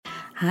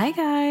Hi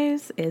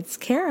guys, it's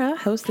Kara,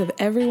 host of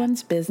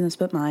Everyone's Business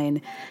But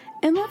Mine.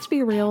 And let's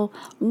be real,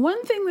 one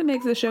thing that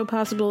makes the show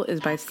possible is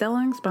by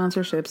selling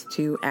sponsorships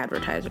to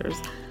advertisers.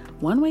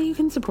 One way you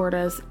can support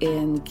us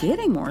in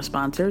getting more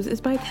sponsors is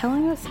by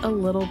telling us a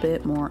little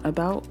bit more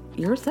about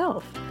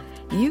yourself.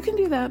 You can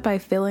do that by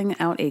filling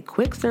out a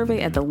quick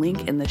survey at the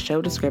link in the show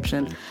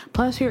description.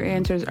 Plus, your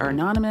answers are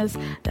anonymous.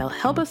 They'll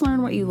help us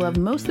learn what you love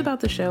most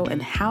about the show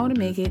and how to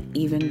make it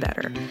even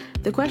better.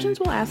 The questions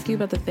will ask you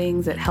about the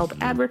things that help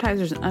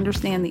advertisers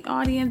understand the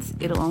audience.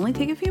 It'll only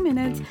take a few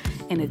minutes,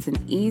 and it's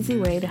an easy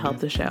way to help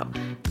the show.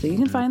 So you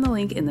can find the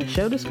link in the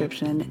show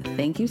description.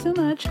 Thank you so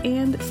much,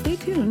 and stay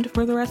tuned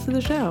for the rest of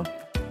the show.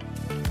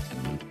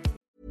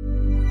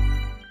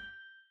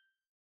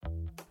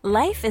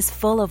 Life is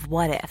full of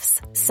what-ifs.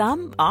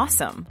 Some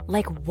awesome,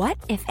 like what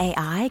if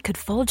AI could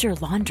fold your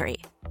laundry?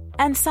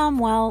 And some,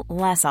 well,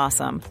 less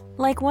awesome,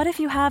 like what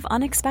if you have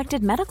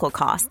unexpected medical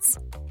costs?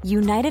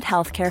 United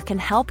Healthcare can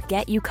help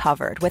get you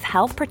covered with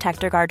Health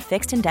Protector Guard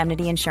fixed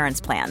indemnity insurance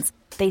plans.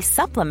 They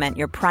supplement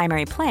your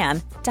primary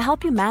plan to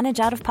help you manage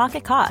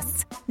out-of-pocket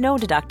costs. No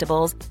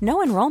deductibles,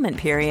 no enrollment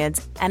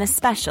periods, and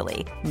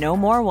especially no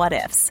more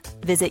what-ifs.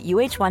 Visit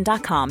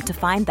uh1.com to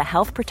find the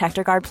Health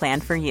Protector Guard plan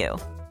for you.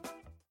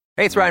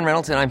 Hey, it's Ryan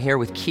Reynolds, and I'm here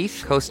with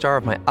Keith, co-star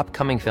of my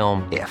upcoming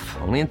film, If,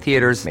 only in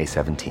theaters May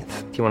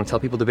 17th. Do you want to tell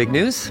people the big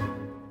news?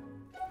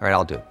 All right,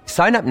 I'll do it.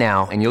 Sign up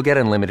now and you'll get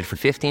unlimited for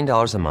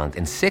 $15 a month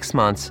and 6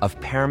 months of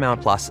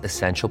Paramount Plus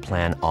Essential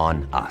Plan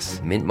on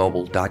us.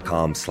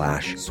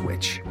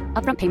 MintMobile.com/switch.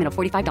 Upfront payment of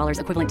 $45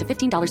 equivalent to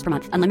 $15 per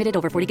month. Unlimited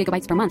over 40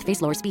 gigabytes per month.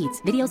 Face lower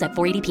speeds. Videos at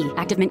 480p.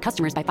 Active Mint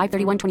customers by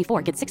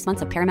 531.24 get 6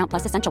 months of Paramount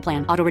Plus Essential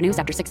Plan. Auto renews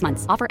after 6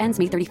 months. Offer ends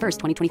May 31st,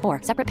 2024.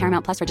 Separate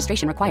Paramount Plus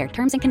registration required.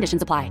 Terms and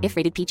conditions apply if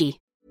rated PG.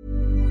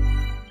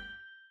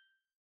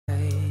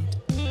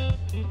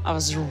 I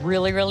was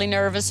really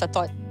nervous. I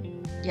thought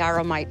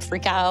Yara might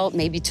freak out,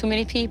 maybe too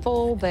many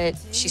people, but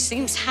she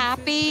seems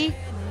happy.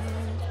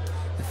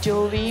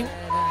 Jovi,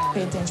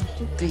 pay attention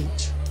to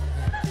beach.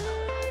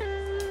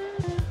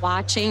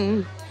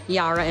 Watching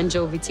Yara and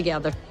Jovi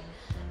together,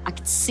 I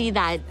could see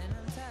that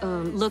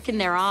look in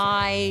their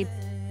eye.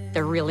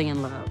 They're really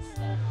in love.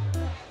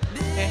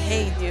 I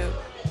hate you.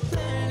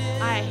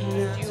 I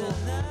hate you.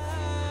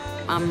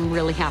 I'm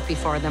really happy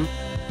for them.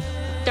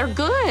 They're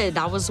good.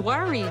 I was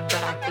worried,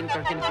 but I think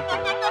they're gonna be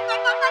good.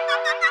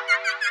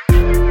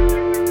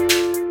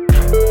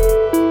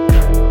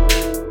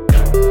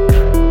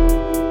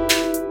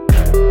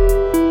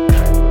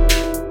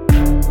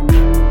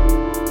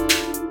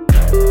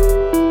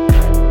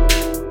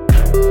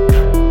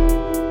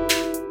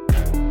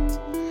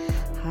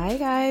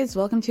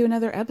 Welcome to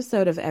another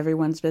episode of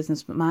Everyone's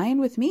Business But Mine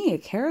with me,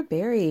 Kara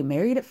Berry,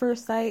 Married at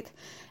First Sight,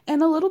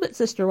 and a little bit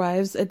Sister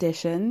Wives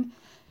edition.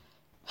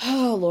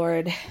 Oh,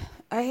 Lord.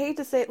 I hate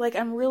to say it,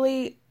 I'm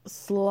really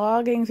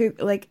slogging through,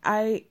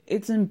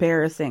 it's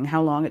embarrassing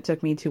how long it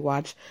took me to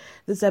watch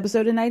this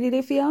episode of 90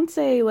 Day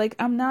Fiancé.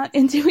 I'm not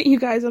into it, you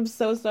guys. I'm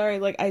so sorry.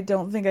 I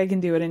don't think I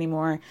can do it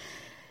anymore.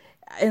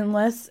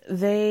 Unless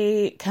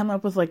they come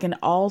up with, an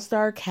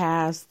all-star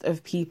cast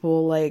of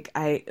people, I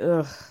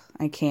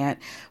can't,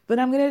 but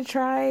I'm going to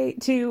try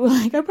to,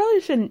 I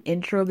probably shouldn't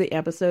intro the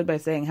episode by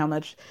saying how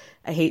much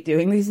I hate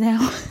doing these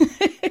now,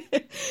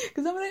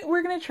 because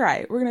we're going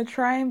to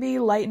try and be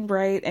light and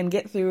bright and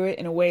get through it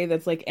in a way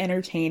that's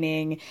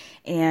entertaining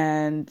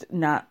and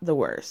not the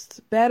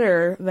worst,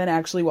 better than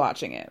actually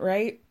watching it,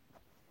 right?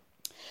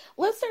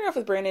 Let's start off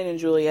with Brandon and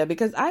Julia,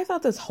 because I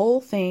thought this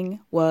whole thing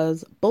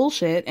was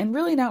bullshit and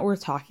really not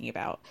worth talking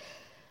about.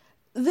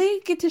 They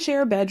get to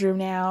share a bedroom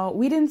now.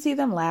 We didn't see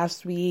them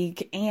last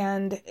week.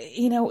 And,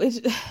 it's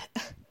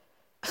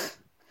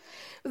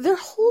their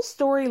whole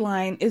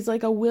storyline is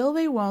a will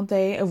they, won't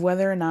they of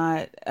whether or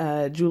not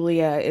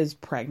Julia is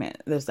pregnant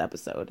this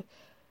episode.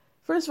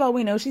 First of all,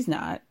 we know she's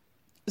not.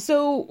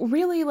 So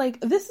really,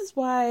 this is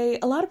why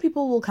a lot of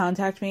people will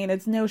contact me, and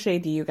it's no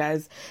shade to you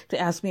guys, to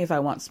ask me if I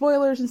want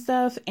spoilers and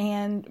stuff.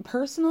 And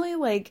personally,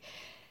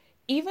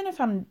 even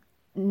if I'm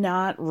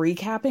not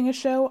recapping a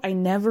show, I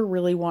never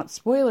really want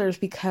spoilers,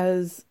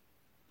 because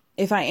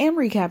if I am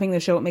recapping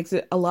the show, it makes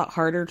it a lot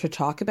harder to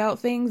talk about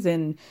things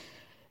in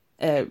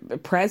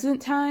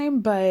present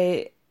time.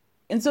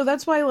 And so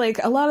that's why,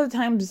 a lot of the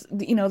times,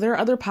 there are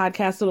other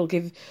podcasts that'll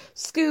give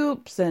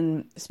scoops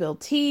and spill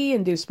tea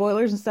and do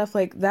spoilers and stuff.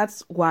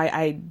 That's why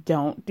I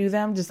don't do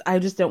them. I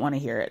just don't want to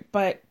hear it.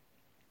 But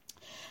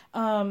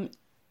even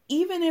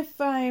if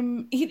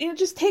it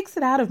just takes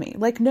it out of me.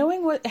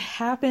 Knowing what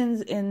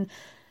happens in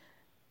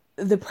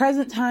the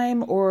present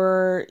time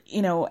or,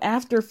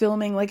 after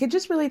filming, it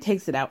just really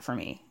takes it out for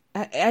me.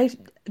 I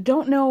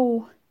don't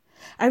know.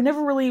 I've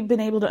never really been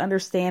able to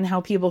understand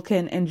how people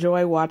can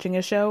enjoy watching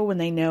a show when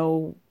they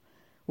know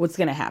what's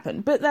going to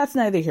happen, but that's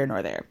neither here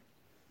nor there.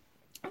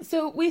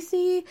 So we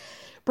see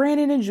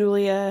Brandon and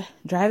Julia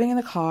driving in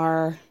the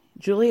car.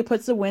 Julia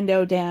puts the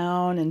window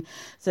down and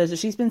says that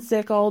she's been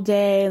sick all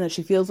day and that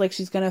she feels like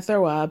she's going to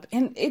throw up.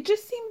 And it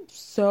just seems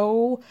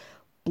so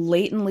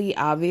blatantly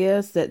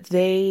obvious that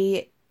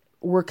they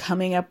were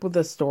coming up with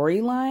a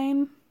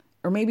storyline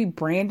or maybe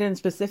Brandon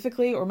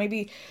specifically, or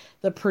maybe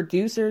the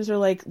producers are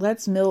like,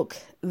 let's milk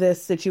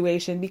this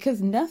situation,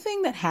 because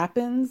nothing that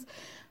happens,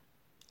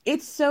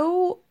 it's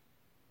so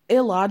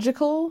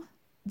illogical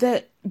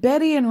that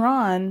Betty and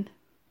Ron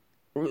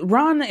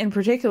in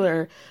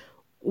particular,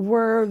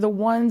 were the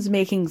ones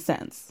making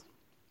sense.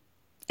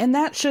 And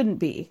that shouldn't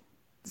be.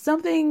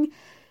 Something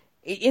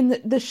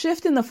in the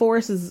shift in the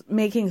force is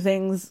making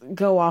things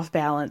go off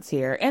balance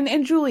here.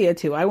 And Julia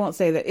too. I won't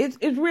say that.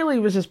 It really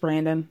was just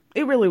Brandon.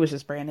 It really was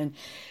just Brandon.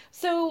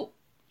 So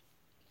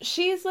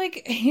she's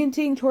like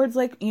hinting towards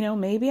like, you know,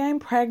 maybe I'm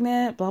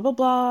pregnant, blah, blah,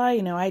 blah.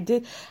 You know,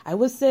 I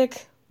was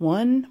sick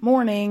one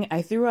morning.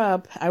 I threw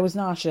up. I was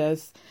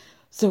nauseous.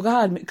 So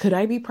God, could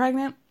I be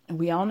pregnant?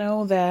 We all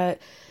know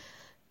that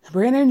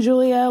Brandon and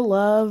Julia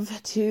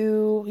love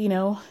to, you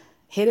know,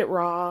 hit it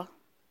raw,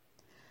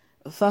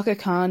 fuck a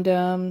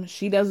condom.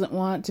 She doesn't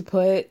want to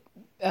put,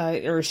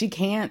 or she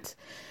can't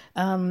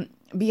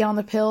be on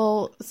the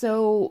pill.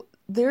 So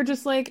they're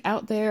just like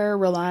out there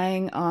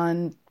relying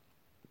on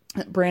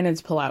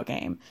Brandon's pullout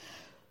game.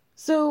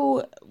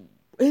 So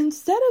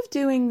instead of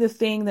doing the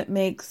thing that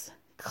makes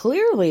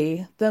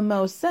clearly the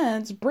most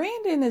sense,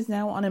 Brandon is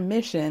now on a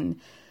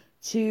mission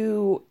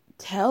to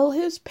tell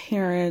his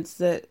parents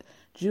that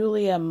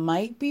Julia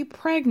might be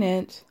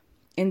pregnant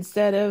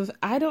instead of,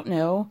 I don't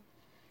know,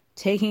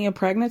 taking a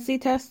pregnancy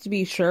test to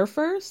be sure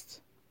first.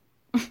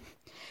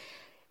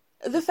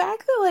 The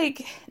fact that,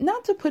 like,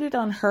 not to put it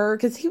on her,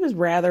 because he was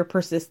rather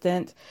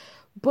persistent,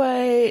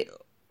 but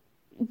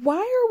why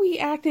are we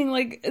acting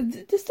like,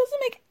 this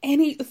doesn't make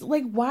any,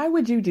 like, why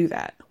would you do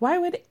that? Why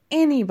would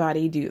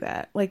anybody do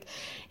that? Like,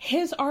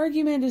 his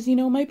argument is, you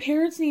know, my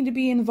parents need to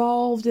be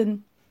involved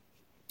and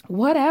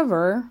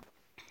whatever.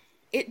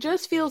 It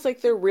just feels like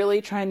they're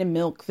really trying to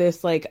milk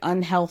this, like,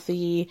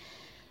 unhealthy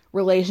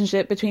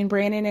relationship between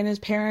Brandon and his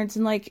parents.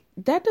 And, like,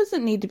 that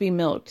doesn't need to be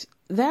milked.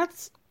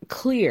 That's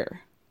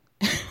clear.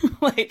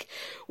 Like,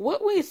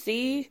 what we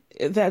see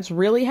that's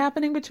really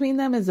happening between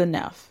them is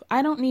enough.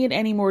 I don't need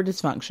any more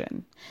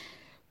dysfunction.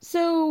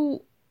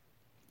 So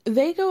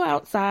they go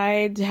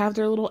outside to have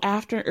their little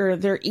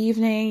their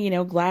evening, you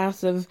know,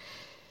 glass of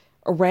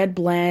a red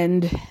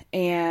blend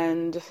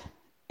and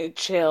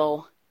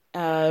chill.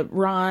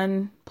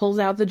 Ron pulls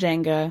out the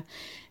Jenga,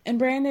 and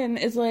Brandon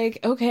is like,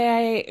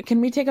 okay,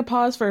 can we take a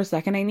pause for a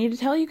second? I need to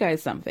tell you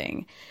guys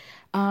something.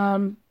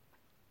 You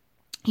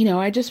know,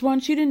 I just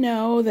want you to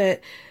know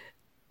that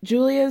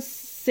Julia's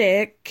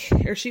sick,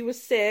 or she was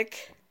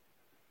sick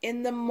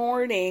in the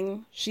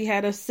morning. She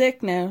had a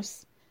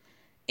sickness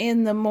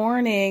in the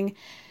morning.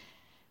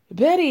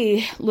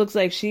 Betty looks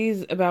like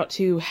she's about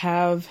to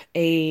have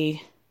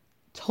a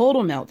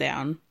total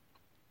meltdown.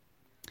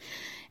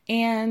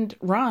 And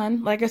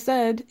Ron, like I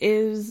said,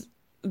 is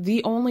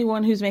the only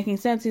one who's making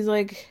sense. He's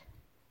like,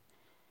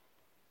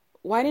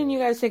 why didn't you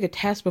guys take a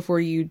test before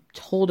you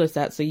told us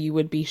that so you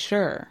would be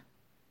sure?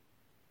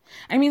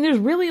 I mean, there's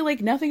really,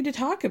 like, nothing to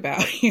talk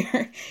about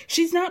here.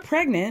 She's not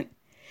pregnant.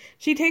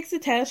 She takes the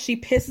test. She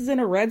pisses in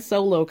a red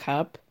Solo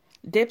cup,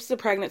 dips the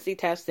pregnancy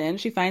test in.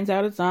 She finds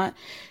out it's not.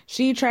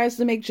 She tries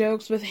to make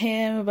jokes with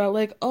him about,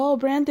 like, oh,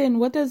 Brandon,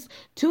 what does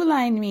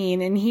two-line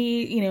mean? And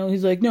he, you know,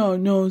 he's like,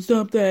 no,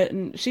 stop that.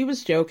 And she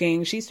was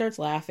joking. She starts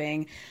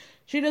laughing.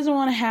 She doesn't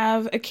want to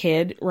have a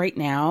kid right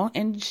now.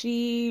 And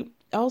she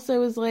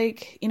also is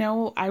like, you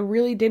know, I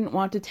really didn't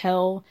want to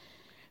tell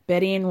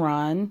Betty and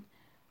Ron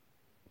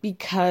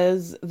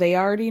because they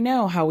already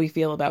know how we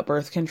feel about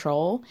birth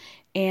control.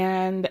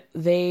 And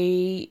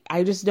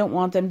I just don't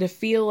want them to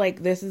feel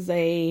like this is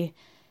a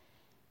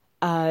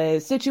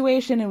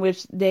situation in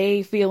which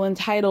they feel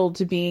entitled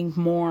to being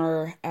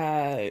more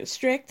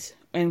strict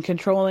and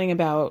controlling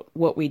about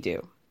what we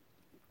do.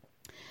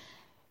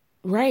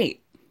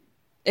 Right.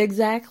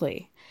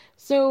 Exactly.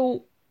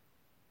 So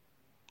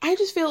I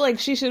just feel like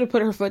she should have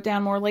put her foot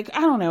down more. Like, I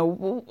don't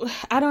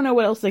know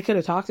what else they could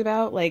have talked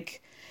about.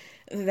 Like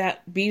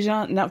that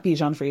not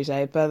Bichon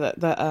Frise, but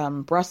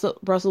the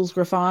Brussels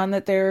Griffon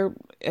that they're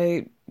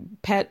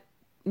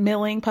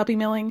puppy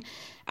milling.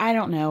 I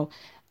don't know.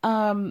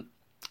 Yeah,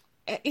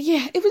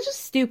 it was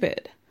just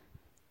stupid.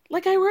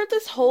 Like, I wrote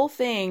this whole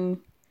thing,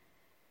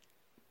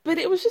 but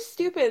it was just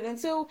stupid. And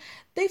so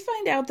they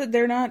find out that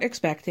they're not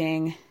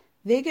expecting.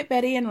 They get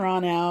Betty and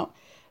Ron out.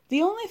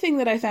 The only thing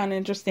that I found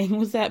interesting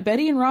was that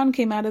Betty and Ron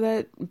came out of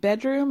that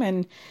bedroom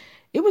and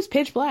it was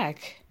pitch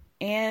black.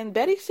 And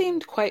Betty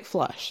seemed quite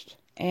flushed.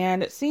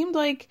 And it seemed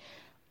like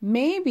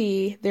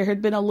maybe there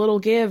had been a little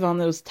give on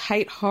those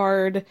tight,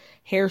 hard,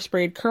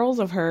 hairsprayed curls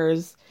of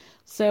hers.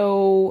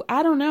 So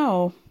I don't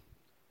know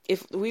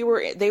if they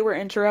were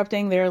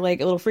interrupting their,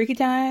 like, a little freaky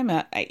time.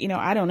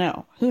 I don't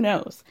know. Who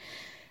knows?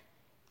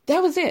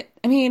 That was it.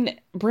 I mean,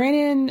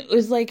 Brandon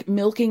was, like,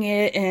 milking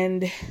it,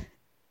 and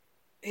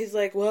he's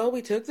like, well,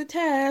 we took the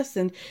test.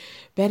 And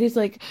Betty's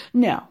like,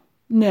 no,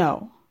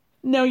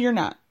 you're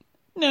not.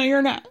 No,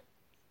 you're not.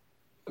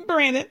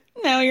 Brandon,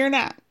 no, you're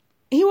not.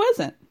 He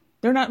wasn't.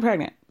 They're not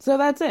pregnant. So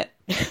that's it.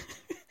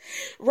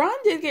 Ron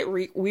did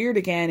get weird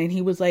again, and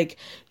he was like,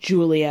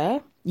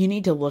 Julia, you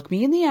need to look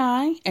me in the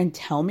eye and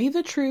tell me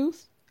the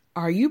truth.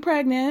 are you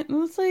pregnant?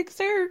 And it's like,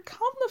 sir,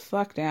 calm the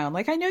fuck down.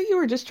 Like, I know you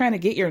were just trying to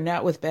get your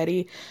nut with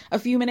Betty a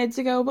few minutes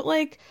ago, but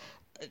like,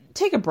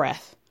 take a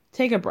breath.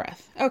 Take a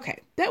breath.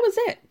 Okay, that was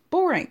it.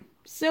 Boring.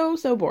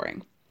 So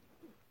boring.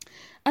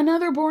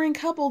 Another boring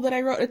couple that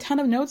I wrote a ton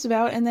of notes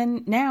about, and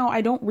then now I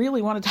don't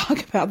really want to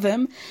talk about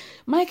them.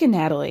 Mike and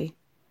Natalie.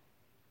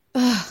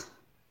 Ugh.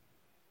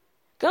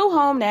 Go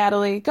home,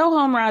 Natalie. Go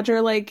home,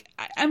 Roger. Like,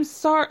 I'm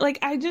sorry. Like,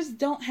 I just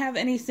don't have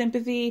any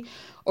sympathy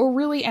or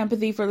really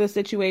empathy for this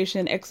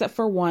situation except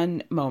for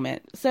one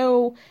moment.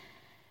 So,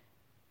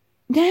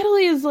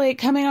 Natalie is like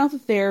coming off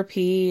of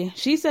therapy.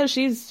 She says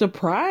she's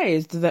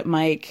surprised that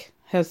Mike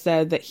has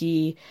said that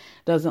he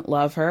doesn't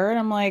love her. And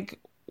I'm like,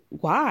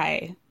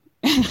 why?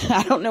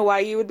 I don't know why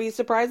you would be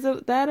surprised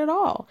at that at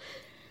all.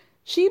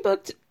 She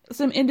booked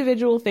some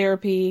individual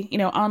therapy,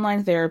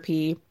 online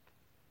therapy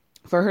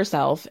for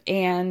herself.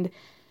 And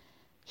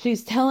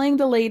she's telling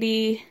the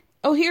lady,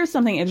 oh, here's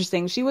something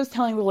interesting. She was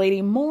telling the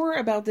lady more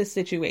about this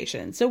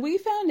situation. So we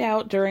found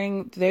out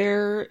during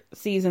their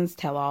season's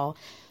tell-all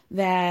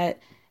that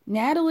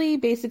Natalie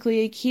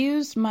basically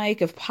accused Mike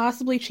of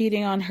possibly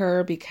cheating on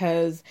her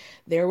because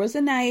there was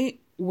a night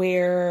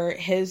where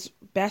his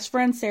best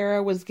friend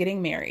Sarah was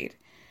getting married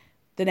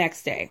the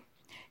next day.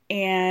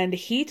 And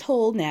he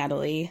told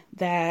Natalie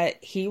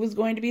that he was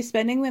going to be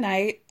spending the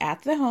night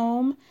at the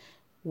home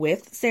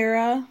with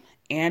Sarah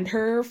and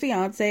her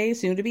fiance,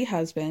 soon-to-be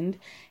husband.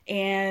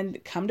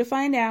 And come to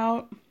find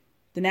out,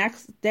 the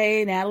next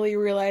day, Natalie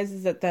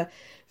realizes that the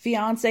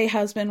fiance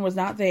husband was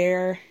not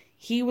there.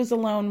 He was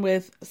alone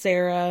with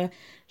Sarah.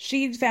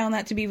 She found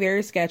that to be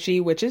very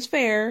sketchy, which is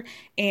fair.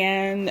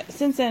 And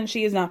since then,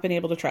 she has not been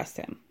able to trust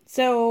him.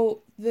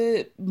 So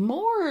the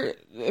more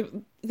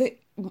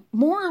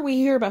we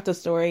hear about the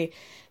story,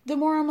 the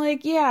more I'm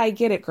like, yeah, I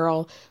get it,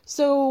 girl.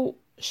 So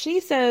she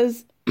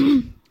says,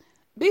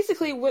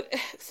 basically, what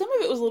some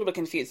of it was a little bit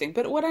confusing,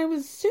 but what I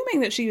was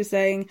assuming that she was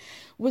saying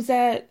was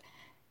that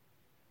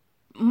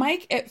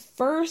Mike at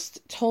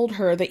first told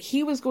her that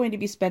he was going to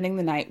be spending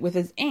the night with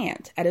his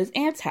aunt at his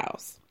aunt's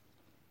house.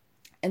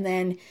 And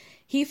then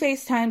he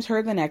FaceTimes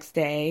her the next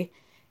day.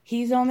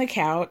 He's on the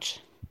couch,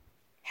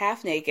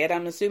 half naked.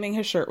 I'm assuming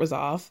his shirt was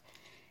off.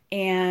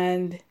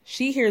 And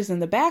she hears in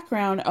the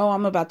background, oh,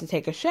 I'm about to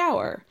take a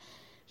shower.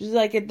 She's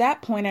like, at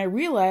that point, I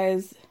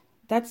realize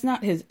that's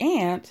not his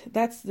aunt.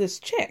 That's this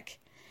chick.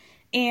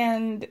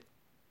 And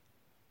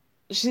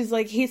she's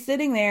like, he's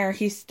sitting there,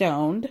 he's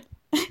stoned,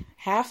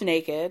 half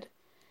naked,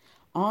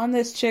 on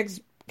this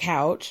chick's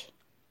couch.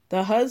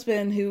 The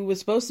husband who was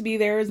supposed to be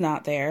there is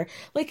not there.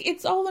 Like,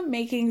 it's all the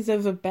makings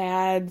of a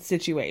bad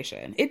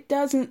situation. It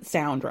doesn't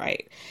sound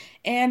right.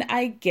 And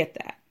I get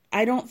that.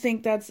 I don't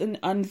think that's an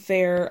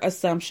unfair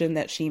assumption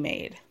that she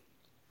made.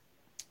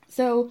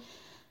 So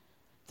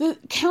the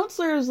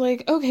counselor is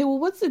like, okay, well,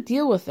 what's the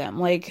deal with them?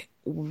 Like,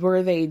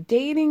 were they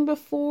dating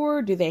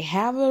before? Do they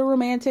have a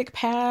romantic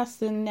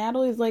past? And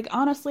Natalie's like,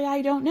 honestly,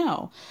 I don't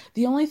know.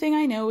 The only thing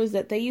I know is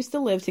that they used to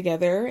live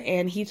together,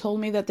 and he told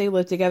me that they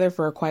lived together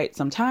for quite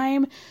some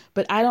time,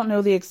 but I don't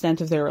know the extent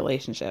of their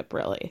relationship,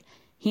 really.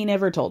 He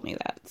never told me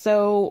that.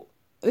 So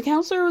the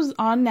counselor was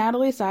on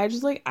Natalie's side.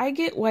 She's like, I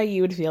get why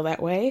you would feel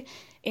that way.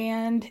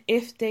 And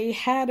if they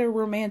had a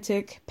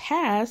romantic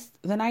past,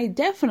 then I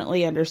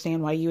definitely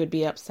understand why you would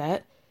be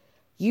upset.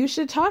 You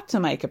should talk to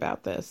Mike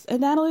about this.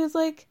 And Natalie's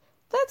like,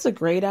 that's a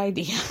great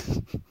idea.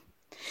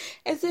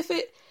 As if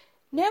it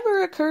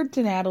never occurred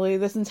to Natalie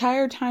this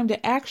entire time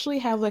to actually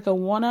have like a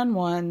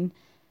one-on-one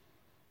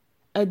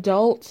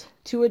adult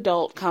to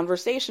adult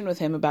conversation with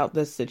him about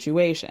this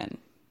situation.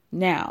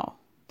 Now,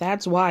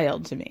 that's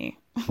wild to me.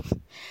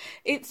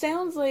 It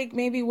sounds like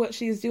maybe what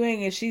she's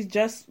doing is she's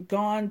just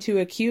gone to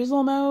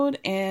accusal mode,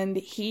 and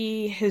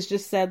he has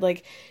just said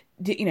like,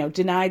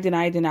 deny,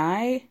 deny,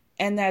 deny,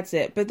 and that's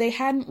it. But they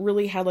hadn't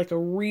really had like a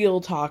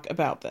real talk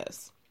about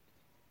this.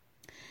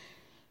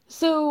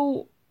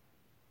 So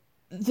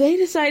they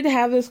decide to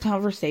have this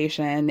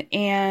conversation,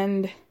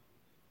 and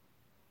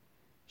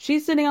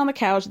she's sitting on the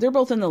couch. They're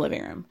both in the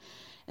living room.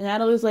 And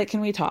Natalie's like,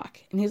 can we talk?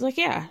 And he's like,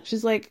 yeah.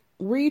 She's like,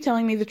 were you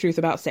telling me the truth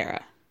about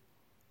Sarah?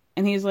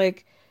 And he's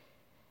like,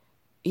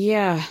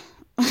 yeah.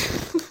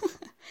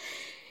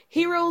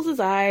 He rolls his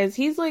eyes.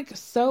 He's like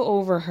so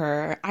over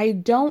her. I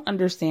don't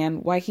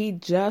understand why he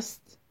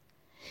just...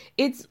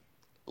 It's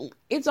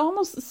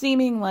almost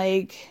seeming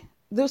like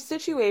those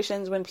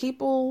situations when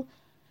people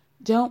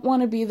don't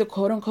want to be the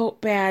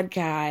quote-unquote bad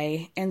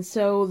guy, and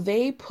so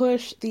they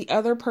push the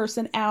other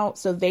person out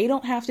so they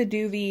don't have to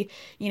do the,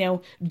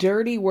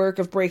 dirty work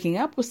of breaking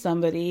up with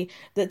somebody,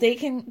 that they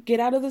can get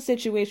out of the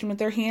situation with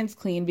their hands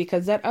clean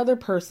because that other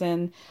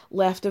person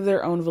left of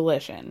their own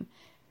volition.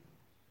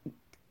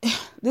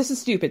 This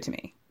is stupid to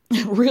me.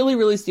 Really,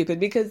 really stupid,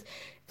 because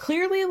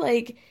clearly,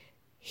 like,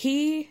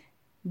 he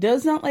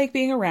does not like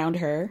being around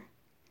her.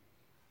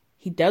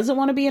 He doesn't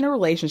want to be in a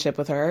relationship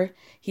with her.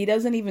 He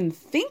doesn't even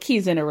think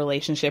he's in a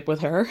relationship with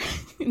her.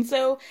 And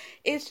so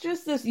it's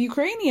just this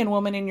Ukrainian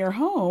woman in your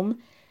home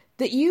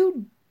that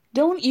you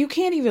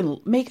can't even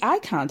make eye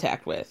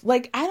contact with.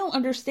 Like, I don't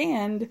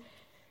understand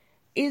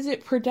is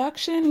it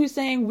production who's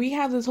saying we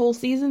have this whole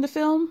season to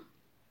film?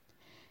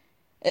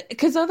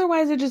 Because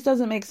otherwise it just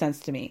doesn't make sense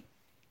to me.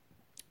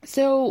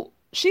 So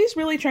she's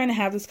really trying to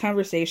have this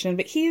conversation,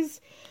 but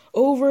he's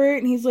over it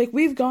and he's like,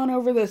 we've gone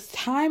over this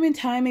time and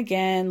time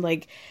again.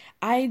 Like,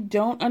 I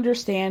don't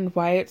understand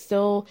why it's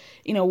still,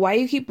 why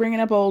you keep bringing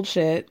up old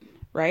shit,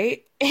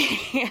 right?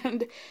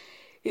 And,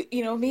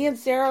 me and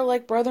Sarah,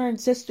 like brother and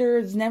sister,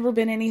 it's never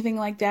been anything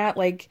like that.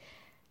 Like,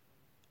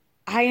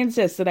 I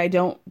insist that I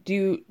didn't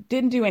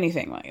do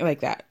anything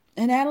like that.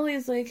 And Natalie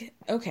is like,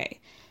 okay,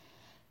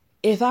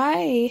 if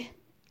I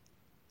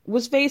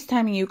was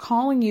FaceTiming you,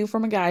 calling you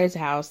from a guy's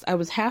house, I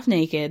was half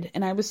naked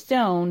and I was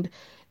stoned,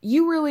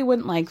 you really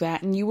wouldn't like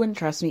that and you wouldn't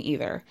trust me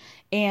either.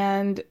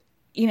 And,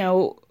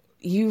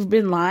 you've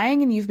been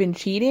lying and you've been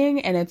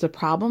cheating and it's a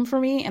problem for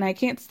me and I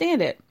can't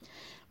stand it.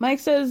 Mike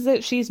says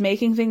that she's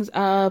making things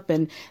up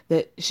and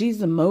that she's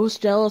the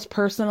most jealous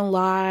person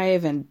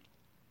alive and,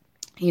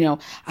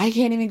 I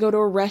can't even go to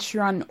a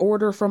restaurant and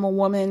order from a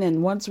woman,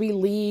 and once we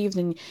leave,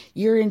 then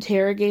you're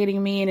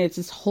interrogating me, and it's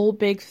this whole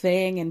big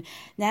thing. And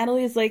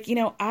Natalie's like,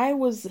 I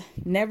was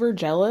never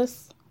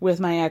jealous with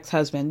my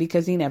ex-husband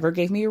because he never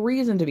gave me a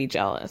reason to be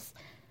jealous.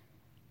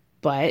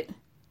 But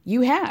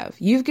you have.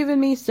 You've given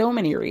me so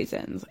many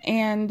reasons.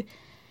 And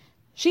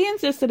she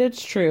insists that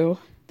it's true,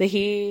 that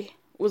he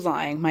was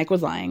lying, Mike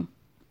was lying.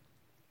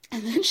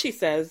 And then she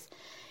says,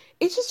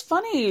 it's just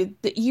funny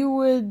that you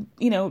would,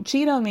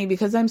 cheat on me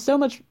because I'm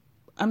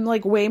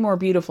like way more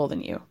beautiful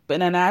than you.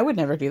 And I would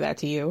never do that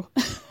to you.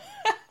 See,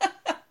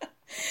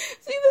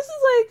 this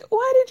is like,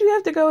 why did you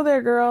have to go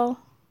there, girl?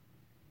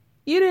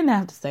 You didn't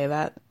have to say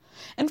that.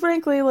 And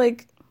frankly,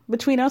 like,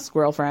 between us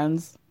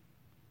girlfriends,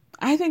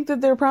 I think that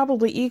they're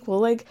probably equal.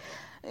 Like,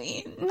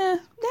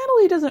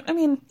 Natalie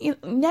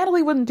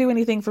wouldn't do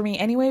anything for me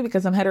anyway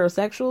because I'm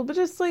heterosexual, but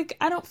just like,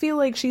 I don't feel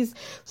like she's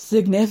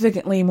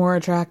significantly more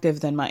attractive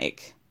than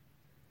Mike.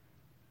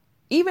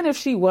 Even if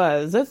she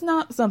was, that's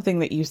not something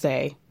that you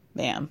say,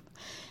 ma'am.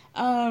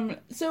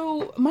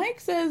 So Mike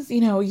says,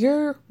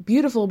 you're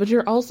beautiful, but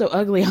you're also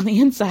ugly on the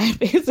inside,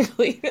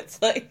 basically.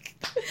 It's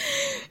like,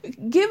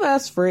 give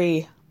us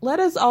free. Let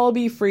us all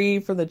be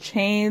free from the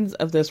chains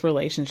of this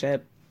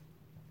relationship.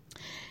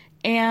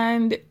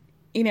 And,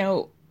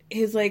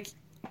 he's like,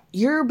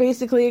 you're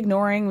basically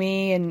ignoring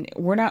me and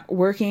we're not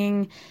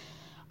working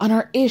on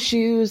our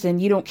issues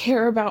and you don't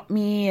care about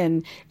me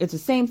and it's the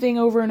same thing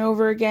over and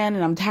over again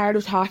and I'm tired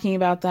of talking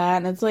about that.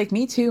 And it's like,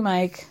 me too,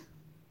 Mike.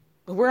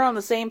 We're on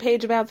the same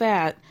page about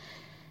that.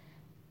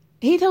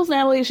 He tells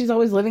Natalie she's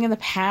always living in the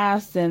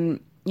past and,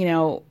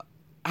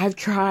 I've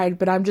tried,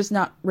 but I'm just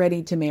not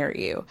ready to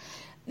marry you.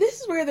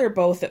 This is where they're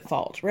both at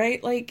fault,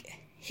 right? Like,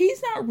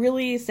 he's not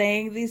really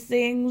saying these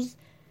things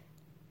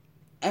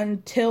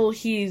until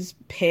he's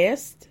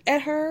pissed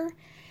at her.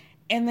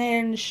 And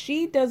then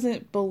she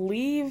doesn't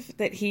believe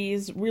that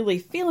he's really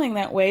feeling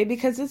that way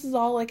because this is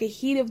all like a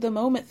heat of the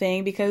moment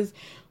thing. Because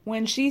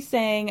when she's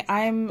saying,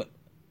 I'm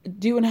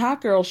doing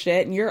hot girl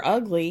shit and you're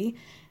ugly,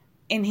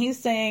 and he's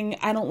saying,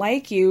 I don't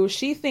like you,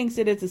 she thinks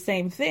that it's the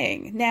same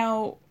thing.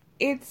 Now,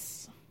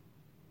 it's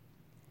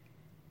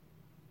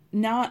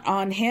not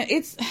on him.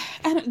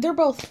 They're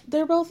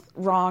both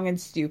wrong and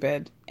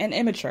stupid and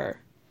immature.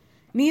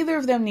 Neither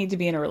of them need to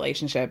be in a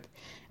relationship.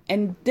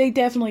 And they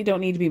definitely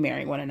don't need to be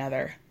marrying one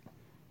another.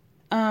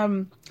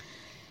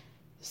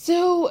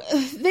 So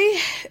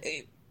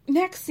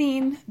next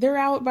scene, they're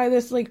out by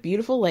this like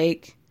beautiful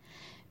lake.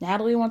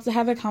 Natalie wants to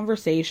have a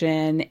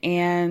conversation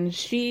and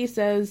she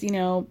says,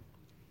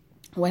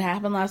 what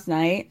happened last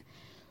night,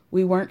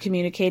 we weren't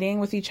communicating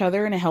with each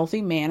other in a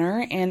healthy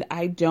manner. And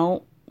I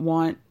don't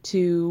want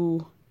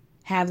to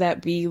have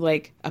that be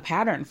like a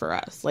pattern for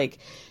us. Like,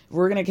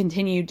 we're going to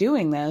continue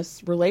doing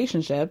this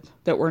relationship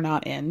that we're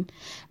not in.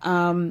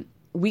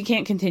 We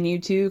can't continue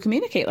to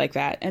communicate like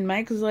that. And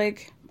Mike is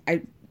like,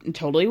 I'm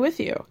totally with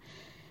you.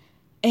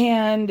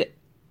 And,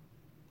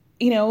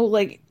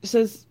 Natalie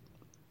says,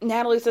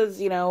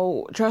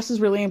 trust is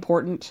really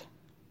important.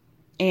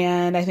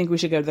 And I think we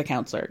should go to the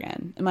counselor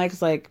again. And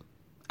Mike's like,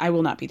 I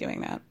will not be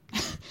doing that.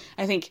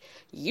 I think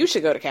you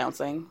should go to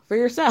counseling for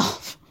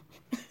yourself.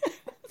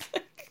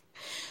 Like,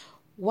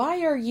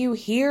 why are you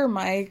here,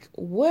 Mike?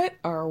 What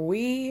are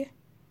we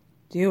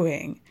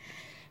doing?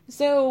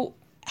 So,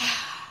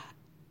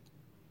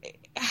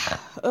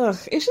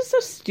 it's just so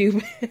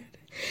stupid.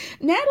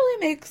 Natalie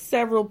makes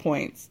several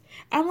points.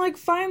 I'm like,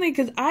 finally,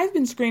 because I've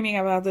been screaming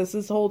about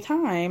this whole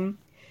time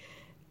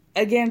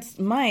against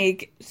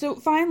Mike. So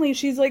finally,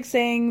 she's like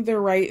saying the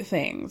right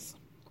things.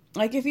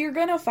 Like, if you're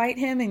gonna fight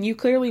him and you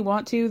clearly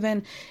want to,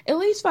 then at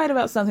least fight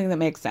about something that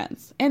makes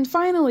sense. And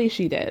finally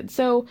she did.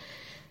 So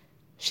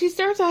she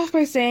starts off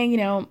by saying,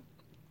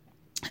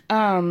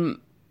 I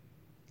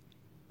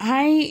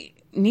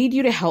need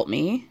you to help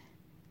me.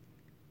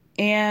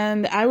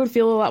 And I would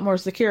feel a lot more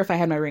secure if I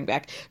had my ring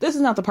back. This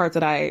is not the part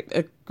that I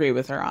agree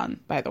with her on,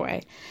 by the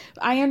way.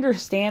 I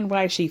understand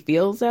why she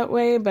feels that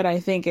way, but I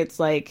think it's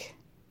like,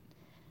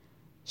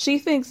 she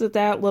thinks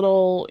that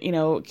little,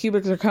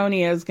 cubic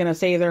zirconia is going to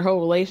save their whole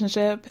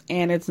relationship,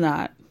 and it's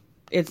not.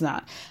 It's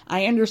not.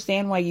 I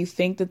understand why you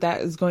think that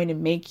that is going to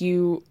make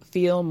you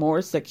feel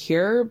more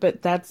secure,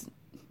 but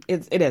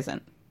it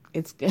isn't.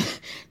 It's going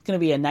to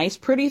be a nice,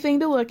 pretty thing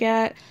to look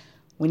at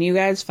when you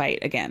guys fight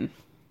again.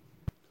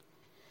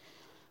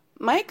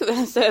 Mike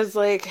then says,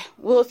 like,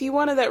 well, if you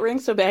wanted that ring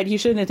so bad, you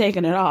shouldn't have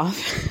taken it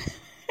off.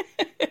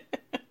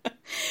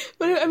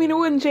 But, I mean, it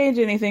wouldn't change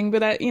anything,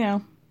 but,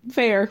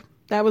 fair.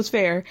 That was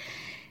fair.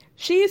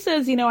 She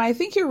says, I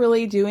think you're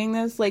really doing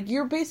this, like,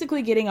 you're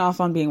basically getting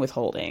off on being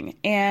withholding.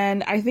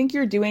 And I think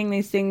you're doing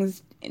these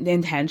things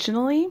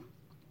intentionally.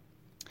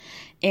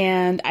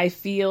 And I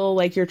feel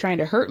like you're trying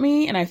to hurt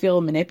me, and I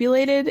feel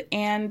manipulated.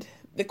 And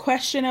the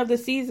question of the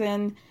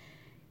season,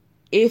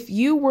 if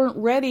you weren't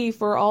ready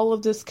for all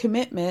of this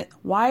commitment,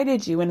 why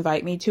did you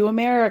invite me to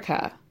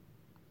America?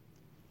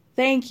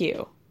 Thank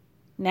you.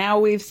 Now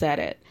we've said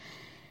it.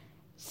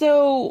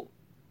 So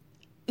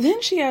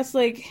then she asks,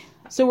 like,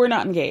 so we're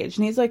not engaged?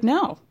 And he's like,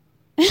 no.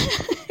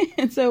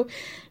 And so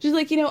she's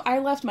like, I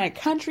left my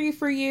country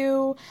for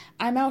you.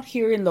 I'm out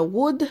here in the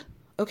wood,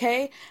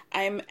 okay?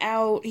 I'm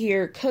out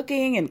here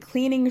cooking and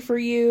cleaning for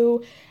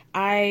you.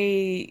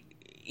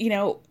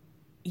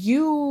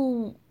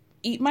 You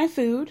eat my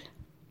food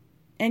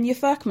and you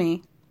fuck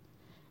me.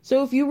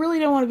 So if you really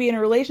don't want to be in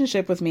a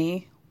relationship with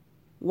me,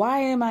 why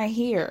am I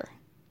here?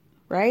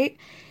 Right?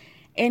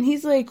 And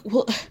he's like,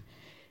 well...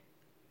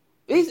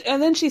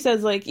 And then she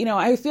says, like,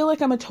 I feel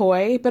like I'm a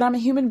toy, but I'm a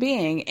human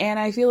being. And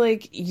I feel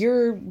like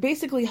you're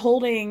basically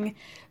holding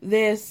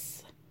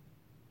this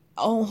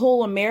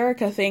whole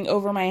America thing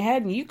over my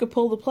head. And you could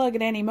pull the plug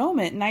at any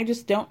moment. And I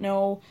just don't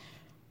know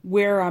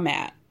where I'm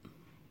at.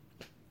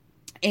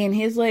 And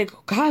he's like,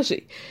 gosh,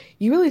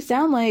 you really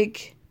sound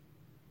like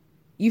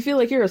you feel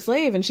like you're a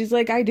slave. And she's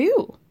like, I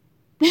do.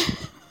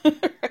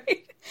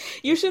 Right?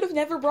 You should have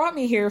never brought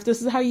me here if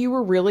this is how you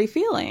were really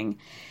feeling.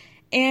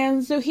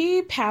 And so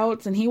he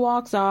pouts and he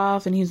walks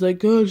off and he's like,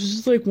 gosh, it's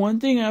just like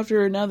one thing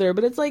after another.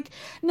 But it's like,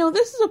 no,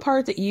 this is a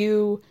part that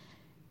you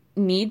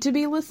need to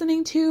be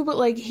listening to. But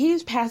like,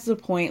 he's past the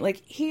point.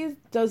 Like, he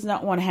does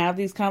not want to have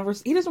these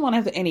he doesn't want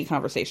to have any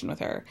conversation with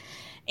her.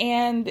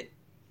 And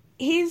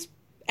he's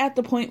at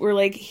the point where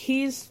like,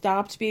 he's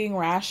stopped being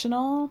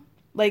rational.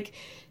 Like,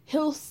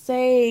 he'll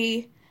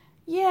say,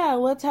 yeah,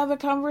 let's have a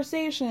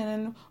conversation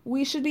and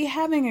we should be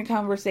having a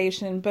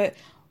conversation. But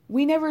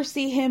we never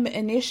see him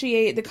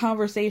initiate the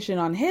conversation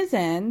on his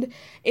end.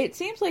 It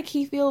seems like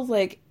he feels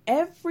like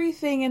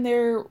everything in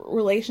their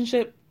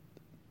relationship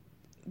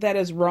that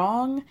is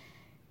wrong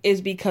is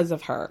because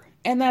of her.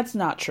 And that's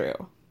not true.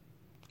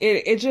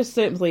 It just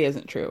simply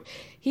isn't true.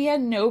 He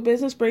had no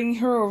business bringing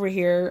her over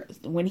here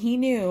when he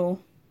knew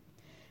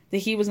that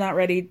he was not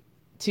ready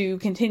to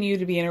continue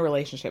to be in a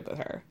relationship with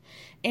her.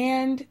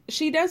 And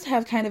she does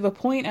have kind of a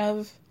point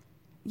of,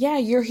 yeah,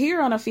 you're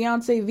here on a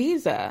fiancé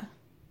visa.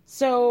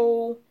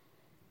 So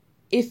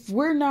if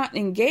we're not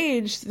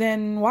engaged,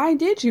 then why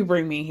did you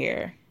bring me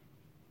here?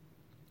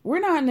 We're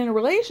not in a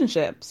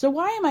relationship, so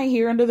why am I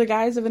here under the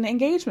guise of an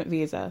engagement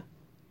visa?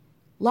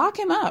 Lock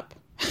him up,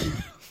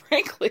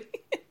 frankly.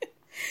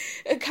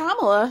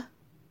 Kamala,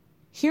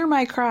 hear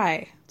my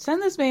cry.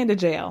 Send this man to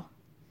jail.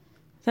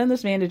 Send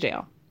this man to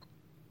jail.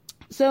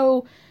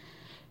 So,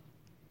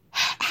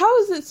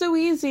 how is it so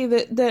easy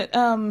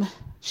that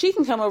she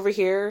can come over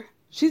here?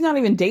 She's not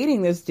even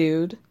dating this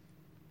dude.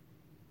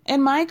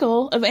 And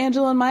Michael, of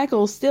Angela and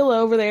Michael, still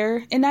over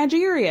there in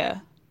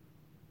Nigeria.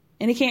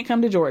 And he can't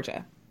come to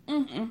Georgia.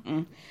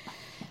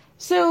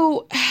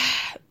 So,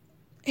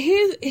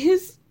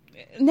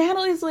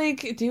 Natalie's,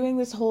 like, doing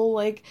this whole,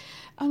 like,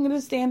 I'm going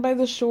to stand by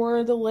the shore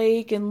of the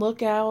lake and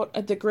look out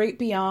at the great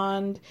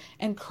beyond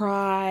and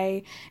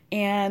cry.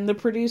 And the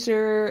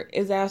producer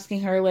is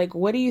asking her, like,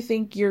 what do you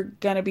think you're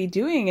going to be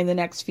doing in the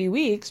next few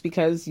weeks?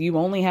 Because you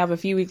only have a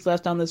few weeks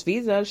left on this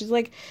visa. She's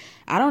like,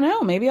 I don't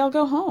know. Maybe I'll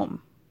go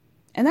home.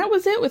 And that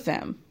was it with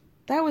them.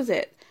 That was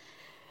it.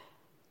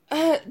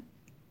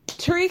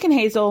 Tariq and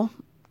Hazel,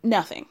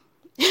 nothing.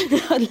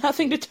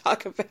 Nothing to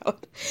talk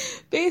about.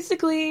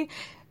 Basically,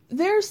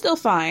 they're still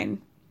fine.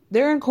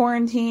 They're in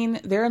quarantine.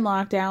 They're in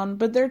lockdown.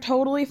 But they're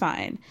totally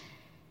fine.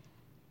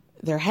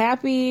 They're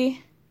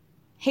happy.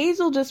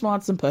 Hazel just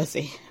wants some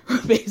pussy,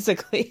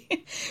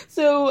 basically.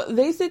 So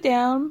they sit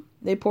down.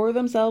 They pour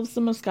themselves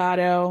some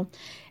Moscato.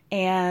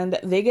 And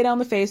they get on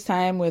the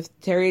FaceTime with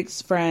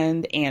Tariq's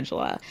friend,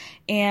 Angela.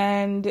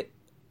 And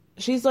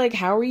she's like,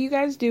 how are you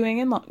guys doing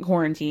in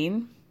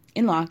quarantine,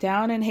 in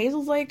lockdown? And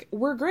Hazel's like,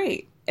 we're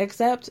great,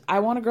 except I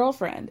want a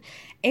girlfriend.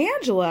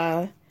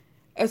 Angela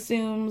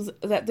assumes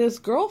that this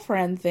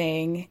girlfriend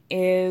thing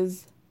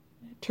is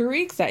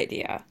Tariq's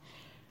idea.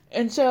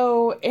 And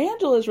so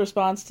Angela's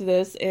response to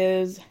this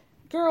is,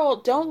 girl,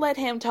 don't let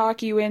him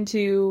talk you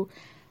into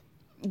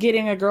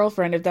getting a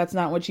girlfriend if that's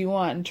not what you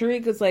want. And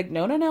Tariq is like,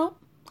 no.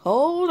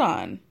 Hold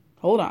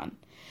on.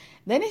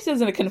 Then he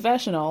says in a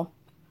confessional,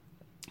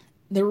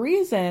 the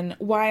reason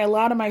why a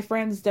lot of my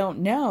friends don't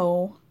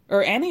know,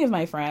 or any of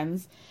my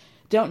friends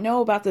don't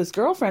know about this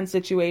girlfriend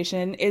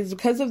situation, is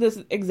because of this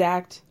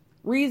exact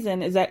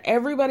reason, is that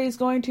everybody's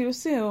going to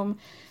assume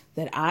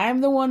that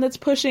I'm the one that's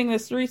pushing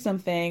this threesome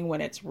thing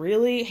when it's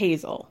really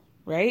Hazel,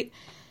 right?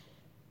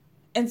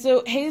 And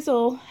so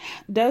Hazel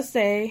does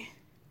say,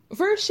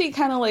 first she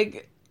kind of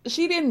like,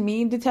 she didn't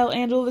mean to tell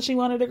Angela that she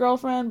wanted a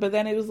girlfriend, but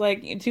then it was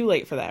like too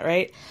late for that,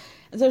 right?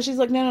 And so she's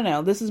like,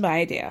 no, this is my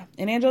idea.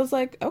 And Angela's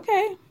like,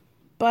 okay,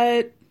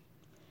 but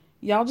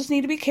y'all just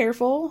need to be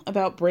careful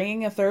about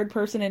bringing a third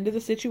person into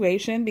the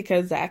situation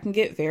because that can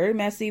get very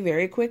messy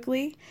very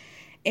quickly.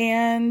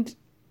 And,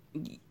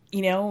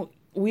 you know,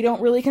 we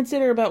don't really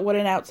consider about what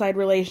an outside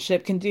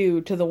relationship can do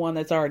to the one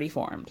that's already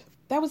formed.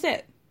 That was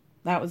it.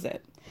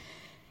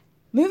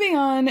 Moving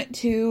on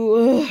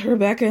to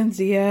Rebecca and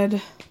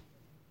Ziad.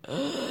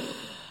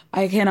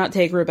 I cannot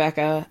take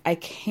Rebecca. I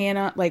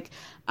cannot, like,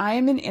 I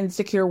am an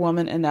insecure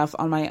woman enough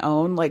on my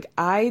own. Like,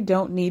 I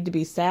don't need to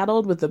be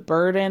saddled with the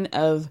burden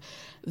of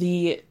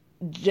the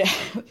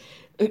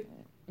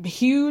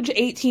huge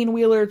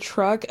 18-wheeler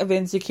truck of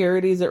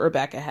insecurities that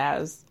Rebecca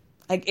has.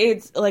 Like,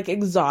 it's, like,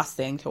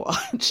 exhausting to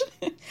watch.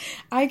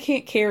 I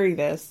can't carry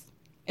this.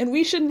 And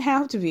we shouldn't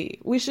have to be.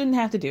 We shouldn't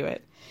have to do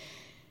it.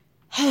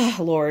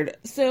 Lord.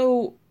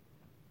 So,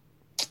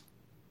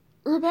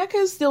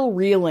 Rebecca's still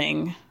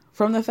reeling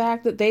from the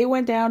fact that they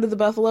went down to the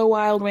Buffalo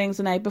Wild Wings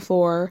the night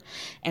before,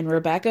 and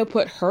Rebecca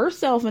put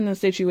herself in the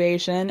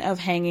situation of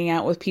hanging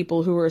out with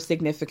people who were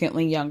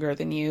significantly younger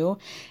than you.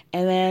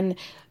 And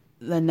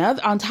then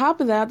on top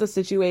of that, the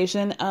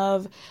situation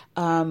of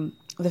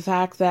the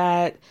fact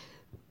that,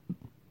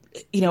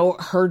 you know,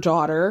 her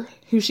daughter,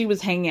 who she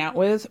was hanging out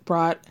with,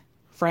 brought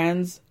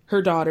friends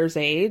her daughter's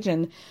age,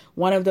 and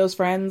one of those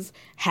friends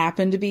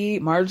happened to be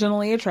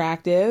marginally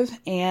attractive,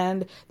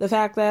 and the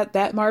fact that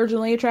that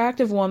marginally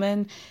attractive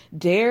woman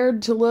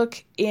dared to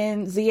look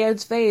in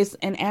Ziad's face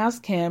and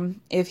ask him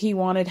if he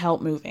wanted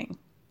help moving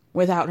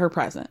without her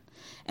present.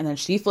 And then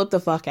she flipped the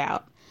fuck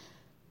out.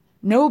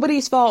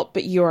 Nobody's fault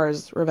but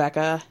yours,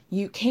 Rebecca.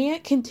 You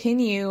can't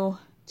continue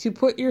to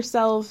put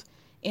yourself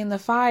in the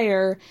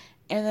fire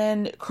and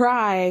then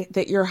cry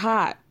that you're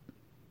hot.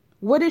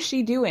 What is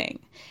she doing?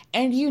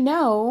 And you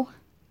know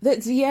that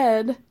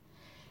Ziad,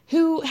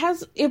 who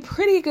has a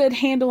pretty good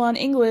handle on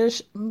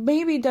English,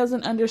 maybe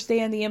doesn't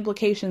understand the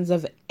implications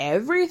of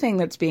everything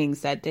that's being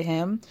said to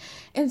him.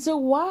 And so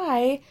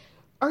why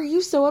are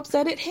you so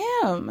upset at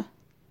him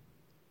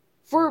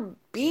for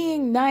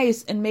being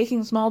nice and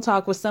making small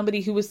talk with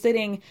somebody who was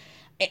sitting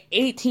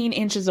 18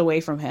 inches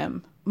away from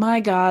him?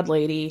 My God,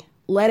 lady,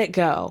 let it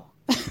go.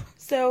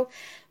 So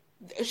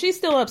she's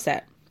still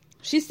upset.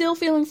 She's still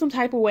feeling some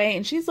type of way,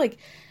 and she's like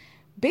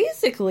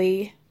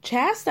basically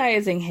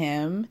chastising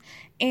him,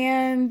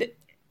 and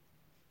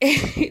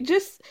they're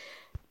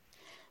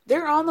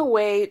on the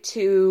way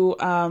to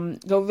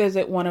go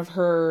visit one of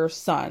her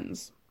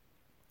sons,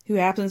 who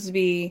happens to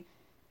be,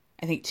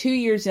 I think, 2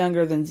 years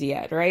younger than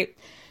Ziad, right?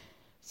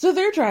 So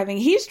they're driving,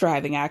 he's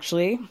driving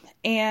actually,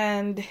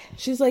 and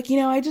she's like, you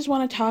know, I just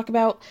want to talk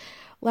about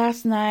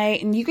last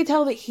night, and you could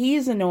tell that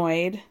he's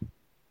annoyed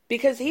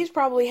because he's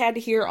probably had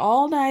to hear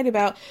all night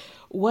about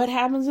what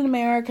happens in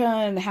America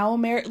and how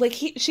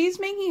she's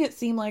making it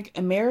seem like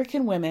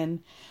American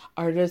women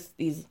are just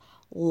these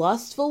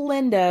lustful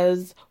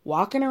Lindas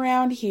walking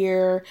around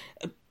here,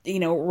 you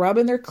know,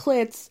 rubbing their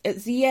clits at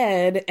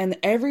Ziad, and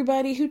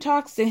everybody who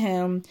talks to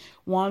him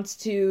wants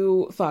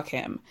to fuck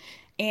him.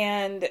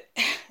 And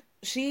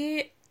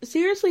she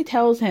seriously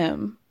tells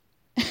him,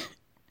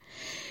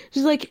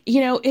 she's like,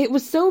 you know, it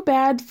was so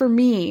bad for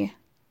me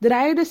that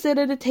I had to sit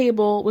at a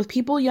table with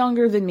people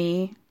younger than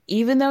me,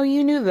 even though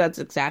you knew that's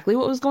exactly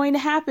what was going to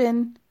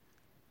happen,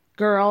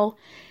 girl.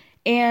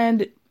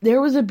 And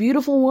there was a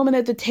beautiful woman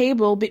at the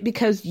table, but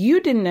because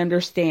you didn't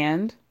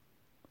understand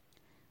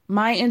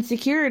my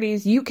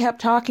insecurities, you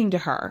kept talking to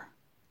her.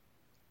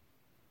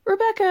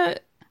 Rebecca,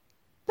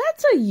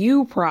 that's a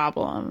you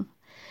problem.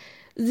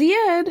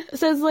 Ziad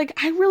says, like,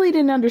 I really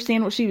didn't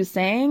understand what she was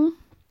saying,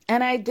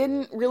 and I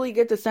didn't really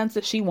get the sense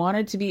that she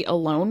wanted to be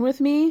alone with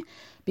me,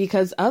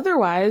 because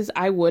otherwise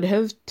I would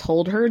have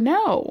told her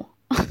no.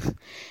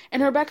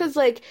 And Rebecca's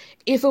like,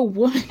 if a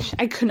woman,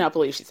 I could not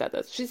believe she said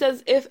this. She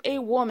says, if a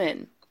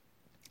woman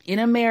in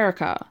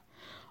America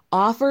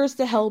offers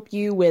to help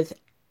you with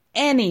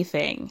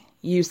anything,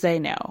 you say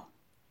no.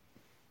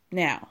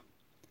 Now,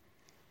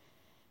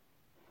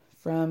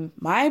 from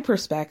my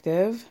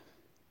perspective,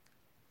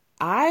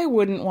 I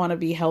wouldn't want to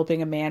be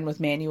helping a man with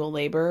manual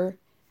labor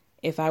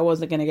if I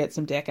wasn't going to get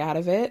some dick out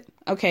of it.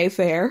 Okay,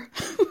 fair.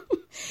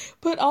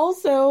 But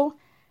also,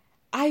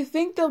 I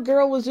think the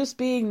girl was just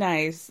being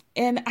nice,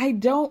 and I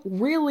don't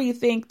really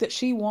think that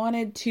she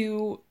wanted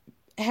to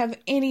have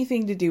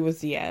anything to do with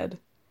Ziad.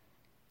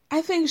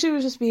 I think she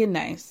was just being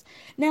nice.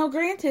 Now,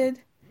 granted,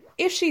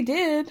 if she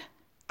did,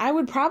 I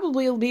would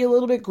probably be a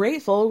little bit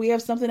grateful we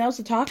have something else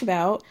to talk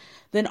about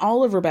than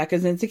all of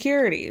Rebecca's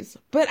insecurities.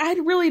 But I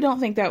really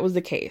don't think that was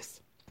the case.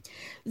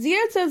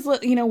 Ziad says,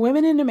 you know,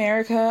 women in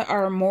America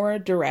are more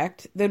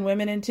direct than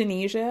women in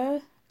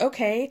Tunisia.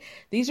 Okay,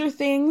 these are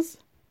things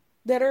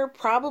that are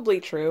probably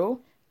true.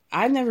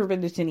 I've never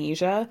been to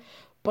Tunisia,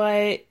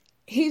 but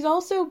he's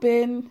also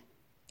been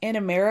in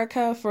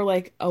America for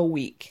like a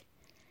week.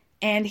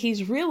 And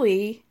he's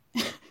really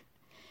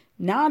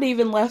not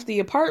even left the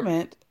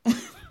apartment.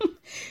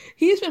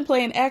 He's been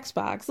playing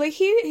Xbox. Like,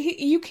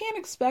 you can't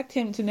expect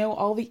him to know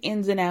all the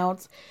ins and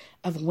outs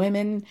of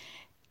women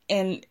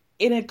and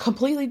in a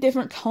completely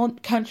different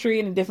country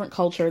and a different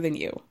culture than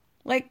you.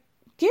 Like,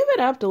 give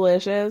it up,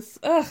 Delicious.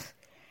 Ugh,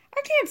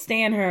 I can't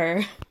stand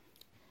her.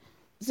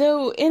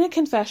 So, in a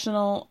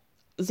confessional,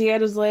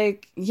 Ziad was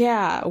like,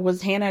 yeah,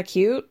 was Hannah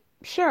cute?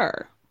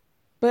 Sure.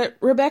 But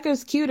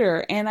Rebecca's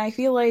cuter, and I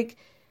feel like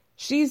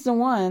she's the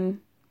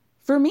one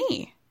for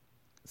me.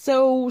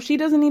 So, she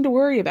doesn't need to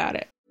worry about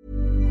it.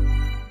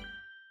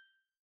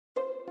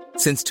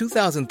 Since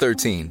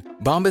 2013,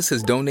 Bombas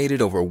has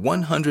donated over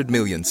 100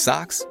 million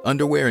socks,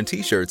 underwear, and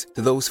T-shirts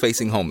to those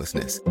facing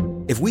homelessness.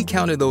 If we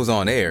counted those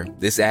on air,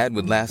 this ad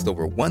would last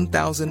over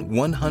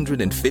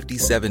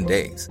 1,157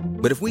 days.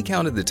 But if we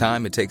counted the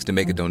time it takes to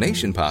make a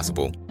donation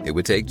possible, it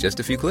would take just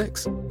a few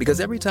clicks. Because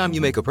every time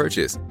you make a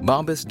purchase,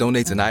 Bombas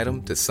donates an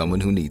item to someone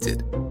who needs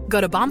it. Go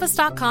to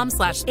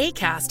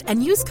bombas.com/ACAST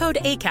and use code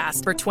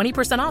ACAST for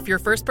 20% off your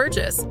first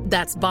purchase.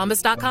 That's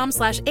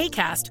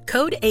bombas.com/ACAST,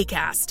 code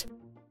ACAST.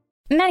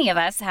 Many of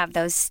us have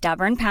those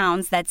stubborn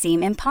pounds that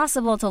seem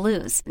impossible to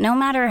lose, no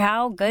matter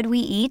how good we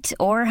eat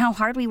or how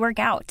hard we work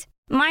out.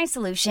 My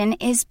solution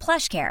is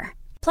PlushCare.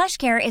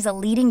 PlushCare is a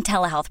leading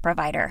telehealth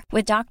provider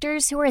with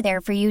doctors who are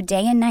there for you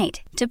day and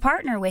night to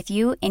partner with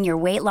you in your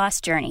weight loss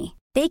journey.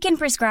 They can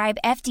prescribe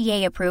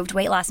FDA-approved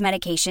weight loss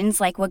medications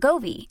like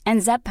Wegovy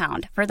and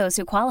Zepbound for those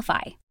who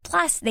qualify.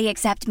 Plus, they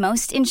accept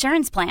most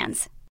insurance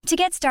plans. To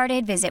get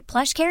started, visit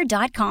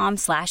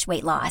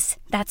plushcare.com/weightloss.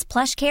 That's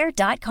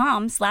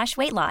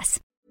plushcare.com/weightloss.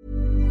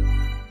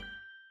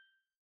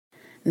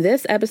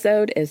 This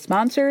episode is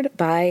sponsored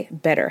by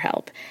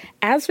BetterHelp.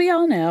 As we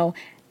all know,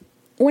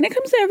 when it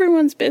comes to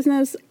everyone's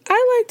business,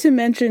 I like to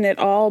mention it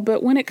all,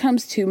 but when it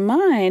comes to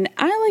mine,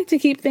 I like to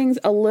keep things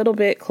a little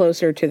bit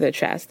closer to the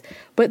chest.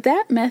 But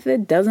that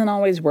method doesn't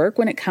always work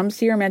when it comes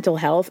to your mental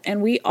health,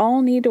 and we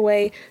all need a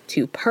way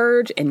to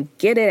purge and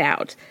get it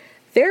out.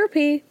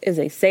 Therapy is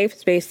a safe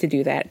space to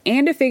do that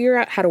and to figure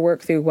out how to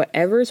work through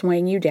whatever's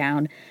weighing you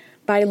down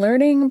by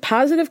learning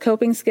positive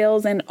coping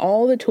skills and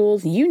all the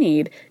tools you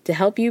need to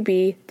help you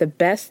be the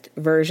best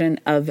version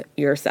of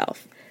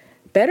yourself.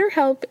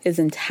 BetterHelp is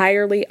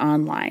entirely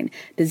online,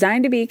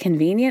 designed to be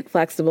convenient,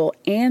 flexible,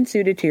 and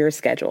suited to your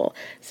schedule.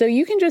 So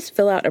you can just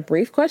fill out a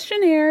brief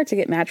questionnaire to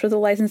get matched with a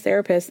licensed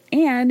therapist,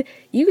 and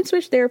you can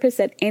switch therapists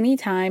at any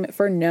time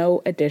for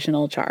no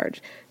additional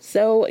charge.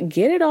 So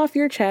get it off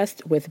your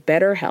chest with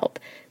BetterHelp.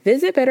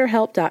 Visit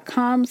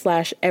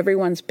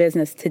BetterHelp.com/everyone's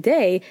business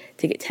today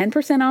to get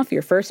 10% off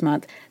your first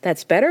month.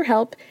 That's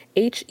BetterHelp,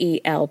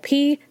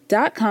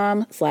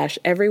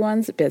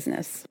 HELP.com/everyone's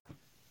business.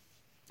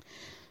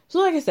 So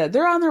like I said,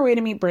 they're on their way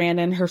to meet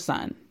Brandon, her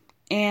son.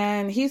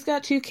 And he's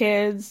got 2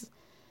 kids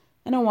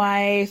and a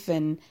wife.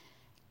 And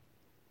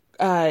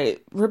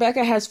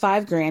Rebecca has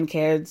 5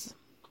 grandkids.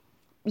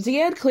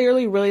 Ziad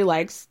clearly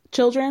really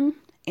children.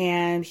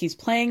 And he's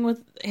playing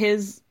with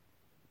his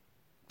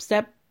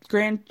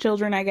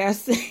step-grandchildren, I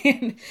guess.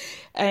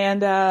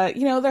 and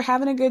they're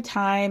having a good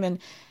time. And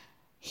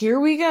here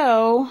we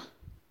go.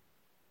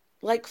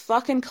 Like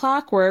fucking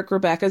clockwork,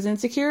 Rebecca's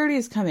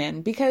insecurities come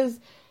in. Because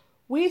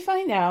we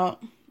find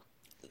out...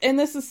 And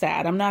this is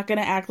sad. I'm not going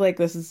to act like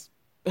this is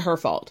her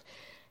fault.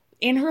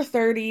 In her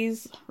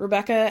 30s,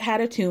 Rebecca had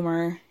a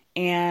tumor,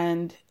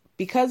 and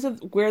because of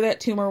where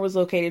that tumor was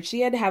located, she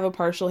had to have a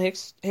partial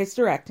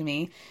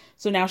hysterectomy,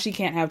 so now she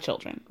can't have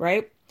children,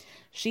 right?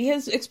 She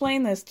has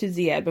explained this to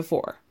Ziad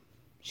before.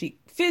 She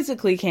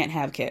physically can't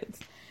have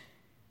kids.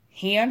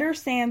 He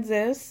understands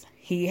this.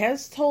 He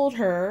has told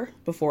her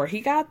before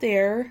he got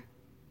there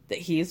that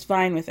he is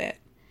fine with it.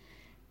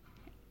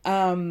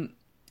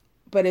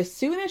 But as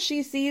soon as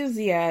she sees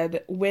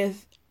Ziad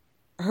with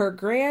her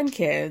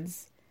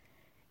grandkids,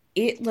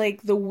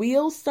 the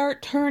wheels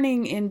start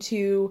turning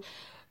into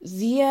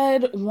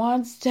Ziad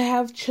wants to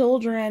have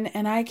children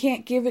and I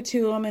can't give it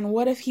to him. And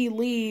what if he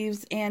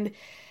leaves and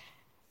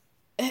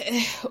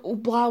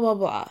blah, blah,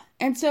 blah.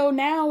 And so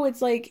now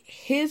it's like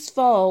his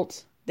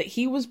fault that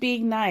he was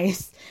being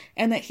nice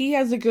and that he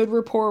has a good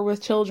rapport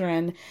with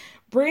children.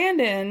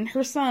 Brandon,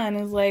 her son,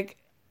 is like,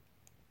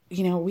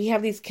 we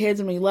have these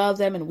kids and we love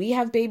them and we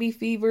have baby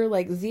fever.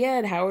 Like,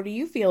 Ziad, how do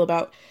you feel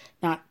about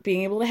not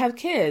being able to have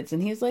kids?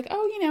 And he's like,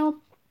 I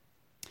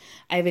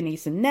have a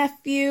niece and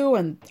nephew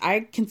and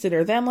I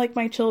consider them like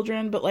my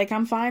children, but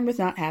I'm fine with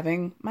not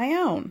having my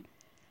own.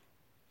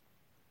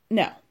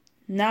 No,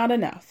 not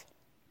enough.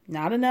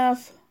 Not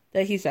enough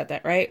that he said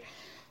that, right?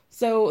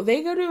 So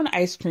they go to an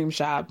ice cream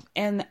shop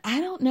and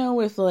I don't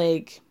know if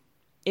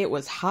it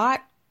was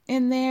hot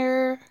in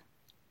there.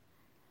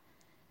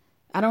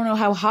 I don't know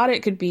how hot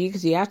it could be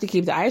because you have to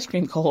keep the ice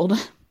cream cold.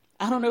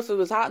 I don't know if it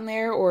was hot in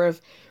there or if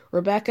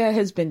Rebecca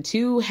has been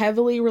too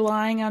heavily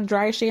relying on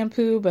dry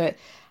shampoo, but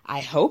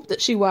I hope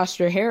that she washed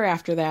her hair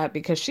after that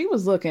because she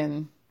was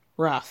looking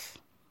rough.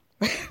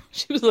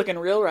 She was looking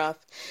real rough.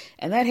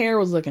 And that hair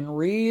was looking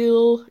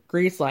real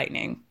grease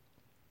lightning.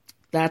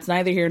 That's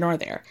neither here nor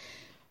there.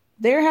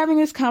 they're having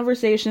this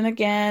conversation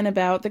again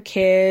about the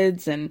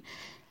kids and,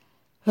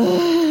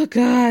 oh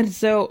God.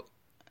 So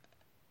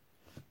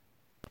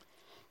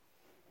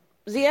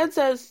Zied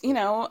says, you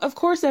know, of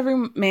course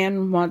every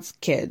man wants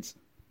kids,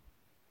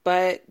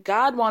 but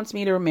God wants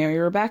me to marry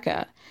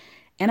Rebecca.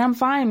 And I'm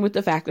fine with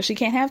the fact that she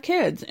can't have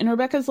kids. And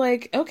Rebecca's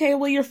like, okay,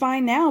 well, you're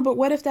fine now, but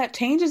what if that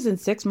changes in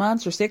 6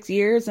 months or 6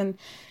 years? And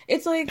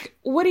it's like,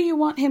 what do you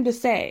want him to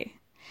say?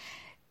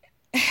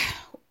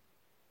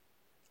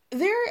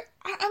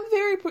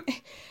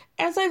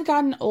 As I've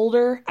gotten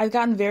older, I've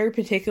gotten very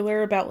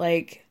particular about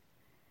like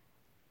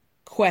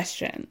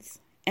questions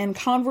and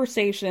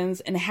conversations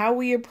and how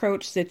we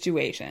approach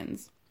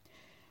situations.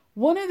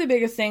 One of the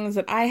biggest things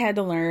that I had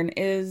to learn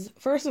is,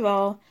 first of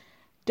all,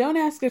 don't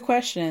ask a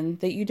question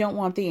that you don't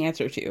want the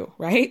answer to,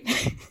 right?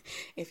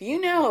 If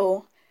you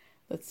know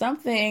that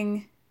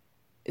something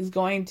is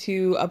going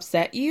to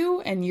upset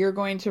you and you're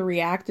going to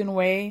react in a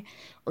way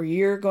or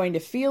you're going to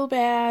feel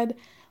bad,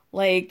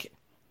 like,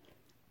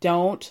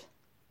 don't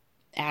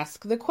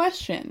ask the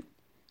question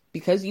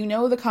because you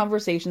know the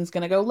conversation's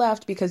going to go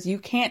left because you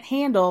can't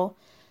handle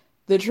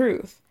the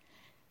truth.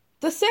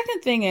 The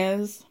second thing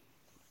is,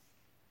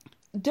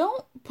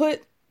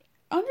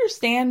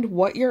 understand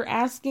what you're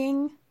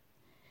asking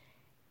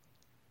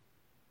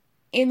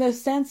in the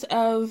sense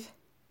of,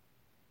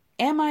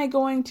 am I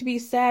going to be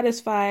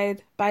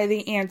satisfied by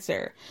the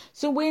answer?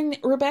 So when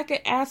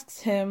Rebecca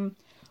asks him,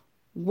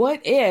 what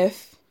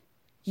if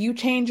you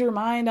change your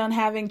mind on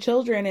having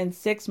children in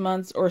 6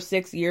 months or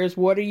 6 years?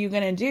 What are you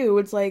going to do?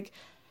 It's like,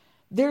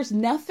 there's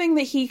nothing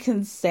that he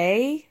can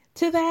say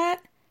to that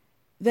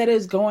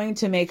is going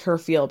to make her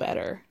feel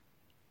better.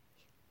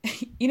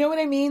 You know what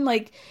I mean?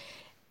 Like,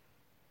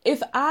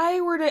 if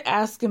I were to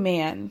ask a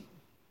man,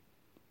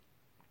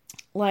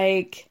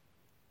 like,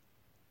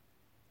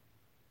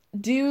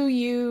 do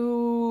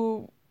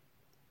you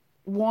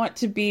want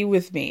to be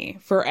with me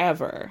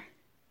forever?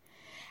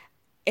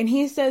 And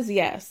he says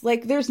yes.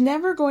 Like, there's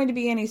never going to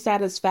be any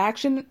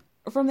satisfaction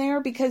from there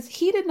because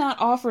he did not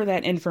offer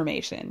that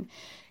information.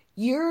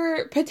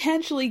 You're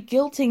potentially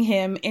guilting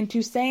him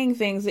into saying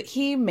things that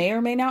he may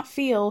or may not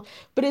feel,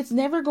 but it's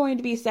never going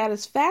to be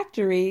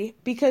satisfactory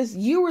because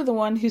you were the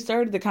one who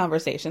started the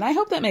conversation. I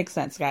hope that makes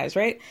sense, guys,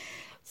 right?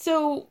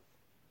 So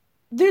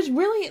there's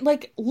really,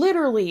 like,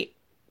 literally,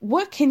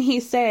 what can he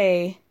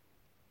say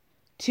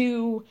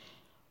to,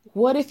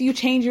 what if you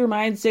change your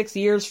mind 6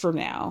 years from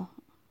now?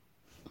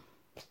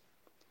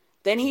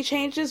 Then he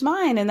changed his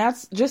mind, and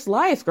that's just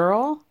life,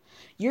 girl.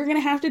 You're going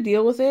to have to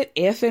deal with it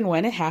if and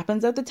when it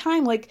happens at the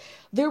time. Like,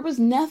 there was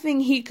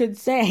nothing he could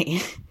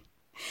say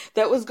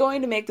that was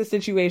going to make the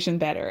situation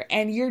better.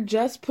 And you're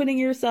just putting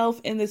yourself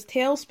in this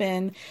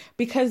tailspin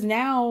because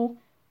now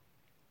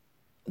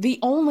the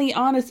only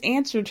honest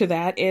answer to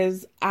that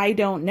is, I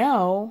don't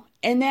know.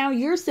 And now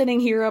you're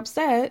sitting here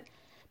upset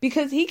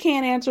because he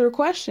can't answer a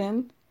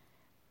question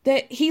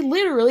that he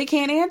literally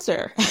can't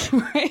answer,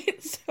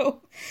 right?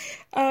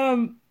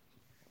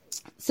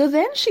 So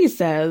then she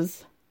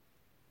says,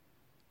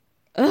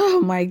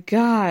 oh my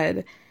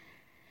God.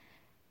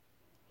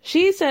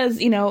 She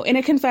says, you know, in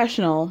a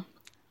confessional,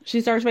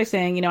 she starts by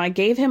saying, you know, I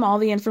gave him all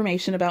the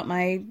information about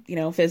my, you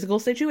know, physical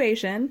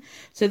situation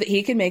so that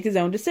he could make his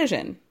own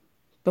decision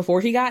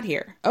before he got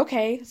here.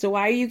 Okay, so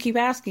why do you keep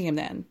asking him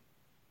then?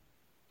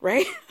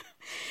 Right?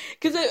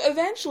 Because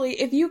eventually,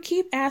 if you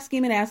keep asking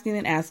him and asking him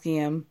and asking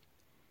him,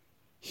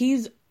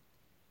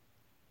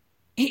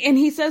 and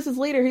he says this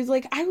later, he's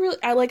like,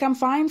 I'm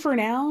fine for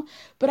now,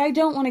 but I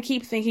don't want to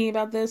keep thinking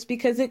about this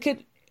because it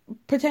could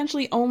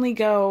potentially only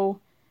go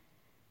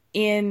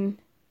in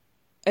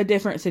a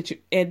different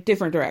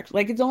direction.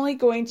 Like, it's only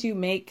going to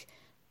make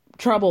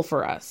trouble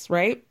for us,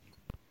 right?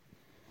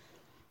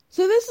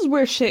 So this is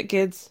where shit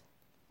gets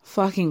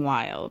fucking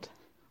wild.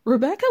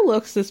 Rebecca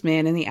looks this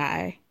man in the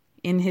eye,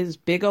 in his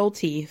big old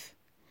teeth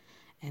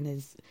and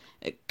his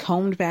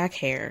combed back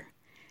hair,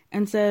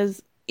 and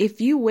says,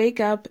 if you wake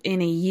up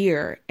in a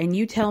year and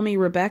you tell me,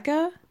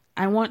 Rebecca,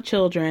 I want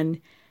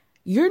children,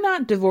 you're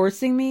not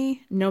divorcing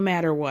me no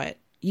matter what.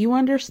 You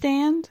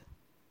understand?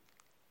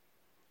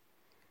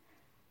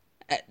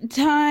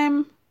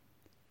 Time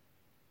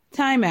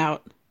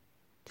out.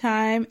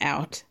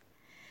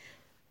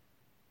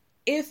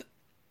 If,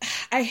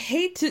 I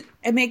hate to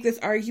make this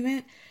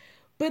argument,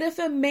 but if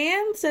a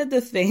man said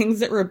the things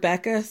that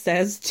Rebecca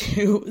says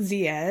to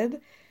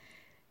Zied,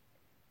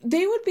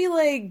 they would be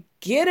like,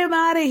 get him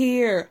out of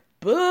here.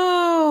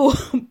 Boo.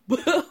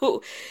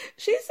 Boo.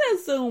 She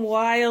says some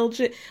wild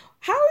shit.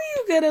 How are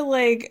you gonna,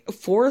 like,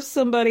 force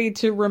somebody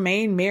to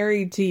remain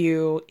married to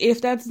you if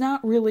that's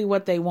not really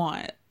what they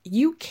want?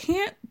 You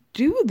can't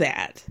do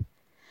that.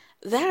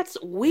 That's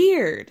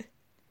weird.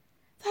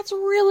 That's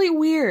really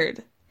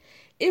weird.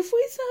 If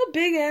we saw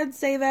Big Ed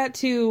say that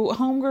to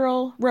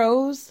homegirl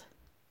Rose,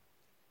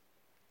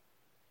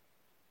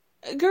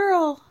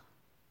 girl,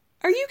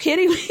 are you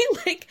kidding me?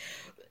 Like,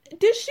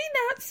 does she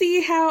not does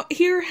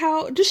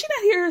she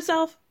not hear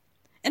herself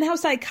and how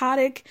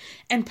psychotic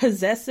and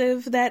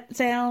possessive that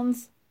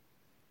sounds?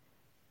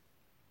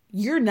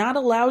 You're not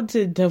allowed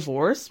to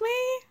divorce me?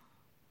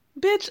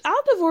 Bitch,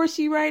 I'll divorce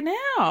you right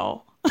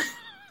now.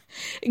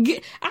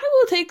 I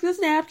will take this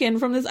napkin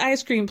from this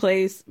ice cream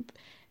place,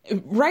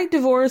 write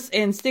divorce,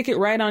 and stick it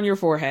right on your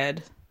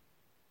forehead.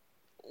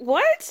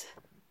 What?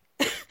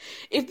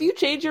 If you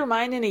change your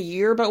mind in a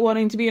year about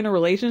wanting to be in a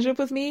relationship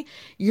with me,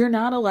 you're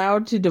not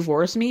allowed to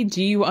divorce me?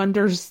 Do you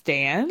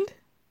understand?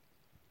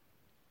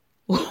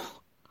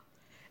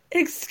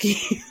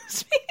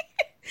 Excuse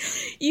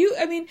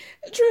me?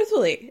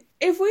 Truthfully,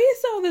 if we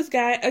saw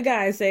a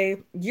guy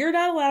say, you're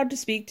not allowed to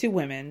speak to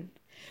women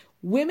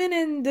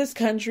in this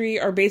country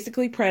are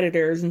basically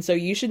predators, and so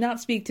you should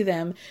not speak to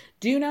them.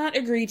 Do not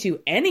agree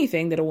to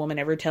anything that a woman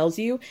ever tells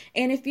you.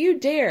 And if you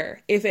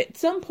dare, if at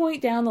some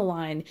point down the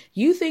line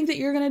you think that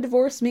you're going to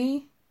divorce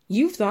me,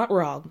 you've thought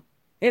wrong.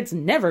 It's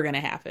never going to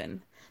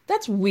happen.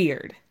 That's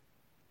weird.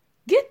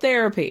 Get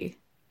therapy.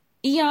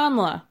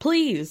 Iyanla,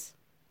 please.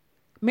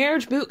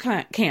 Marriage boot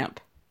camp.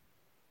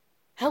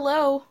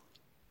 Hello.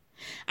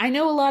 I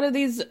know a lot of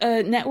these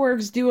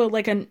networks do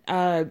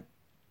a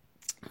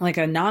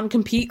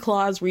non-compete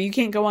clause where you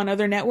can't go on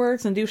other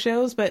networks and do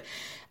shows, but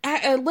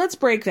let's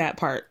break that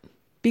part.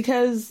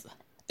 Because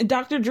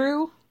Dr.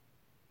 Drew,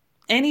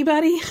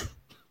 anybody?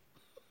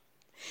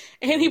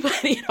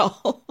 Anybody at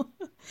all?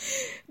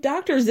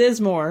 Dr.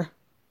 Zizmore,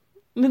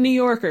 the New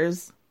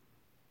Yorkers.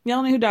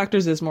 Y'all know who Dr.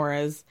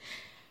 Zizmore is.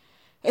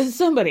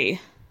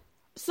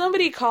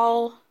 Somebody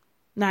call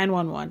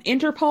 911.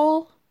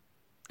 Interpol?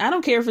 I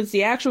don't care if it's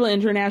the actual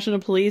international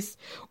police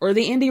or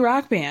the indie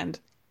rock band.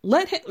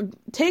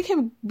 Take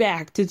him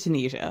back to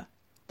Tunisia.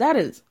 That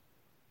is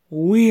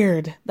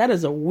weird. That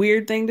is a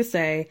weird thing to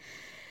say.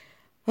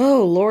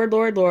 Oh, Lord,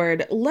 Lord,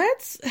 Lord.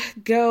 Let's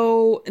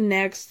go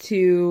next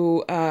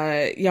to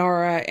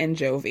Yara and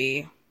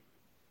Jovi.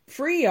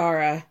 Free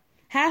Yara.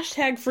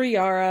 Hashtag free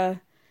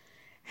Yara.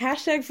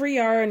 Hashtag free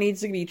Yara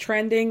needs to be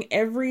trending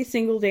every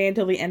single day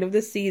until the end of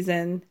the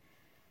season.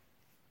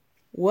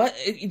 What?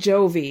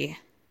 Jovi.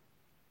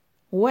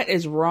 What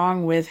is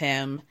wrong with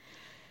him?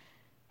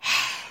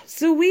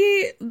 So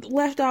we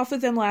left off with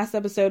them last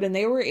episode and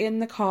they were in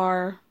the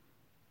car.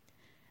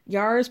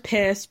 Yara's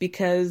pissed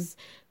because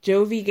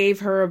Jovi gave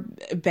her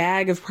a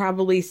bag of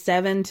probably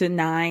 7 to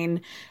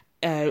 9,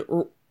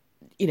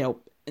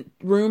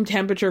 room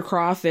temperature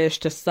crawfish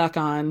to suck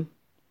on.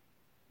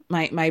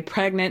 My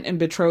pregnant and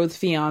betrothed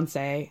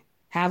fiance.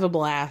 Have a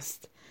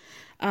blast.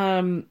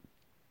 Yara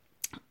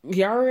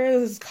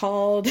has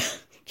called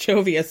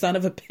Jovi a son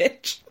of a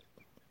bitch.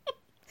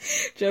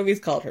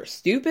 Jovi's called her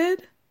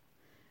stupid.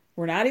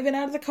 We're not even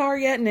out of the car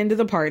yet and into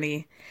the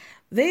party.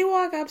 They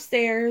walk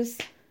upstairs.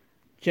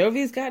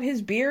 Jovi's got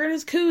his beer and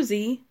his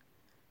koozie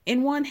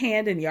in one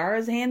hand and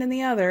Yara's hand in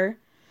the other.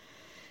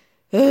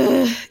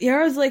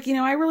 Yara's like,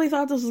 I really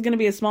thought this was going to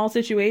be a small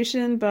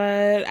situation,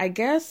 but I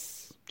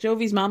guess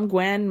Jovi's mom,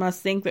 Gwen,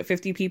 must think that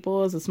 50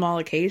 people is a small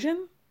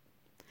occasion.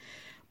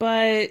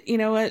 But you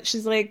know what?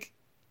 She's like,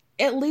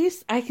 at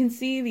least I can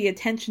see the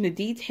attention to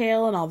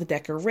detail and all the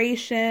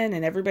decoration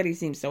and everybody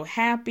seems so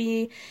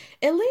happy.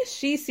 At least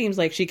she seems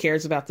like she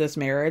cares about this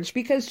marriage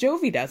because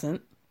Jovi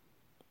doesn't.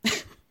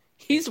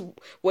 He's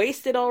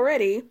wasted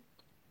already.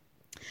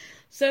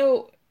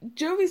 So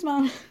Jovi's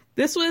mom,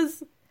 this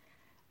was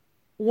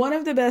one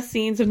of the best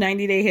scenes of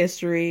 90 Day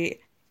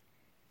History.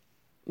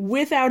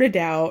 Without a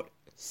doubt.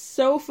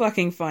 So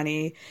fucking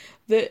funny.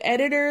 The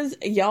editors,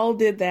 y'all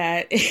did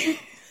that.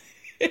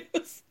 It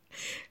was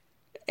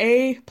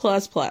A++.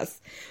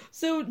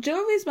 So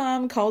Jovi's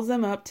mom calls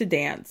them up to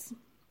dance.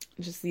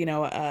 Just,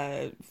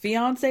 a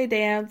fiance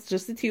dance,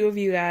 just the two of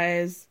you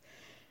guys.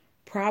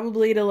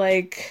 Probably to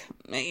like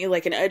an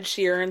Ed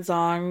Sheeran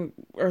song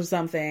or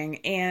something.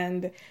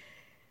 And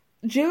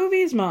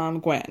Jovi's mom,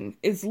 Gwen,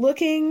 is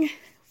looking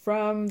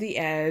from the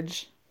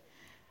edge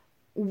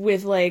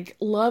with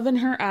love in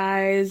her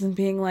eyes and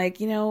being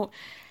like,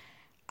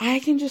 I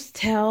can just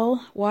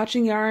tell,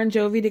 watching Yara and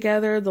Jovi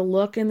together, the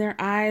look in their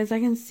eyes, I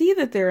can see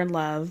that they're in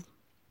love.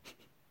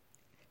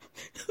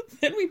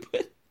 Then we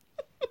put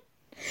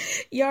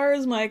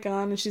Yara's mic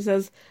on and she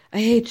says, I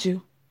hate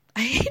you.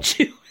 I hate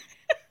you.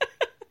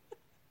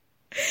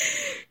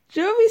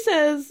 Jovi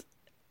says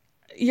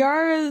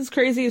Yara is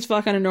crazy as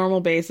fuck on a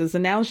normal basis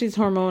and now she's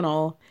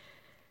hormonal.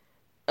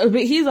 But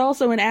he's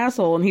also an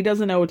asshole and he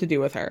doesn't know what to do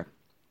with her.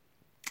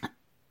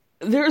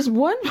 There's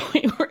one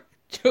point where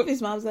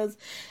Jovi's mom says,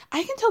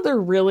 I can tell they're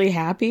really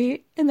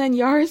happy. And then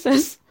Yara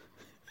says,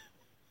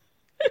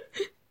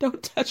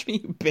 don't touch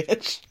me, you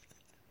bitch.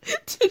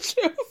 To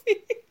Jovi.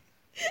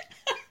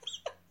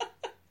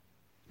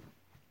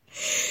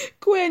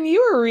 Gwen,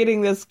 you were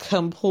reading this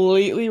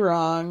completely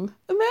wrong.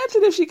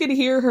 Imagine if she could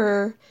hear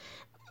her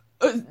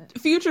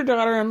future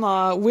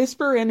daughter-in-law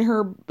whisper in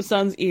her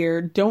son's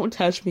ear, don't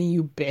touch me,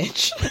 you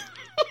bitch.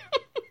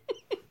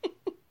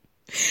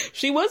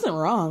 She wasn't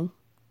wrong.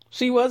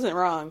 She wasn't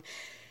wrong.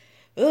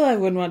 Ugh, I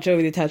wouldn't want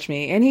Jovi to touch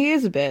me. And he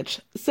is a bitch.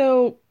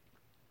 So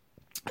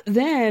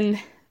then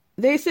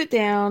they sit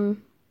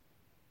down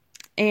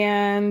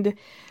and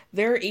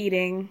they're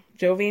eating,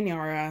 Jovi and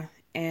Yara.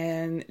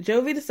 And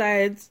Jovi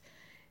decides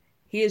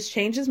he has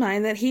changed his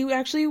mind that he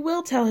actually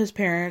will tell his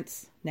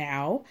parents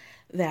now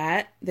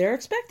that they're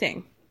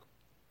expecting.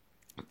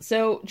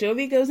 So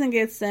Jovi goes and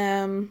gets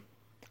them,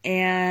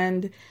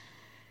 and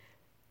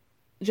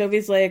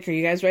Jovi's like, are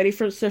you guys ready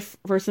for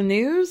some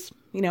news?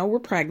 You know, we're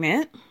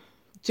pregnant.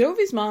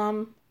 Jovi's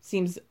mom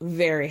seems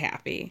very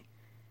happy.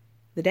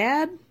 The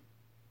dad,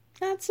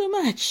 not so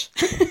much.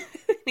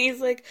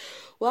 He's like,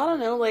 well, I don't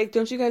know, like,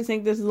 don't you guys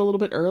think this is a little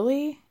bit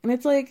early? And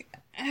it's like,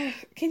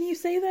 can you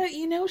say that?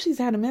 You know she's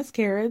had a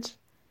miscarriage.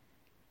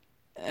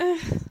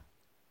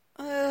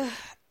 I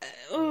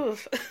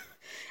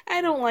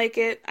don't like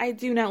it. I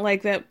do not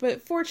like that.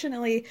 But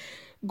fortunately,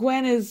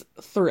 Gwen is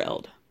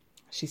thrilled.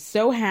 She's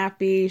so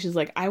happy. She's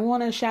like, I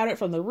want to shout it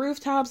from the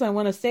rooftops. I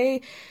want to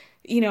say,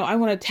 you know, I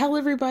want to tell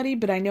everybody,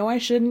 but I know I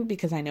shouldn't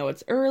because I know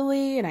it's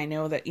early and I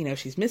know that, you know,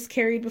 she's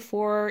miscarried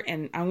before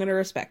and I'm going to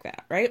respect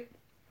that, right?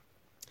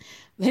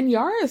 Then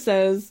Yara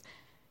says,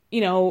 you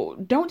know,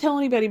 don't tell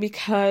anybody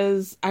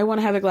because I want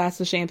to have a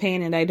glass of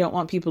champagne and I don't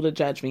want people to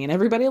judge me. And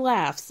everybody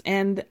laughs.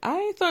 And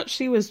I thought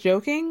she was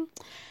joking,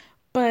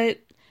 but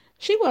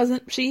she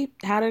wasn't. She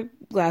had a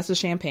glass of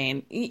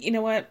champagne. You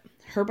know what?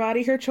 Her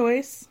body, her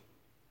choice.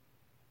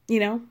 You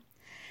know,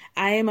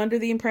 I am under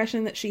the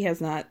impression that she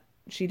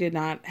did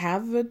not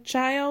have a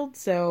child.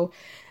 So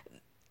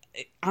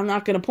I'm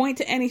not going to point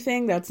to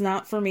anything. That's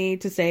not for me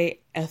to say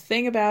a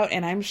thing about.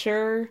 And I'm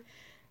sure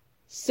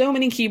so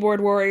many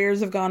keyboard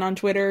warriors have gone on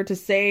Twitter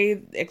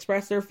to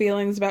express their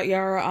feelings about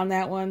Yara on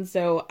that one.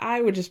 So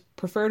I would just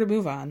prefer to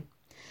move on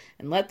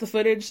and let the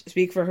footage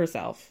speak for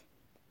herself.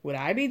 Would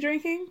I be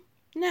drinking?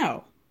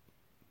 No.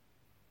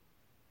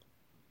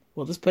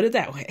 We'll just put it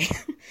that way.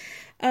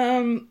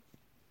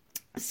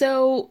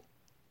 So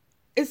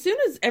as soon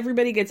as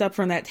everybody gets up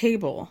from that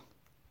table,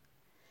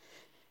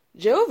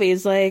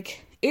 Jovi's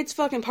like, it's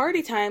fucking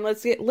party time.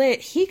 Let's get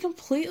lit. He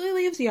completely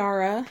leaves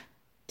Yara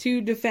to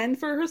defend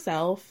for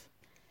herself.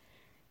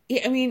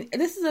 I mean,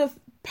 this is a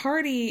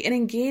party, an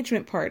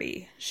engagement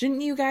party.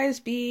 Shouldn't you guys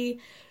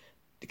be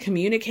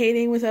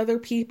communicating with other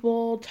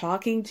people,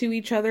 talking to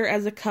each other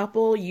as a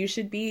couple? You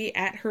should be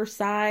at her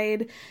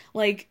side.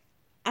 Like,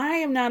 I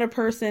am not a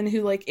person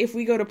who, like, if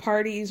we go to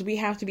parties, we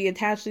have to be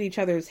attached to each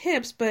other's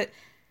hips, but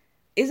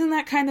isn't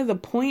that kind of the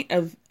point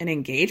of an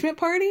engagement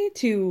party?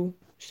 To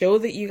show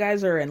that you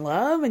guys are in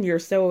love and you're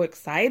so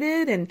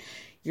excited and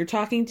you're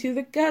talking to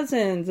the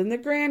cousins and the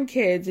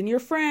grandkids and your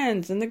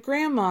friends and the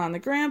grandma and the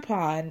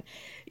grandpa, and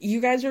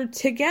you guys are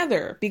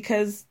together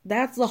because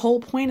that's the whole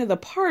point of the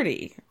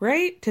party,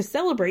 right? To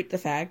celebrate the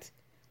fact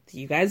that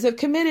you guys have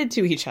committed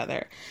to each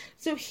other.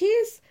 So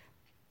he's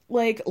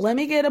like, let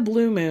me get a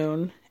blue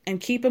moon and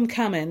keep him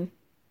coming,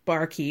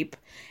 barkeep.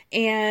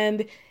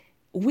 And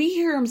we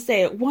hear him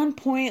say at one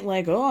point,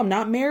 like, oh, I'm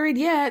not married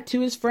yet,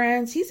 to his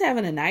friends. He's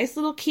having a nice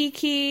little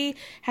kiki,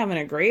 having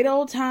a great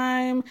old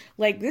time.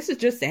 Like, this is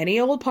just any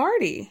old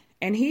party.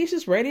 And he's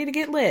just ready to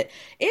get lit.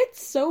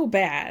 It's so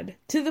bad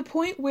to the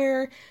point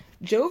where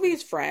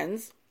Jovi's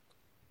friends,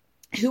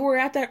 who were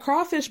at that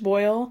crawfish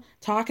boil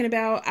talking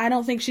about, I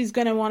don't think she's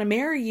going to want to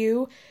marry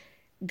you,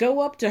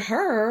 go up to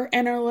her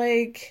and are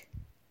like,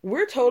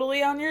 we're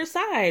totally on your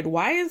side.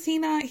 Why is he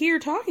not here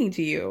talking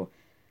to you?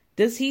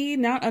 Does he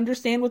not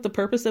understand what the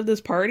purpose of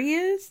this party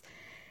is?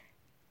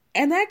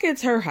 And that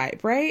gets her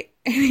hype, right?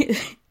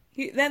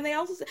 Then they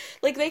also,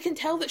 like, they can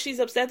tell that she's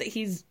upset that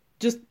he's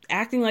just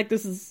acting like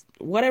this is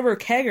whatever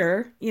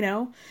kegger, you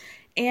know?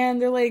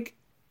 And they're like,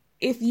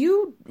 if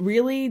you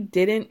really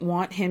didn't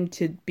want him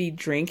to be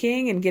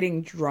drinking and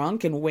getting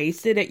drunk and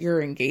wasted at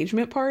your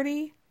engagement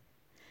party,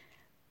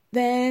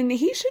 then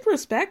he should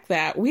respect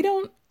that. We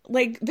don't,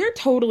 like, they're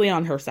totally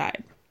on her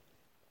side.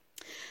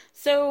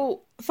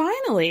 So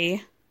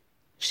finally,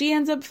 she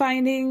ends up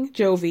finding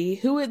Jovi,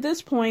 who at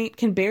this point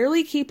can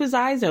barely keep his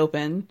eyes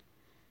open.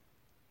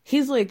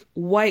 He's like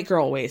white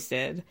girl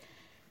wasted.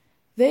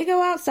 They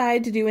go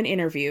outside to do an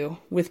interview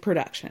with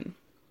production.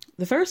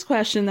 The first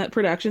question that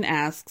production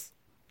asks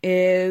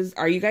is,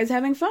 are you guys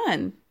having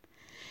fun?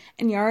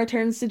 And Yara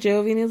turns to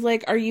Jovi and is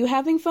like, are you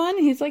having fun?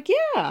 And he's like,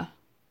 yeah.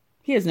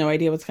 He has no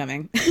idea what's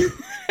coming.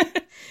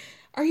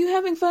 Are you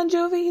having fun,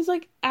 Jovi? He's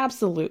like,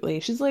 absolutely.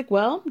 She's like,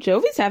 well,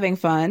 Jovi's having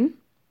fun.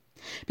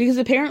 Because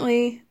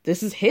apparently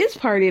this is his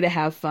party to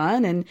have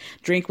fun and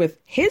drink with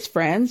his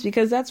friends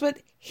because that's what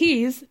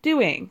he's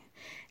doing.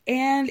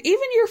 And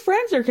even your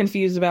friends are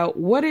confused about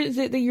what is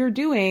it that you're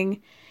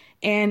doing.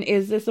 And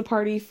is this a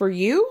party for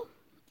you?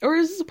 Or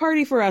is this a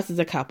party for us as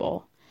a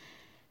couple?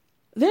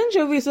 Then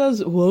Jovi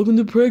says, welcome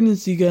to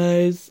pregnancy,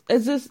 guys.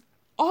 As this,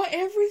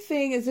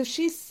 everything as if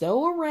she's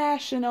so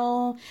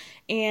irrational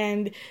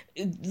and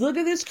look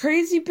at this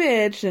crazy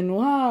bitch and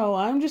wow,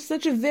 I'm just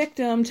such a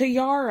victim to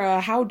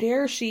Yara. How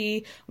dare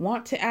she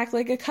want to act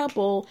like a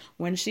couple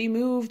when she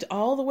moved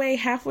all the way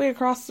halfway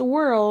across the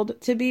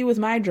world to be with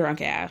my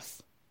drunk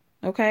ass.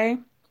 Okay?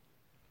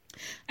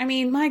 I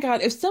mean, my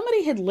God, if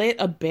somebody had lit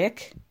a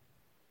Bic,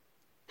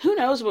 who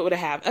knows what would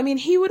have happened? I mean,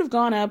 he would have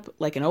gone up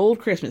like an old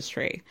Christmas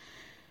tree.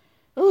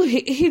 Oh,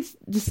 he's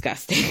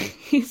disgusting.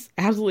 He's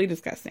absolutely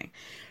disgusting.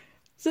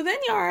 So then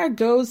Yara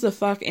goes the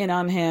fuck in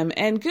on him,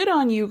 and good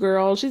on you,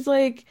 girl. She's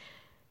like,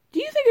 do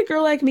you think a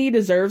girl like me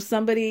deserves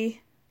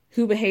somebody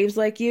who behaves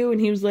like you. And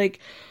he was like,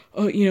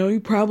 oh, you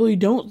probably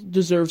don't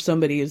deserve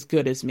somebody as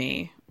good as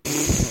me.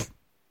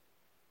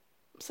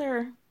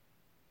 Sir,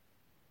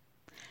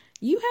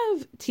 you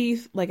have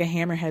teeth like a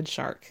hammerhead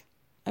shark,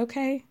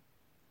 okay?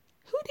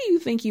 Who do you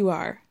think you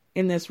are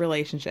in this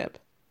relationship?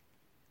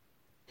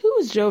 Who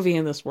is Jovi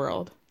in this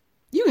world?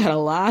 You got a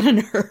lot of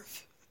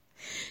nerve.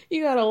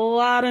 You got a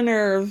lot of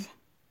nerve.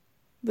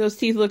 Those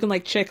teeth looking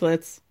like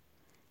chiclets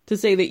to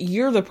say that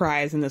you're the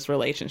prize in this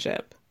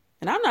relationship.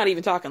 And I'm not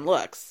even talking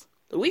looks.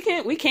 We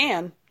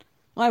can.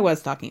 Well, I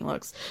was talking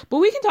looks. But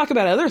we can talk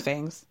about other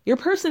things. Your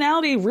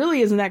personality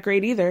really isn't that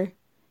great either.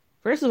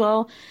 First of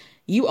all,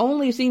 you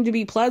only seem to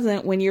be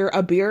pleasant when you're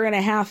a beer and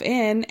a half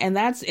in, and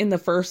that's in the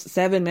first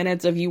 7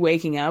 minutes of you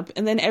waking up,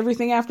 and then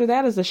everything after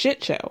that is a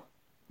shit show.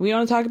 We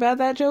want to talk about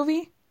that,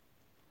 Jovi?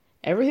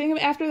 Everything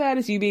after that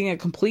is you being a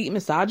complete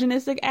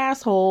misogynistic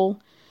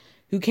asshole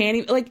who can't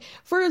even, like,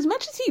 for as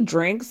much as he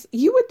drinks,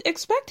 you would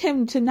expect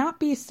him to not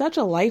be such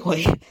a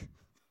lightweight.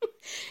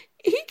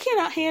 He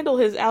cannot handle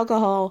his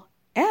alcohol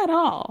at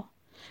all.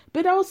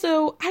 But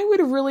also, I would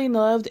have really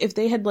loved if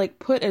they had, like,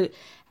 put a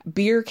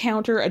beer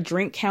counter, a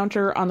drink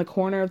counter on the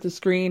corner of the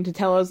screen to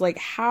tell us, like,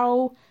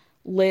 how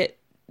lit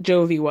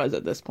Jovi was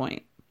at this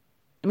point.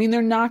 I mean,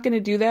 they're not going to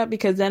do that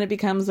because then it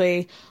becomes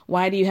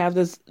why do you have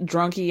this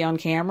drunkie on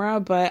camera?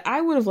 But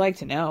I would have liked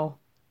to know.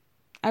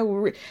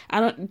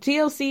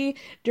 TLC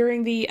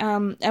during the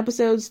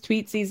episodes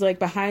tweets these like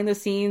behind the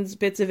scenes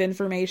bits of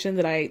information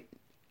that I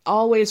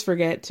always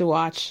forget to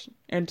watch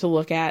and to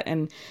look at,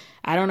 and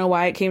I don't know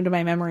why it came to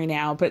my memory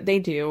now, but they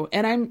do.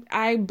 And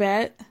I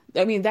bet,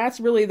 I mean, that's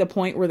really the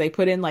point where they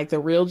put in like the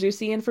real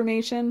juicy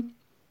information.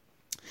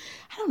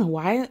 I don't know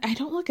why I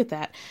don't look at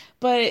that,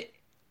 but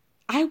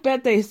I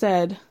bet they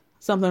said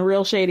something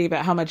real shady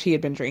about how much he had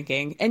been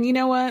drinking. And you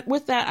know what?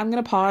 With that, I'm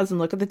going to pause and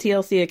look at the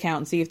TLC account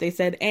and see if they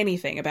said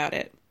anything about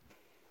it.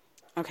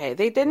 Okay,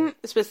 they didn't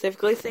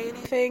specifically say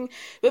anything,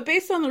 but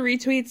based on the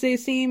retweets, they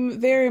seem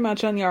very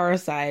much on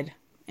Yara's side.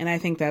 And I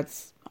think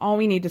that's all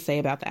we need to say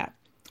about that.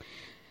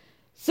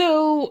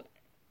 So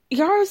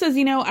Yara says,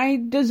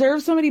 I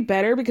deserve somebody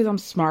better because I'm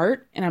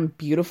smart and I'm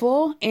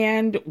beautiful.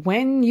 And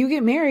when you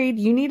get married,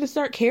 you need to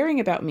start caring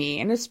about me.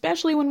 And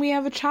especially when we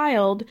have a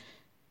child,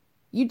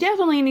 you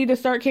definitely need to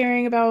start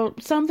caring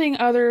about something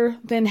other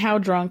than how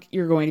drunk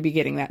you're going to be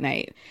getting that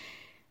night.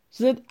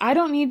 So that I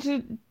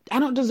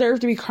don't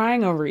deserve to be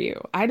crying over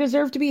you. I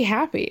deserve to be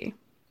happy.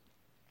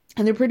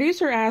 And the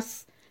producer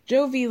asks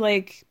Jovi,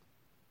 like,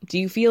 do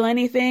you feel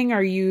anything?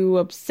 Are you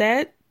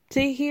upset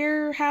to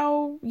hear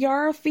how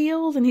Yara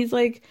feels? And he's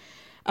like,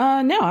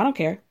 no, I don't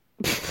care.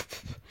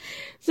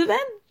 So then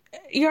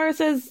Yara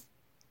says,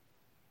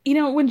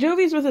 when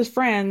Jovi's with his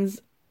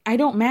friends, I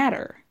don't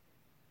matter.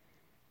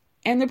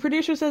 And the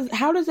producer says,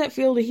 how does that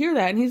feel to hear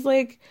that? And he's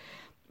like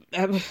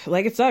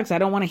it sucks. I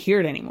don't want to hear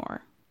it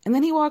anymore. And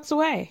then he walks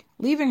away,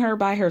 leaving her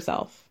by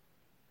herself.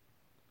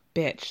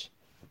 Bitch.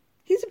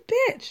 He's a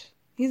bitch.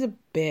 He's a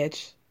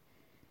bitch.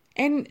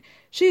 And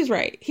she's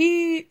right.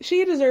 She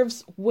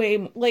deserves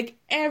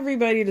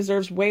everybody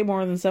deserves way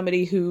more than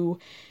somebody who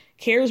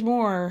cares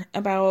more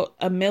about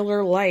a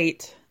Miller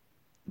Lite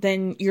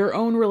than your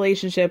own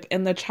relationship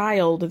and the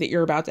child that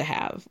you're about to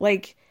have.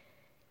 Like,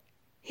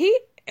 he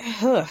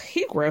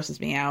grosses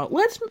me out.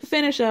 Let's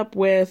finish up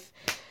with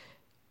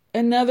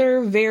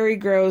another very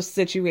gross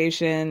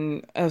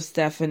situation of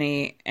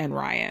Stephanie and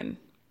Ryan.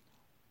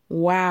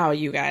 Wow,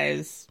 you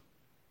guys.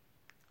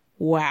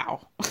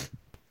 Wow.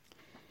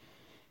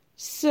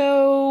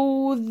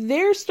 So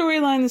their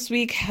storyline this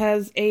week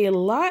has a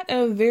lot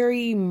of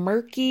very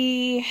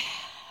murky,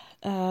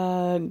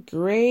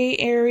 gray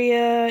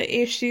area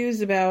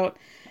issues about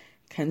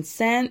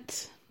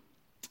consent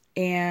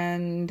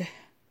and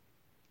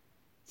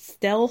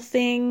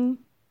stealthing.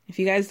 If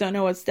you guys don't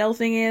know what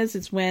stealthing is,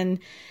 it's when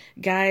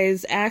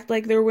guys act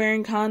like they're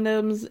wearing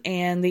condoms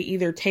and they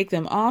either take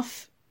them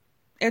off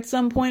at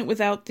some point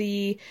without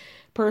the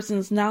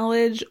person's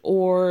knowledge,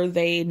 or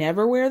they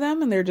never wear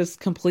them and they're just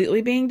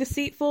completely being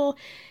deceitful.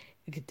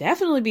 It could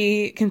definitely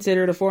be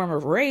considered a form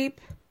of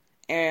rape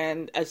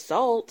and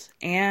assault,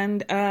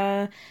 and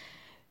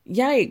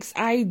yikes.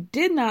 I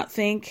don't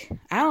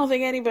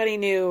think anybody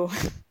knew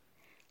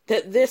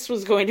that this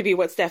was going to be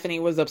what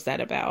Stephanie was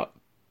upset about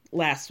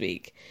last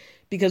week,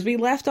 because we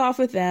left off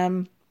with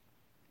them.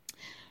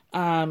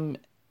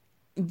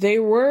 They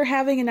were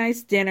having a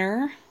nice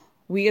dinner.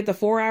 We get the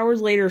 4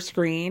 hours later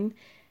screen.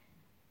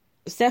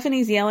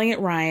 Stephanie's yelling at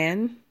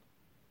Ryan.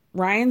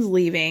 Ryan's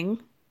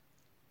leaving.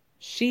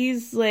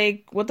 She's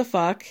like, what the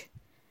fuck?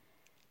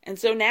 And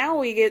so now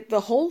we get the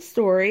whole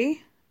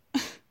story.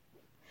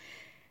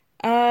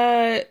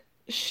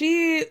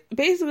 She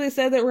basically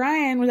said that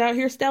Ryan was out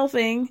here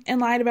stealthing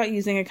and lied about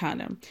using a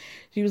condom.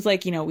 She was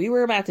like, we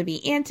were about to be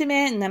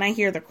intimate, and then I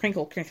hear the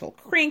crinkle, crinkle,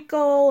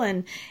 crinkle,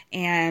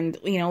 and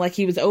like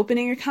he was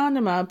opening a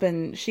condom up,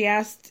 and she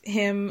asked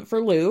him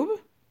for lube,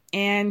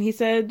 and he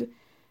said,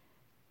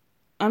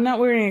 I'm not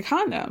wearing a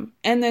condom.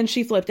 And then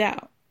she flipped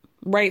out.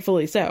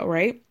 Rightfully so,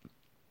 right?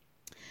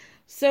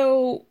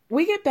 So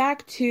we get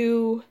back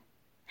to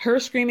her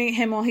screaming at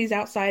him while he's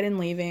outside and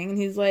leaving. And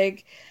he's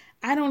like,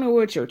 I don't know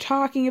what you're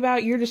talking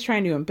about. You're just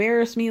trying to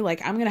embarrass me.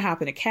 Like, I'm going to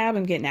hop in a cab.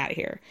 I'm getting out of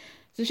here.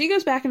 So she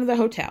goes back into the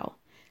hotel,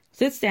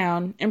 sits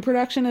down, and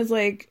production is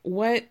like,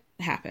 what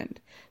happened?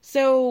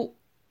 So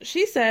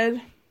she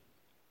said,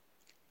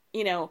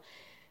 you know,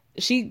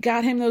 she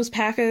got him those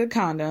pack of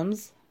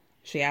condoms.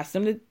 She asked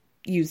him to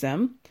use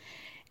them.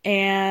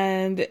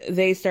 And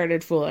they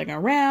started fooling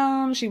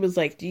around. She was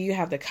like, do you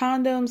have the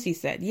condoms? He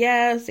said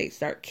yes. They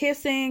start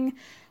kissing.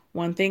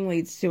 One thing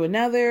leads to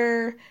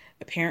another.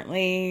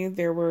 Apparently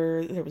there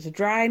was a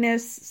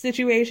dryness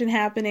situation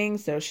happening.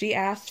 So she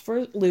asked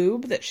for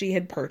lube that she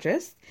had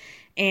purchased.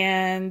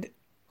 And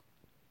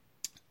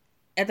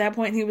at that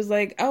point he was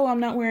like, oh, I'm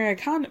not wearing a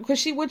condom.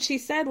 Because what she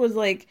said was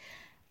like,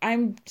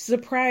 I'm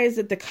surprised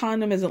that the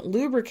condom isn't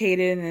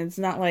lubricated and it's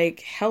not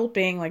like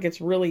helping, like it's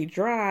really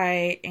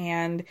dry.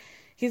 And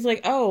he's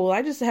like, oh, well,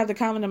 I just have the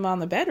condom on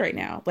the bed right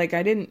now. Like,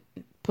 I didn't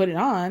put it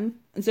on.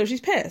 And so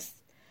she's pissed.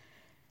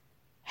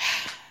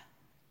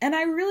 And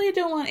I really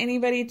don't want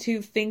anybody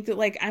to think that,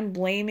 like, I'm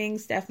blaming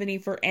Stephanie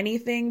for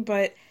anything.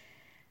 But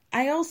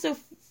I also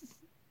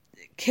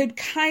could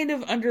kind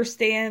of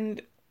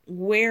understand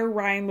where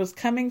Ryan was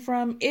coming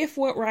from if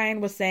what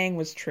Ryan was saying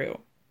was true.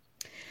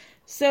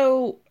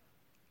 So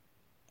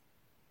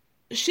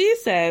she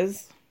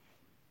says,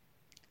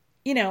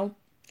 you know,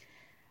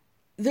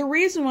 the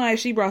reason why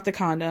she brought the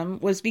condom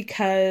was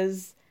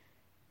because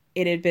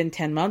it had been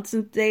 10 months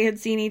since they had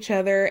seen each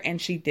other,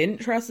 and she didn't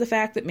trust the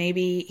fact that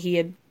maybe he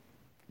had,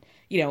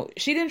 you know,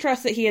 she didn't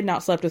trust that he had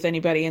not slept with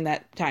anybody in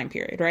that time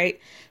period, right?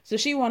 So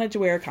she wanted to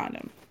wear a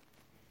condom.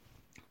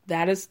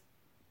 That is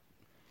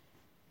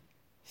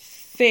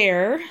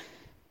fair.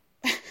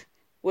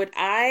 Would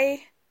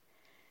I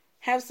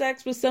have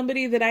sex with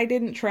somebody that I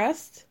didn't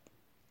trust?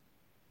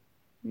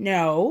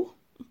 No,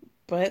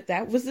 but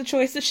that was the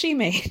choice that she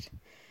made.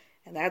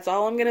 And that's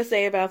all I'm going to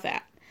say about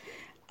that.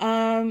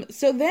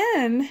 So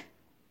then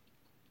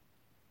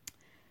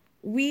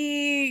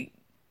we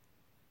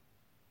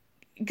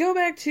go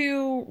back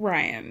to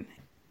Ryan.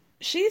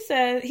 He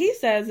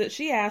says that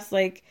she asked,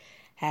 like,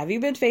 have you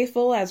been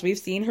faithful as we've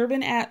seen her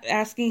been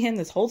asking him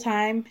this whole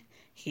time?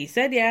 He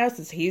said yes,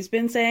 as he's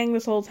been saying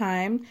this whole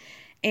time.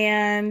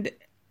 And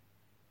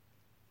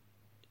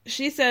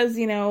she says,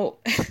 you know,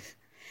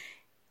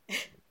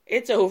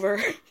 it's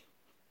over.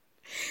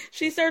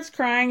 She starts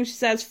crying. She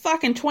says,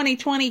 fucking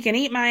 2020 can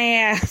eat my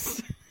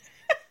ass.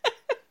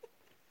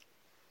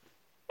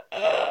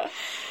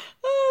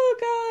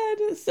 Oh,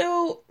 God.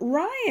 So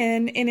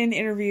Ryan, in an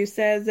interview,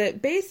 says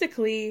that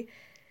basically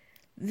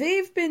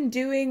they've been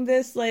doing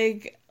this,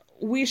 like,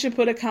 we should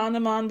put a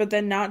condom on, but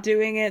then not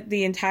doing it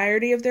the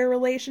entirety of their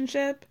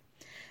relationship.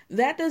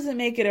 That doesn't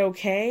make it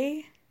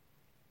okay.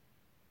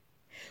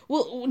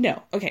 Well,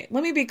 no. Okay,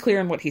 let me be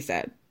clear on what he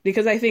said,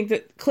 because I think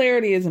that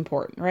clarity is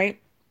important, right?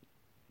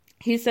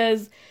 He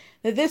says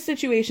that this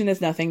situation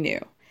is nothing new.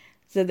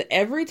 So that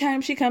every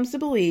time she comes to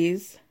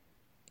Belize,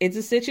 it's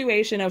a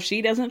situation of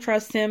she doesn't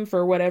trust him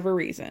for whatever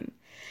reason.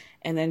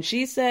 And then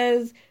she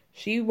says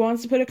she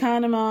wants to put a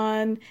condom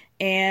on,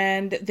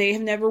 and they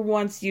have never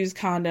once used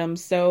condoms.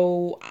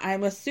 So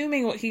I'm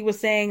assuming what he was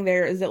saying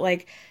there is that,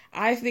 like,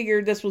 I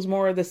figured this was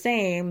more of the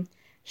same.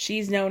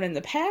 She's known in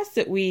the past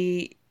that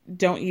we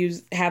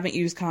haven't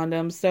used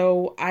condoms.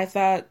 So I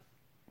thought,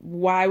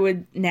 why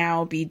would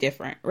now be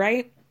different,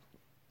 right?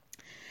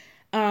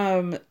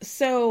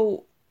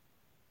 So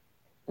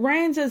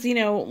Ryan says, you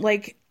know,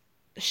 like,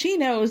 she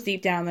knows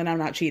deep down that I'm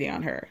not cheating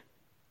on her.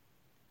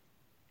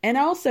 And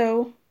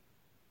also,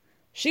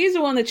 she's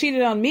the one that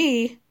cheated on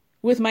me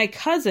with my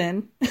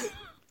cousin,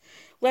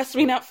 lest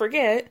we not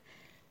forget.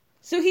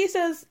 So he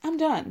says, I'm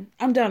done.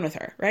 I'm done with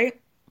her, right?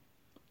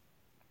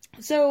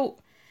 So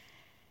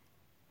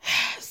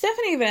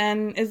Stephanie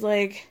then is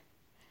like,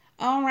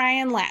 oh,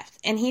 Ryan left,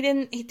 and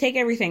he take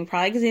everything,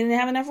 probably because he didn't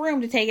have enough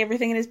room to take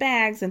everything in his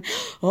bags, and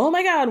oh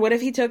my God, what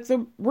if he took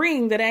the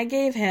ring that I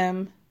gave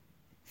him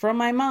from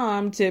my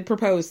mom to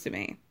propose to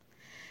me?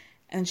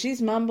 And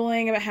she's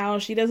mumbling about how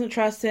she doesn't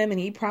trust him, and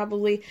he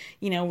probably,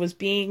 you know, was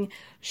being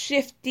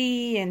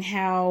shifty, and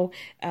how,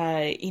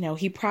 you know,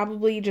 he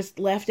probably just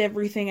left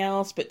everything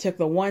else, but took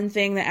the one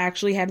thing that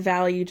actually had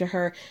value to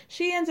her.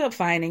 She ends up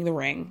finding the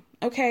ring.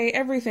 Okay,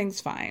 everything's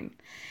fine.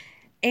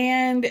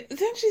 And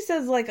then she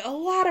says, like, a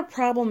lot of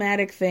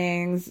problematic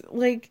things.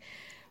 Like,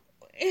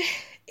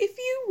 if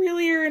you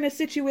really are in a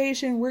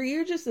situation where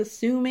you're just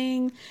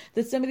assuming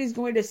that somebody's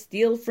going to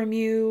steal from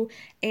you,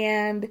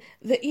 and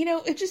that, you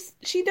know,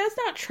 she does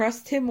not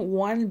trust him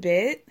one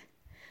bit.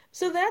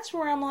 So that's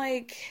where I'm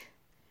like,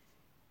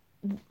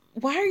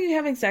 why are you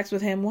having sex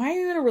with him? Why are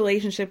you in a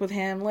relationship with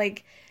him?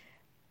 Like,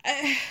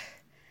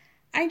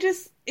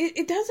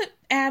 it doesn't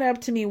add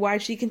up to me why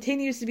she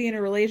continues to be in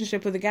a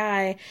relationship with a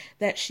guy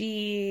that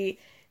she,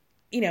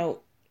 you know,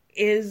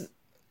 is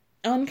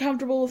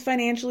uncomfortable with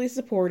financially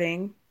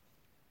supporting,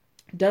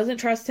 doesn't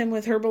trust him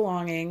with her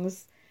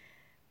belongings,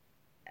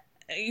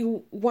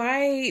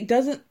 why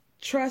doesn't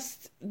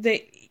trust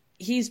that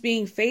he's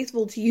being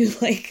faithful to you.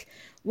 Like,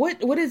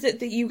 what is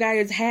it that you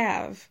guys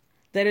have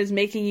that is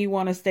making you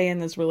want to stay in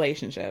this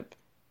relationship?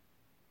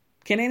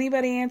 Can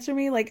anybody answer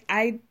me? Like,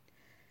 I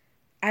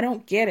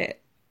don't get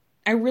it.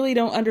 I really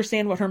don't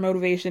understand what her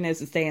motivation is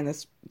to stay in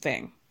this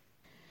thing.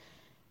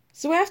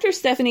 So after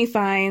Stephanie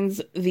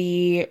finds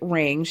the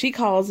ring, she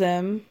calls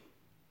him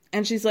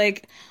and she's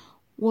like,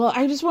 well,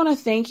 I just want to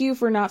thank you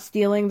for not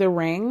stealing the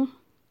ring.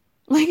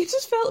 Like, it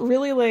just felt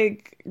really,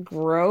 like,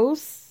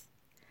 gross.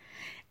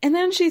 And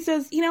then she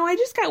says, I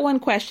just got one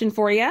question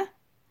for you.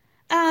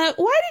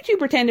 Why did you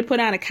pretend to put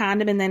on a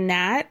condom and then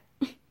not?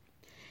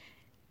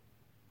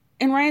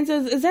 And Ryan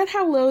says, is that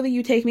how low that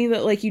you take me,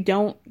 that, like, you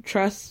don't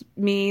trust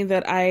me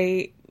that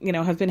I,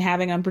 have been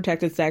having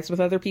unprotected sex with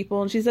other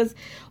people? And she says,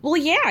 well,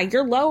 yeah,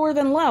 you're lower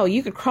than low.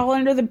 You could crawl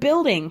under the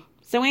building.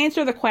 So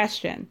answer the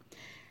question.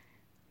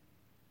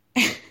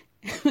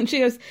 And she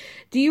goes,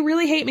 do you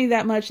really hate me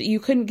that much that you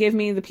couldn't give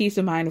me the peace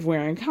of mind of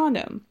wearing a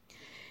condom?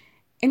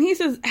 And he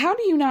says, how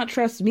do you not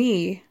trust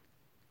me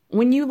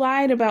when you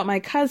lied about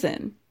my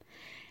cousin?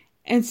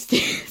 And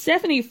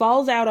Stephanie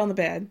falls out on the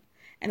bed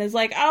and is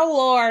like, oh,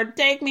 Lord,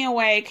 take me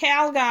away.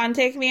 Calgon,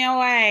 take me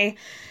away.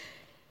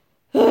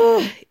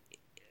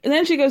 And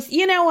then she goes,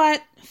 you know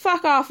what?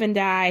 Fuck off and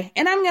die.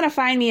 And I'm going to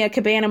find me a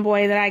cabana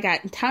boy that I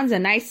got tons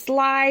of nice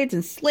slides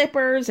and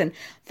slippers and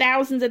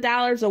thousands of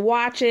dollars of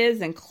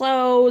watches and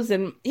clothes.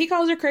 And he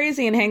calls her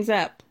crazy and hangs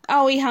up.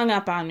 Oh, he hung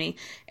up on me.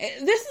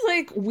 This is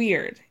like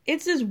weird.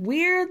 It's this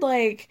weird,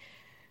 like,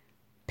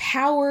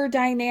 power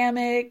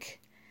dynamic.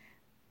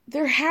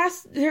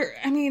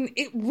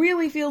 It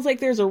really feels like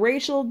there's a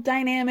racial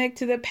dynamic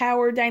to the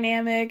power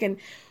dynamic. And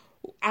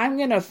I'm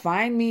going to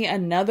find me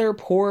another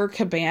poor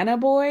cabana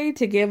boy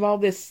to give all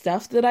this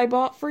stuff that I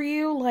bought for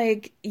you.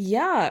 Like,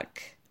 yuck.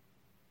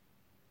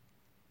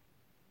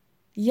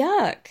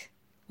 Yuck.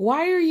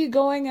 Why are you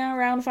going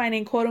around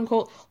finding quote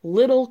unquote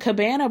little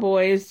cabana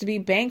boys to be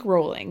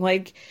bankrolling?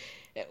 Like,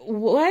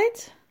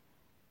 what?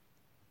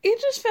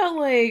 It just felt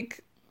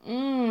like,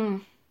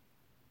 it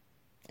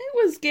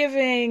was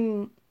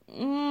giving,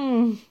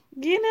 I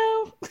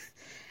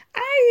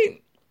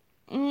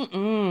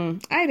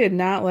did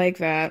not like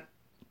that.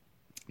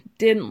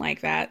 Didn't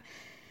like that.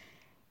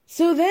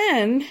 So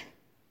then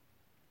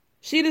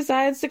she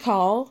decides to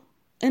call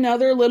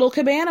another little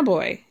cabana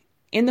boy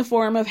in the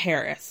form of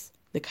Harris,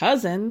 the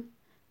cousin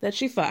that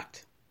she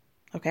fucked.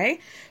 Okay?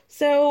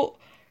 So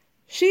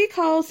she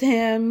calls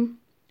him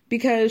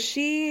because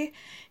she,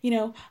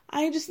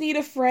 I just need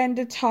a friend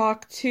to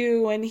talk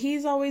to, and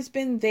he's always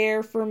been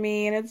there for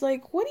me. And it's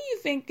like, what do you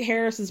think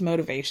Harris's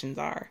motivations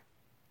are?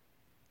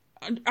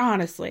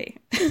 Honestly.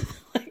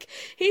 Like,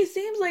 he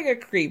seems like a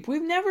creep.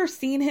 We've never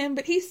seen him,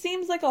 but he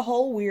seems like a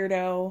whole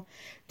weirdo.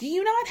 Do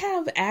you not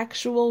have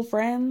actual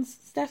friends,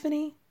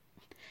 Stephanie?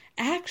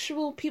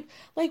 Actual people?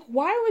 Like,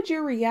 why would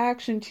your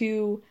reaction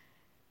to,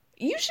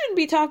 you shouldn't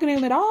be talking to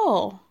him at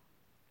all.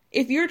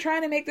 If you're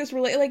trying to make this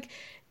like,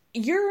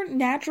 your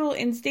natural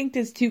instinct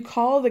is to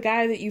call the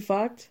guy that you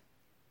fucked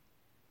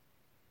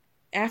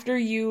after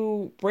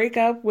you break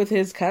up with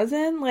his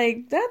cousin?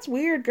 Like, that's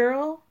weird,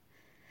 girl.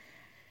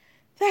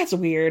 That's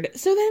weird.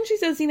 So then she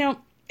says,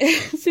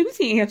 as soon as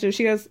he answers,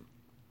 she goes,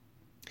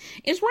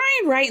 is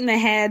Ryan right in the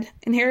head?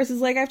 And Harris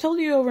is like, I've told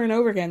you over and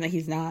over again that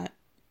he's not.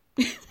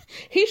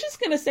 He's just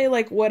going to say,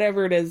 like,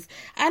 whatever it is.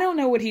 I don't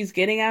know what he's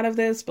getting out of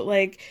this, but,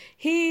 like,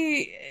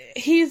 he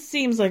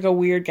seems like a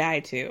weird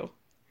guy, too.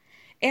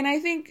 And I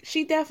think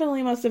she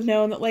definitely must have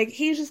known that, like,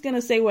 he's just going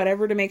to say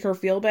whatever to make her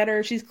feel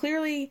better. She's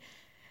clearly,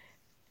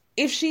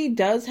 if she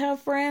does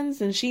have friends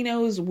and she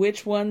knows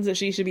which ones that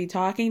she should be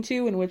talking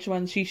to and which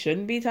ones she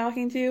shouldn't be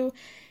talking to,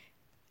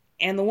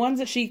 and the ones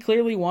that she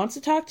clearly wants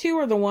to talk to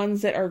are the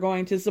ones that are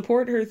going to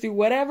support her through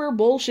whatever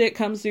bullshit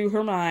comes through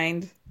her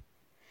mind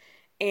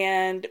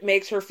and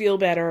makes her feel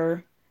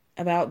better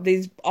about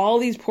all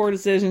these poor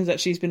decisions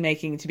that she's been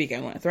making to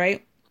begin with,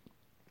 right?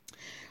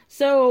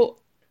 So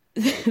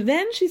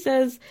then she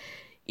says,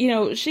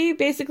 she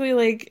basically,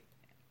 like,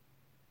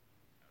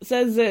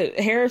 says that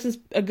Harris is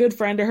a good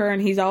friend to her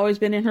and he's always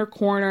been in her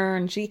corner,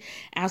 and she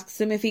asks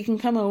him if he can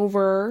come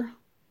over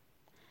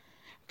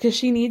because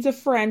she needs a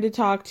friend to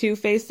talk to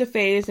face to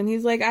face, and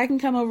he's like, I can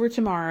come over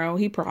tomorrow,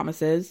 he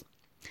promises.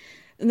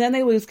 And then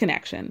they lose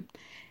connection.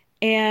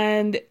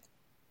 And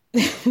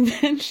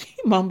then she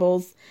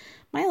mumbles,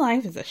 my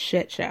life is a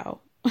shit show.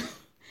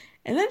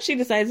 And then she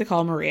decides to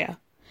call Maria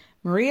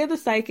the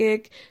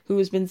psychic, who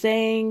has been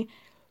saying,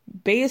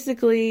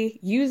 basically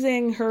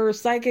using her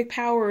psychic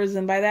powers,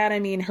 and by that I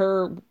mean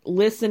her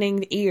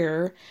listening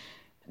ear,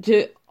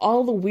 to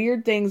all the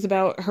weird things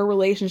about her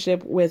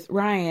relationship with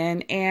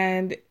Ryan,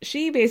 and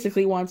she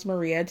basically wants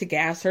Maria to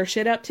gas her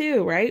shit up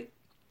too, right?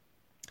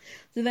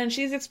 So then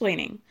she's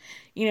explaining,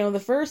 the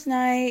first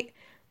night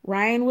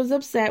Ryan was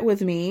upset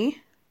with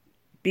me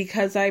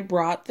because I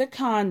brought the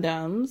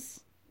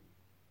condoms.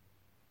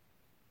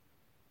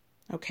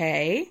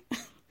 Okay.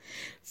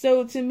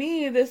 So to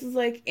me, this is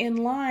like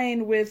in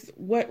line with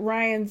what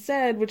Ryan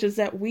said, which is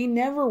that we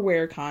never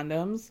wear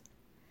condoms.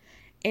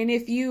 And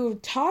if you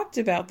talked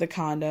about the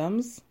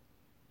condoms,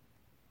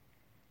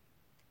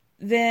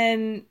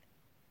 then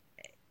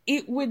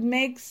it would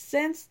make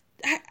sense.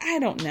 I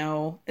don't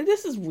know.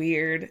 This is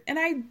weird.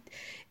 And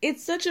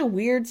it's such a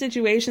weird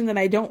situation that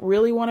I don't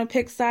really want to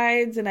pick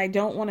sides, and I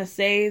don't want to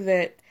say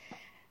that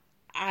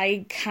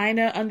I kind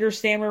of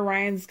understand where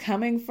Ryan's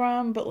coming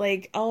from, but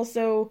like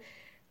also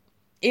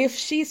if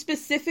she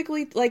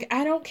specifically, like,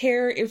 I don't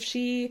care if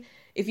you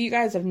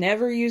guys have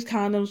never used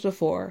condoms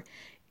before,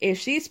 if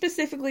she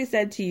specifically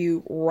said to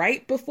you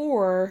right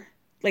before,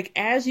 like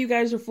as you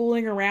guys are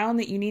fooling around,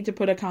 that you need to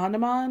put a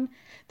condom on,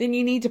 then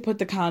you need to put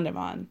the condom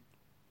on.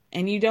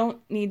 And you don't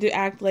need to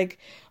act like,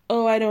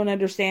 oh, I don't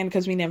understand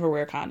because we never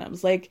wear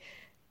condoms. Like,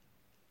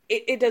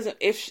 it doesn't,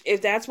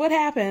 if that's what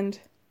happened,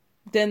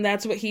 then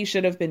that's what he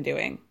should have been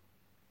doing.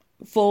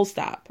 Full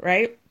stop,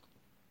 right?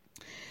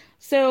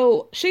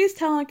 So she's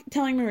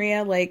telling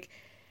Maria, like,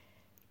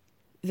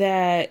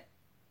 that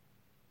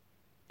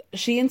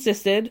she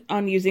insisted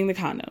on using the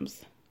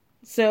condoms.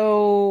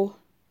 So,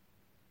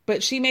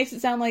 but she makes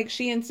it sound like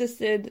she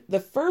insisted the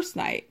first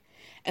night.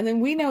 And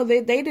then we know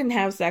they didn't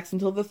have sex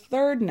until the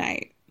third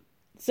night.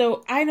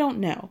 So I don't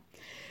know.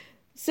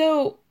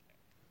 So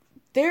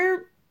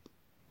they're,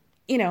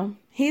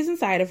 he's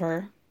inside of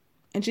her.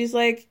 And she's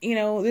like,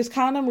 this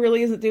condom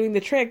really isn't doing the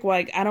trick.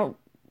 Like,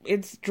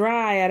 it's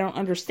dry. I don't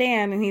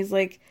understand. And he's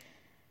like,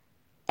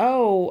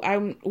 oh,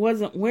 I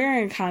wasn't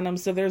wearing condoms,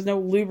 so there's no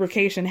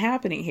lubrication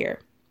happening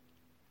here.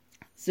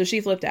 So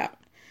she flipped out.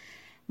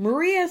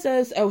 Maria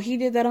says, oh, he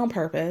did that on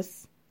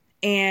purpose,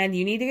 and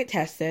you need to get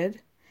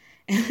tested.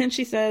 And then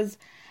she says,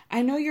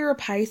 I know you're a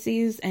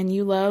Pisces and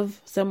you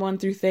love someone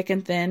through thick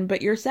and thin,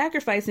 but you're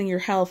sacrificing your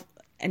health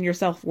and your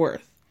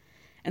self-worth.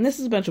 And this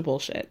is a bunch of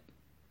bullshit.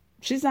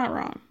 She's not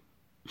wrong.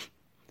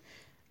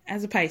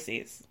 As a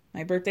Pisces.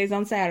 My birthday's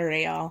on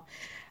Saturday, y'all.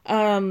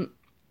 I've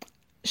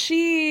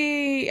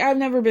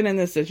never been in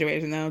this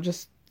situation, though,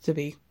 just to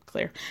be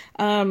clear.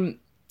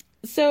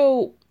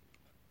 So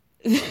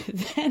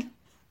then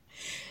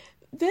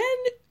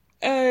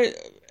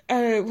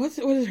what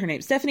is her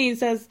name? Stephanie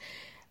says,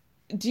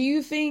 do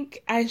you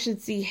think I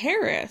should see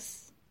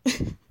Harris?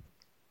 And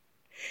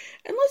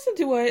listen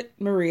to what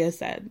Maria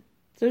said.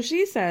 So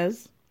she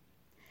says,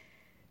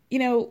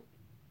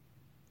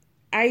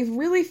 I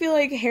really feel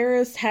like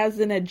Harris has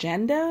an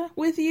agenda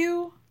with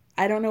you.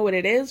 I don't know what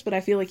it is, but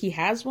I feel like he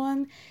has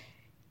one.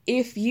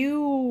 If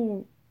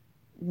you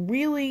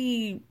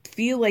really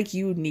feel like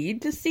you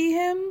need to see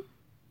him,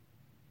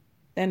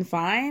 then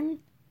fine.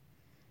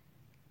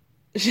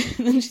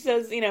 Then she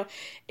says,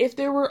 if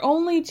there were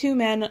only two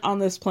men on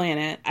this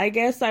planet, I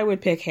guess I would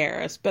pick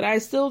Harris, but I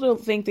still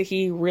don't think that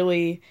he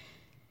really,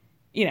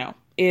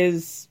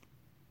 has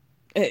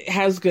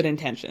good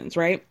intentions,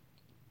 right?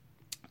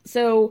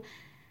 So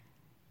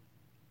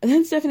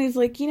then Stephanie's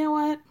like, you know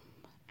what?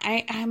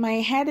 My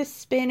head is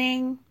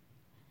spinning.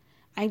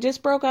 I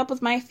just broke up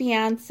with my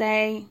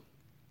fiance,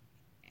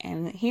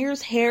 and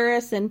here's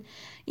Harris, and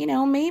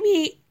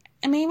maybe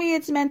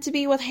it's meant to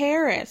be with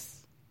Harris.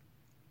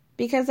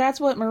 Because that's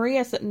what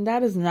Maria said. And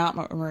that is not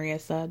what Maria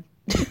said.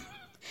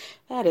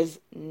 That is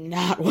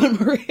not what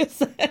Maria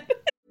said.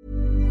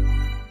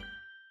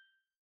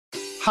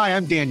 Hi,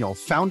 I'm Daniel,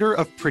 founder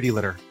of Pretty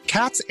Litter.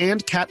 Cats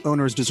and cat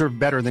owners deserve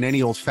better than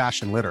any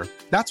old-fashioned litter.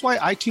 That's why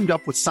I teamed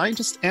up with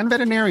scientists and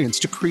veterinarians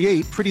to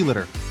create Pretty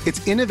Litter.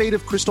 Its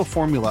innovative crystal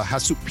formula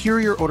has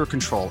superior odor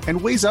control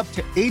and weighs up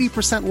to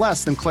 80%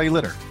 less than clay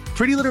litter.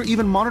 Pretty Litter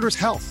even monitors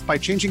health by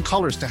changing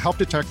colors to help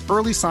detect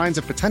early signs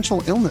of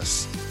potential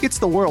illness. It's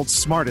the world's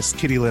smartest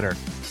kitty litter.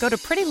 Go to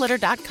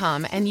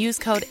prettylitter.com and use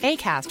code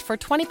ACAST for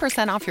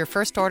 20% off your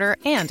first order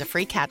and a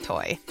free cat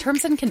toy.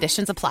 Terms and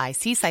conditions apply.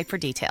 See site for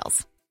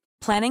details.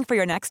 Planning for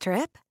your next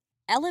trip?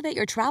 Elevate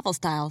your travel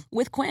style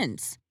with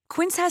Quince.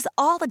 Quince has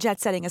all the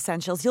jet-setting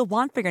essentials you'll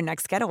want for your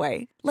next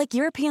getaway, like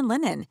European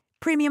linen,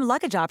 premium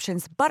luggage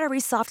options,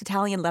 buttery soft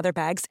Italian leather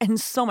bags, and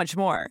so much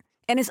more.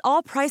 And is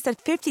all priced at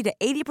 50 to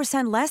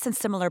 80% less than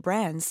similar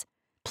brands.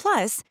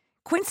 Plus,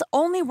 Quince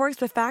only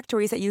works with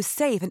factories that use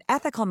safe and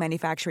ethical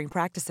manufacturing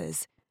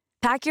practices.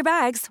 Pack your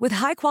bags with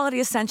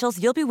high-quality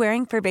essentials you'll be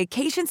wearing for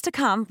vacations to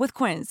come with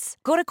Quince.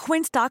 Go to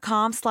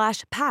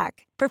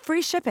quince.com/pack for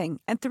free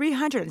shipping and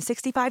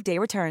 365-day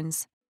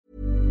returns.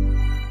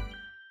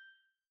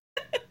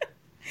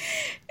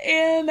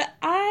 And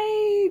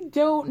I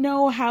don't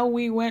know how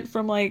we went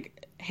from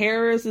like,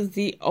 Harris is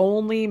the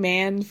only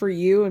man for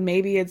you and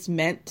maybe it's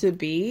meant to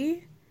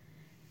be.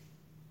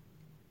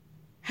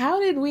 How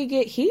did we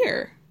get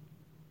here?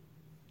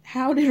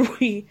 How did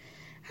we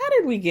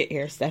get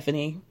here,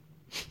 Stephanie?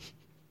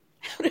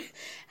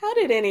 How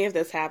did any of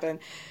this happen?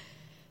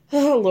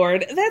 Oh,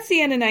 Lord. That's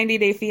the end of 90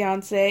 Day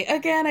Fiancé.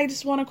 Again, I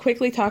just want to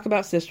quickly talk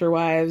about Sister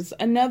Wives.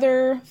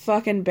 Another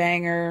fucking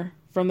banger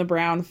from the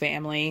Brown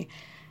family.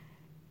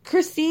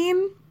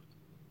 Christine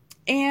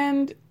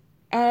and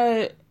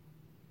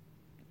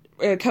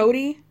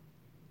Cody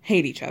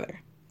hate each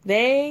other.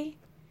 They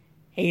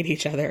hate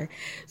each other.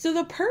 So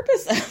the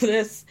purpose of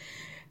this,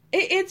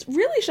 it's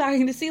really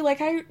shocking to see.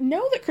 Like, I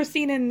know that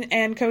Christine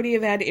and Cody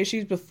have had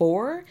issues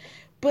before,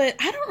 but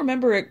I don't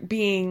remember it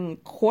being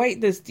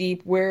quite this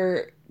deep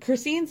where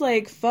Christine's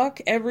like, fuck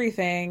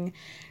everything.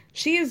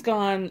 she has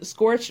gone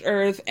scorched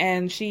earth,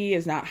 and she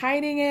is not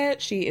hiding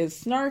it. She is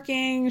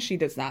snarking. She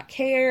does not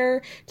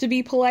care to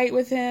be polite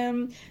with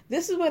him.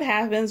 This is what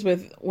happens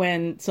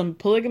when some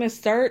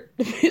polygamists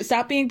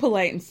stop being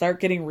polite and start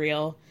getting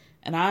real.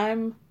 And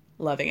I'm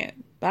loving it.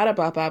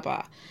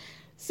 Ba-da-ba-ba-ba.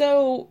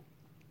 So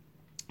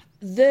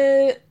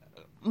the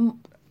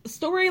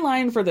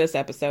storyline for this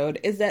episode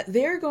is that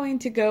they're going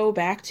to go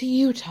back to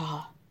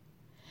Utah,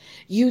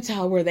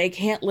 where they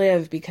can't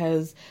live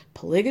because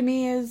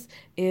polygamy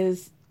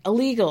is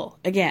illegal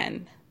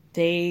again.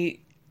 They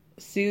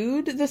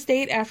sued the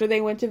state after they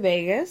went to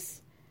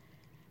Vegas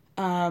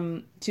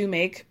to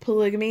make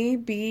polygamy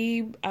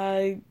be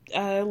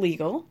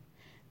legal.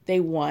 They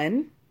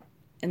won,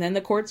 and then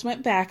the courts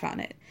went back on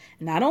it.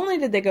 And not only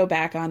did they go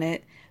back on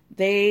it,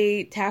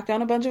 they tacked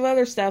on a bunch of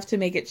other stuff to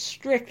make it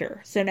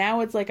stricter. So now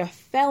it's like a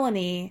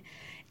felony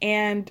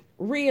and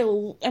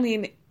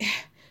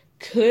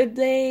could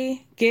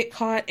they get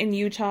caught in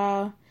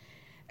Utah?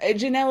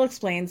 Janelle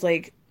explains,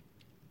 like,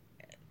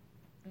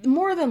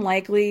 more than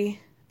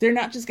likely, they're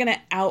not just going to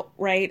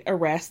outright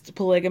arrest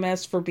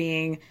polygamists for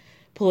being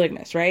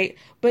polygamous, right?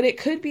 But it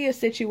could be a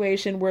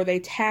situation where they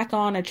tack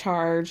on a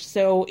charge.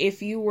 So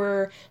if you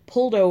were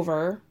pulled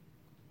over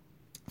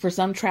for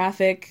some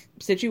traffic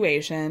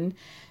situation,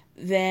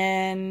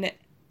 and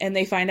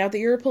they find out that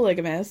you're a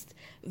polygamist,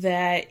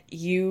 that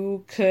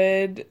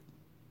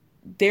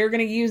they're going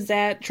to use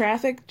that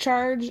traffic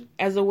charge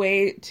as a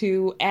way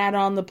to add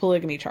on the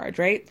polygamy charge,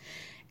 right?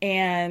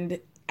 And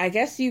I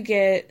guess you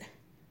get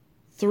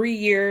 3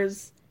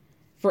 years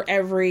for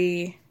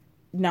every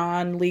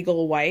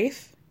non-legal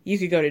wife. You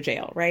could go to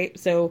jail, right?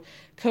 So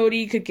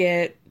Cody could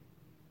get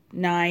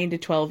 9 to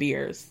 12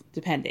 years,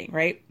 depending,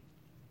 right?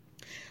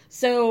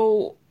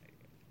 So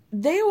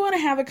they want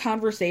to have a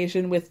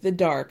conversation with the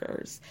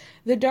Dargers.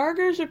 The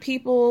Dargers are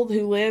people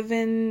who live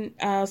in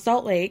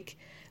Salt Lake.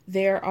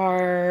 There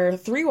are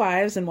 3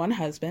 wives and 1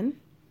 husband.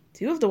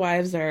 2 of the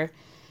wives are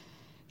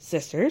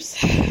sisters.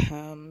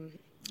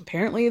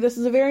 Apparently this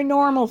is a very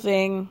normal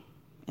thing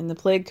in the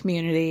Plig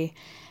community.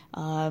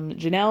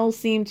 Janelle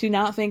seemed to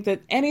not think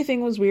that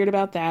anything was weird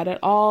about that at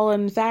all.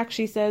 In fact,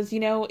 she says,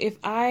 it's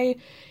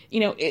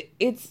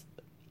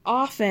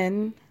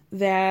often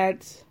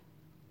that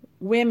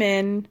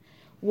women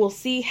will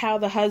see how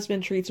the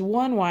husband treats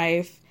one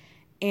wife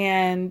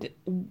and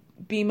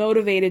be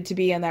motivated to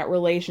be in that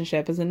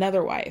relationship as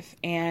another wife.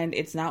 And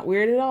it's not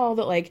weird at all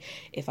that, like,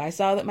 if I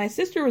saw that my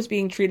sister was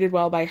being treated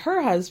well by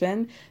her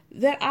husband,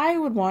 that I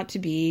would want to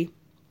be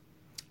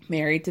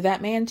married to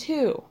that man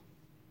too.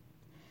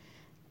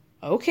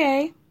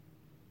 Okay.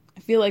 I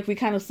feel like we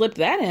kind of slipped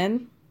that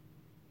in.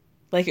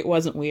 Like it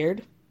wasn't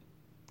weird.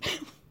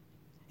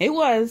 It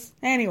was.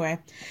 Anyway.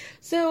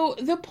 So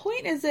the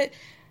point is that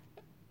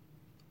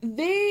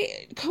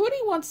Cody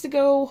wants to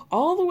go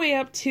all the way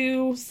up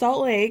to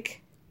Salt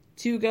Lake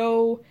to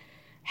go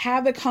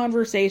have a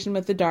conversation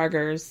with the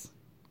Dargers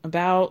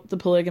about the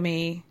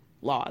polygamy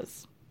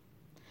laws.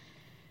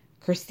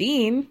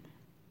 Christine,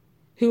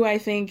 who I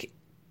think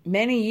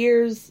many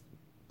years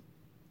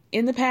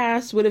in the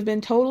past would have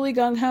been totally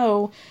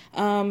gung-ho,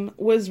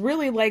 was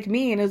really like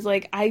me and is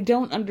like, I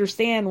don't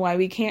understand why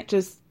we can't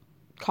just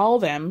call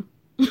them.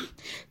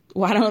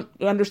 I don't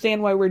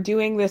understand why we're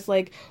doing this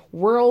like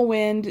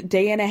whirlwind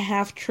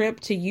 1.5-day trip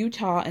to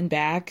Utah and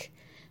back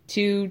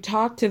to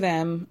talk to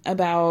them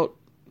about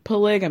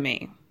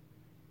polygamy.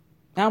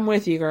 I'm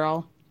with you,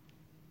 girl.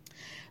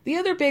 The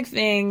other big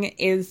thing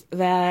is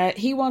that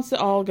he wants to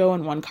all go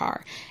in one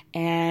car.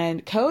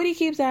 And Cody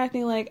keeps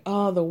acting like,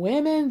 oh, the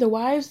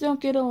wives don't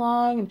get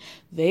along, and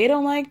they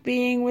don't like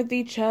being with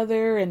each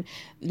other, and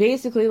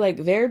basically, like,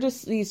 they're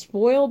just these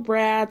spoiled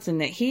brats, and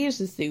that he is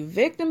just the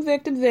victim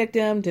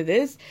to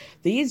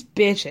these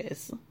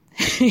bitches.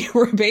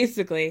 Where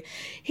basically,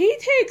 he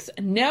takes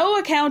no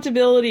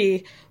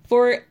accountability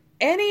for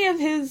any of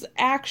his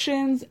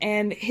actions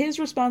and his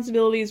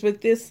responsibilities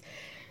with this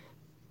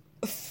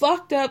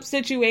fucked up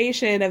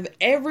situation of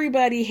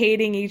everybody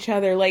hating each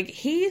other. Like,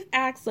 he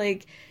acts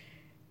like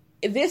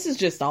this is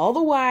just all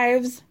the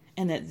wives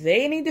and that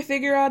they need to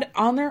figure out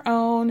on their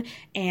own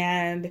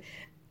and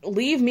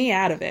leave me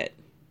out of it,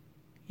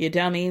 you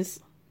dummies.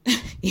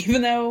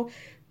 Even though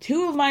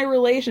 2 of my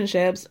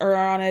relationships are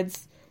on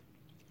its...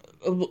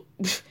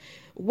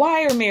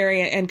 Why are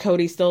Mary and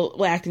Cody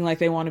still acting like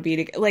they want to be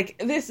together?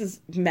 Like, this is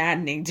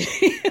maddening to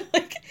me.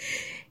 Like,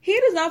 he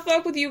does not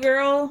fuck with you,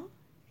 girl.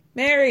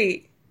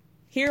 Mary,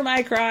 hear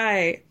my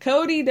cry.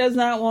 Cody does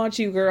not want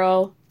you,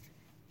 girl.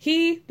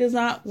 He does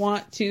not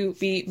want to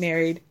be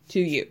married to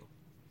you.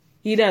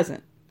 He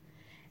doesn't.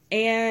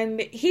 And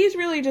he's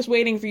really just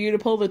waiting for you to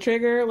pull the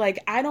trigger. Like,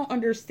 I don't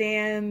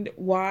understand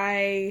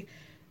why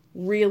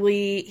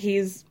really he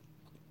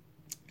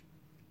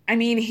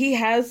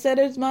has said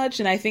as much,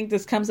 and I think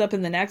this comes up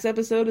in the next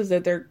episode, is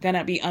that they're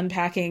gonna be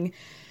unpacking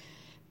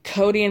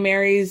Cody and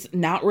Mary's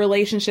not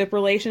relationship,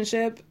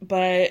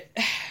 but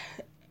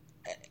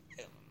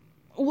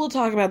we'll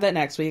talk about that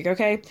next week,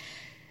 okay?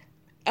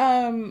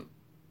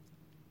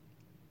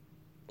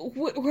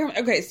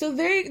 okay, so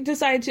they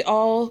decide to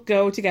all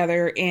go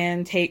together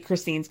and take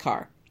Christine's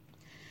car.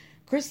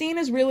 Christine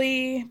is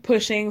really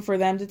pushing for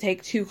them to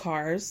take 2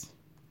 cars,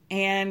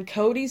 and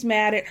Cody's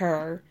mad at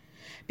her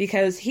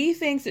because he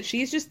thinks that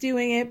she's just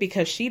doing it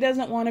because she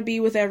doesn't want to be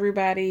with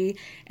everybody,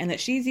 and that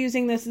she's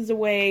using this as a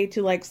way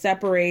to, like,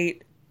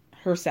 separate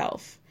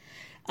herself.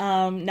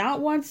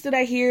 Not once did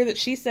I hear that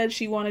she said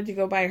she wanted to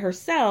go by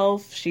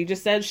herself. She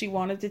just said she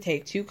wanted to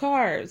take 2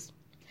 cars.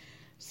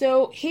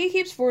 So he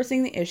keeps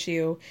forcing the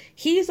issue.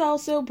 He's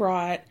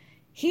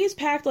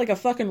packed like a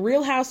fucking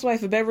Real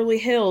Housewife of Beverly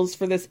Hills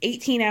for this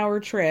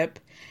 18-hour trip.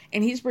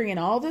 And he's bringing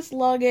all this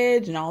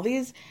luggage and all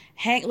these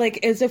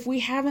like as if we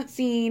haven't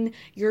seen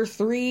your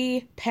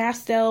 3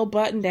 pastel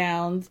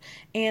button-downs.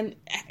 And,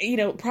 you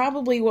know,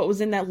 probably what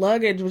was in that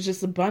luggage was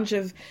just a bunch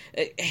of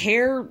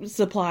hair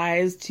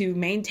supplies to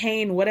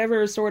maintain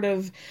whatever sort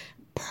of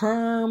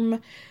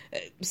perm,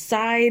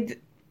 side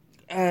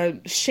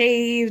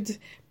shaved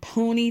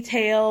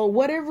ponytail,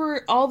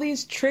 whatever, all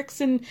these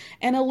tricks and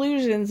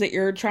illusions that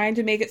you're trying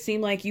to make it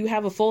seem like you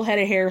have a full head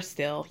of hair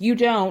still. You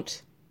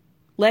don't.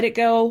 Let it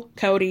go,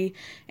 Cody.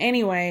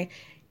 Anyway,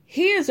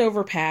 he is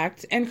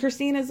overpacked, and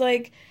Christina's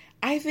like,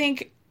 I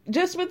think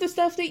just with the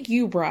stuff that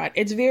you brought,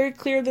 it's very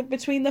clear that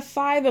between the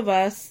 5 of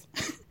us,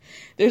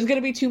 there's going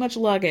to be too much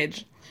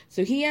luggage.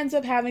 So he ends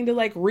up having to,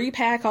 like,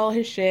 repack all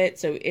his shit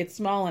so it's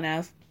small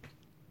enough.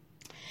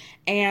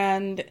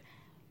 And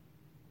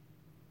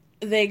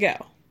they go.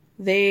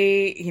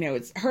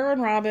 It's her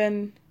and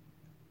Robin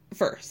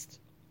first.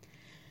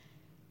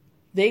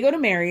 They go to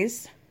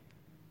Mary's.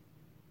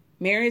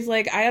 Mary's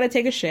like, I gotta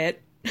take a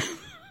shit.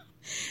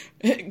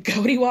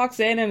 Cody walks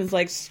in and is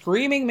like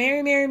screaming,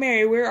 Mary, Mary,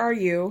 Mary, where are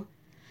you?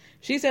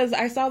 She says,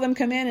 I saw them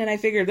come in and I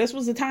figured this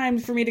was the time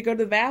for me to go to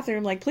the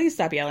bathroom. Like, please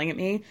stop yelling at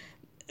me.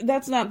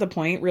 That's not the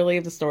point, really,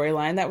 of the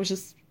storyline. That was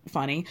just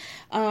funny.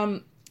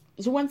 So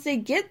once they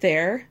get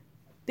there,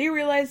 they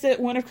realize that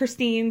one of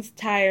Christine's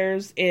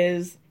tires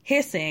is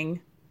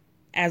hissing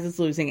as it's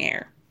losing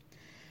air.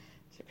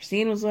 So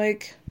Christine was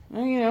like,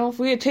 well, if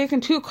we had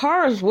taken 2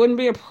 cars, wouldn't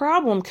be a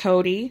problem,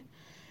 Cody.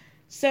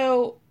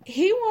 So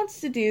he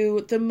wants to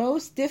do the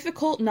most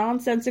difficult,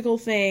 nonsensical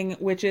thing,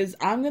 which is,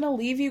 I'm going to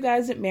leave you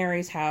guys at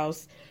Mary's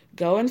house,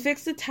 go and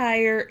fix the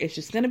tire. It's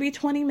just going to be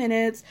 20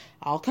 minutes.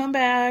 I'll come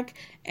back.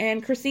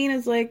 And Christine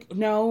is like,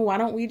 no, why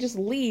don't we just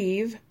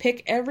leave,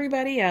 pick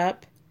everybody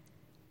up,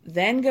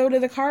 then go to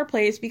the car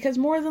place, because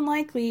more than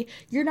likely,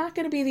 you're not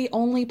going to be the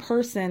only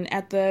person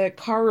at the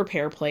car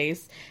repair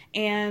place,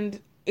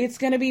 and it's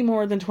going to be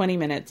more than 20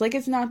 minutes. Like,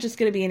 it's not just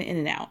going to be an in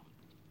and out.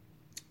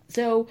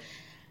 So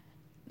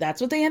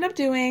that's what they end up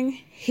doing.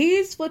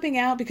 He's flipping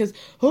out because,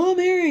 oh,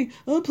 Mary,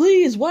 oh,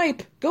 please,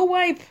 wipe. Go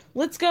wipe.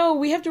 Let's go.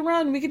 We have to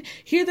run. We can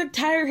hear the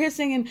tire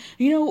hissing, and,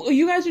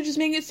 you guys are just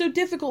making it so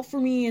difficult for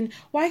me, and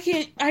why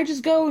can't I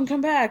just go and come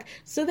back?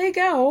 So they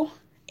go,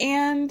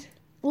 and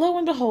lo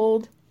and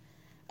behold,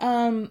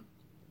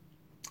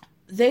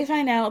 they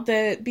find out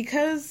that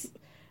because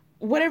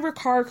whatever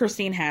car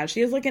Christine has,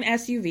 she has like an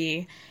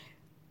SUV,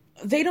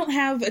 they don't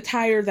have a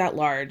tire that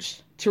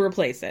large to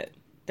replace it.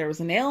 There was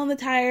a nail in the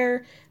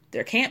tire,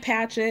 they can't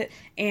patch it,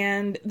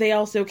 and they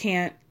also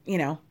can't,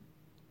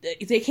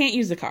 they can't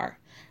use the car.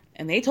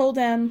 And they told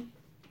them,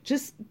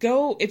 just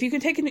go, if you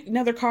can take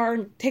another car,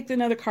 take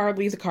another car,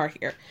 leave the car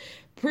here.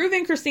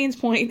 Proving Christine's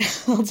point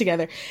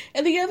altogether.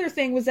 And the other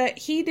thing was that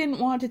he didn't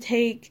want to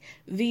take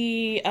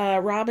the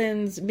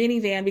Robin's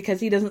minivan because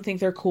he doesn't think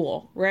they're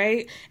cool,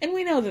 right? And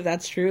we know that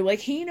that's true. Like,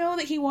 he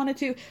wanted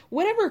to,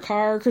 whatever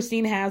car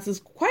Christine has is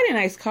quite a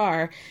nice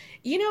car.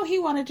 He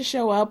wanted to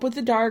show up with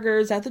the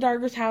Dargers at the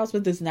Dargers house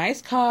with this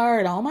nice car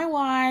and all my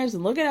wives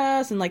and look at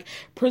us and like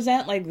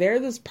present like they're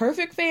this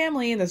perfect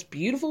family in this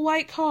beautiful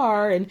white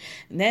car. And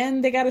then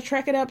they got to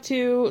trek it up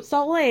to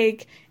Salt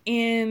Lake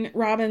in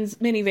Robin's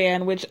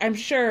minivan, which I'm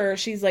sure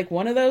she's like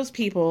one of those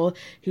people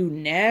who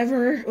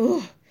never,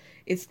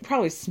 it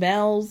probably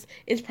smells.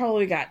 It's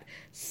probably got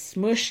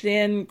smushed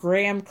in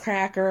graham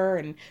cracker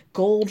and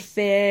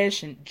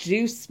goldfish and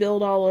juice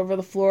spilled all over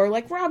the floor.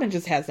 Like, Robin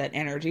just has that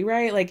energy,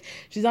 right? Like,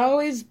 she's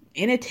always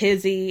in a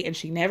tizzy and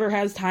she never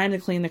has time to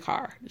clean the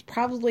car. It's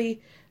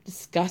probably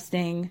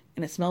disgusting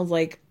and it smells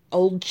like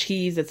old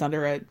cheese that's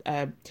under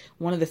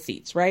one of the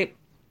seats, right?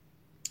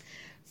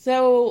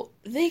 So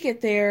they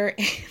get there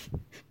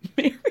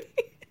and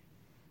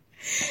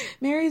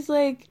Mary's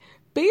like,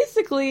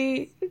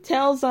 basically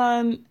tells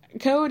on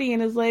Cody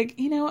and is like,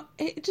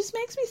 it just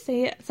makes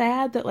me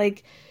sad that,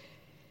 like,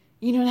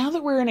 now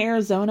that we're in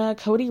Arizona,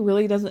 Cody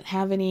really doesn't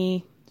have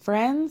any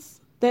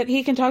friends that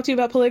he can talk to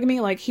about polygamy.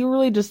 Like, he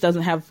really just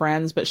doesn't have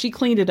friends, but she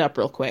cleaned it up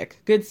real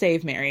quick. Good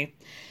save, Mary.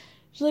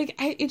 She's like,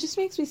 it just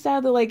makes me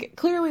sad that, like,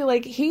 clearly,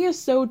 like, he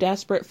is so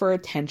desperate for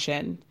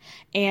attention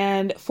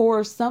and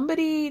for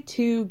somebody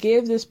to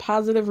give this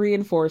positive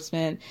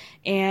reinforcement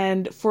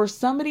and for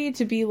somebody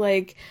to be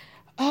like,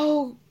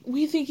 oh,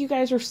 we think you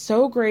guys are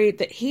so great,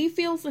 that he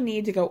feels the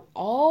need to go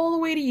all the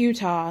way to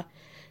Utah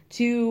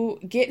to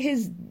get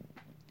his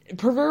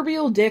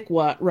proverbial dick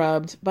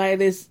rubbed by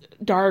this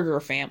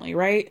Darger family,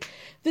 right?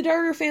 The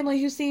Darger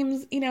family who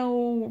seems, you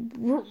know,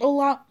 a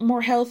lot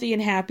more healthy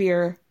and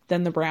happier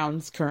than the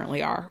Browns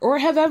currently are, or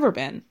have ever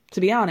been,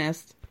 to be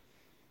honest.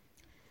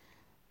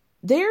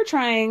 They're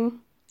trying,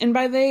 and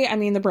by they, I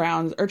mean the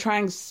Browns, are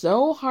trying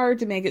so hard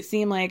to make it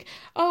seem like,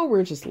 oh,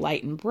 we're just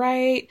light and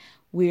bright.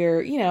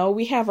 We're, you know,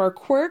 we have our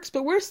quirks,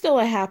 but we're still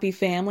a happy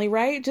family,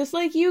 right? Just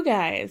like you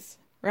guys,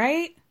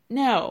 right?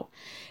 No.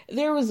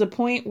 There was a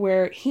point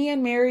where he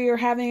and Mary are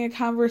having a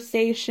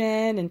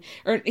conversation,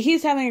 or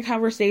he's having a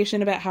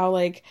conversation about how,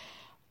 like,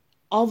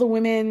 all the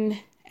women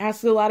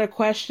ask a lot of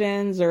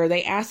questions, or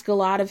they ask a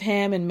lot of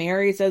him, and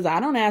Mary says, I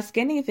don't ask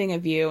anything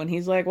of you. And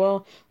he's like,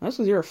 well, that's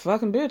because you're a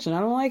fucking bitch and I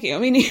don't like you. I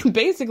mean,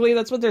 basically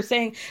that's what they're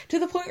saying, to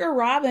the point where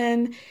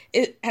Robin,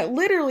 it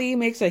literally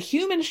makes a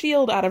human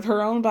shield out of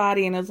her own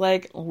body and is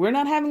like, we're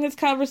not having this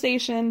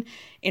conversation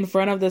in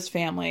front of this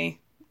family.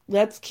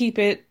 Let's keep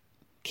it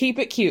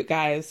cute,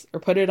 guys, or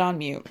put it on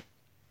mute.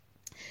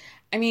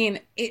 I mean,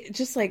 it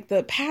just, like,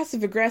 the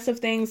passive aggressive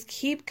things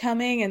keep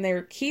coming, and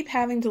they keep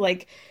having to,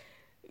 like,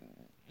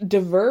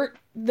 divert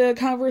the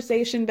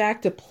conversation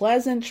back to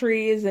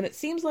pleasantries, and it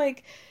seems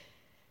like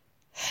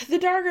the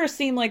Dargers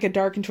seem like a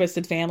dark and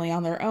twisted family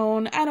on their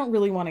own. I don't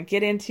really want to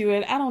get into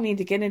it. I don't need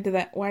to get into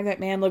that, why that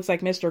man looks like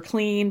Mr.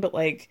 Clean, but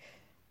like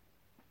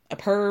a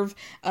perv.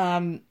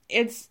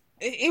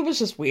 It was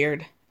just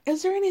weird.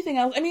 Is there anything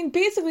else? I mean,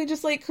 basically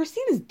just like,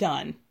 Christine is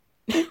done.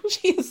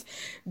 She is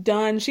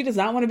done. She does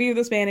not want to be with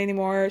this man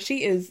anymore.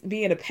 She is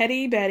being a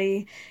petty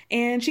Betty,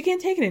 and she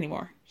can't take it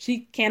anymore.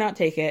 She cannot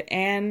take it,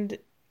 and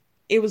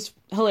it was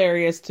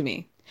hilarious to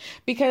me.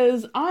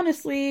 Because,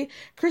 honestly,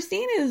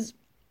 Christine is...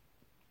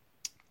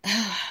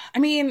 I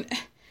mean,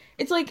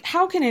 it's like,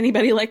 how can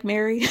anybody like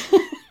Mary?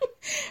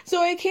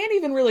 So I can't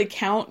even really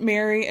count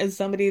Mary as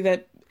somebody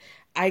that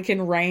I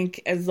can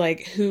rank as,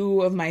 like,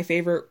 who of my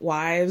favorite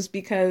wives,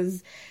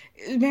 because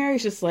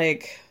Mary's just,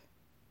 like...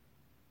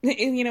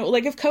 You know,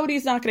 like, if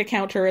Cody's not going to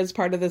count her as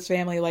part of this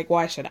family, like,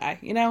 why should I,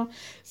 you know?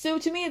 So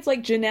to me, it's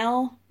like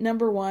Janelle,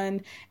 number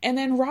one, and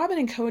then Robin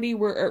and Christine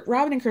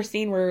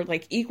were,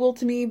 like, equal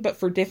to me, but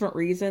for different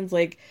reasons.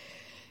 Like,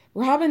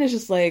 Robin is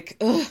just like,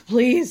 ugh,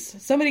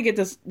 please, somebody get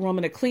this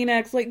woman a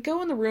Kleenex, like,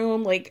 go in the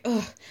room, like,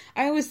 ugh.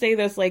 I always say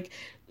this, like,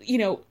 you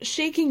know,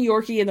 shaking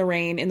Yorkie in the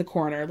rain in the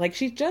corner. Like,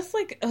 she's just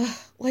like, ugh.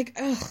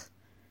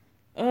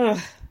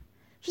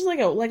 Just like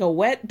a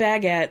wet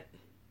baguette.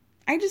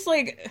 I just,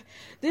 like,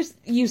 this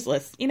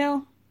useless, you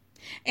know?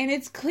 And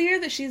it's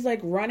clear that she's, like,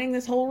 running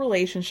this whole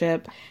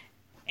relationship.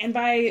 And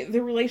by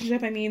the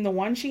relationship, I mean the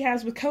one she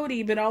has with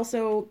Cody, but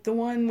also the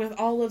one with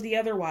all of the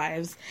other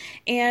wives.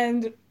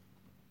 And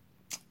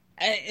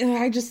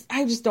I just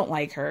don't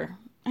like her.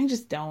 I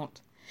just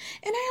don't.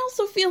 And I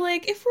also feel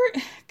like, can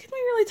we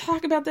really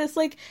talk about this?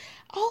 Like,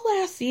 all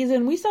last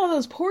season, we saw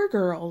those poor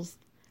girls,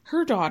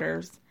 her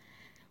daughters,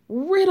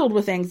 riddled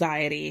with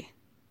anxiety.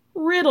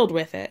 Riddled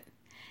with it.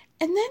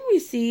 And then we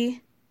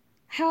see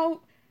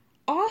how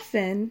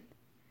often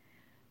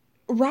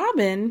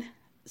Robin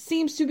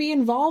seems to be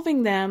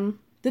involving them,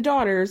 the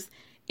daughters,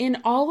 in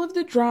all of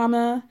the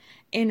drama,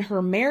 in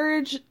her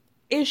marriage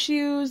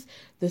issues,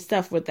 the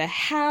stuff with the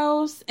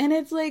house. And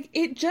it's like,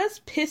 it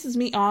just pisses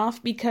me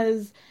off,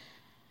 because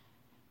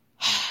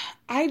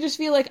I just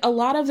feel like a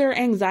lot of their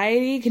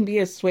anxiety can be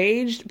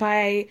assuaged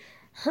by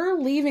her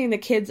leaving the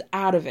kids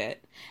out of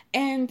it.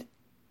 And,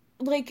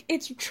 like,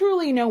 it's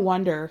truly no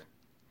wonder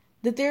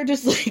that they're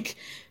just, like,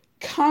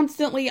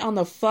 constantly on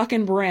the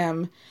fucking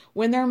brim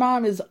when their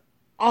mom is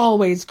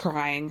always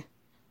crying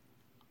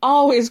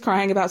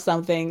about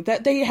something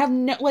that they have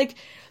no, like,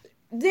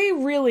 they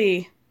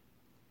really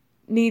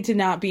need to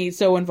not be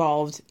so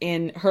involved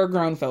in her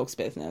grown folks'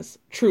 business,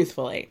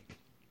 truthfully.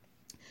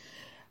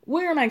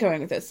 Where am I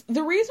going with this?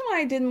 The reason why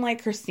I didn't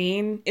like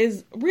Christine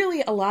is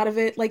really a lot of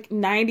it, like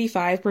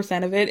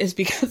 95% of it, is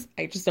because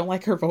I just don't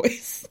like her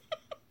voice.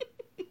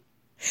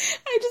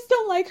 I just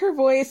don't like her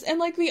voice. And,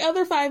 like, the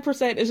other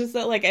 5% is just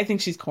that, like, I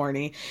think she's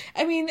corny.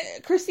 I mean,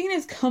 Christine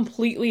is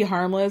completely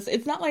harmless.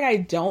 It's not like I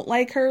don't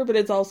like her, but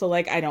it's also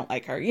like I don't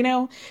like her, you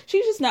know?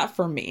 She's just not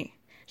for me.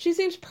 She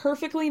seems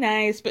perfectly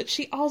nice, but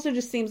she also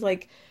just seems,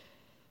 like,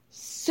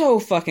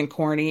 so fucking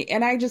corny.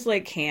 And I just,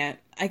 like,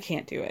 I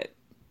can't do it.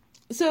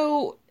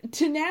 So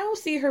to now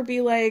see her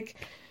be, like,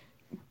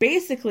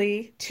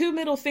 basically 2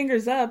 middle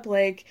fingers up,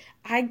 like,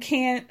 I'm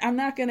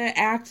not gonna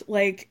act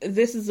like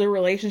this is a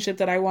relationship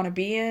that I want to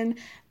be in.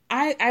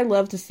 I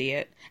love to see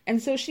it.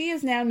 And so she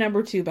is now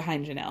number 2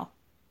 behind Janelle.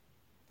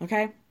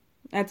 Okay?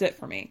 That's it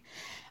for me.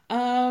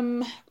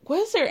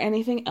 Was there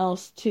anything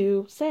else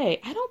to say?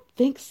 I don't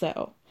think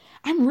so.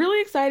 I'm really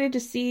excited to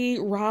see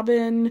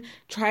Robin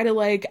try to,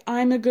 like,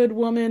 I'm a good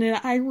woman and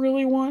I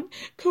really want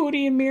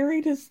Cody and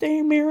Mary to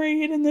stay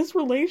married in this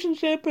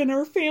relationship and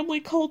our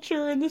family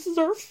culture and this is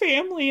our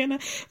family,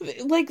 and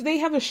like, they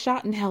have a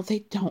shot in hell. They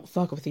don't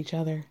fuck with each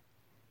other.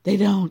 They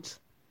don't.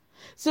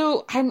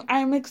 So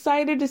I'm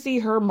excited to see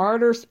her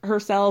martyr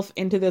herself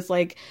into this,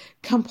 like,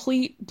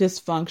 complete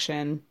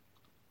dysfunction.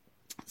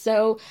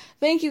 So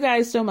thank you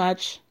guys so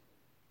much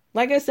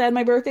like I said,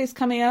 my birthday's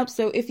coming up,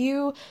 so if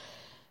you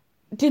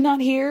did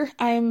not hear,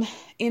 I'm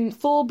in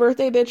full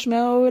birthday bitch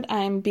mode.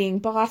 I'm being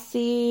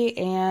bossy,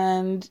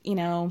 and, you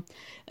know,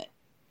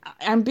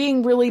 I'm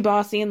being really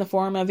bossy in the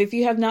form of, if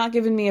you have not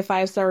given me a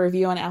 5-star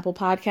review on Apple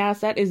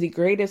Podcasts, that is the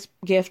greatest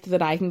gift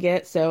that I can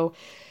get. So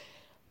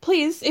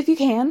please, if you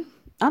can,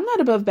 I'm not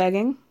above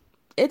begging.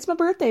 It's my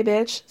birthday,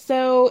 bitch.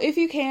 So if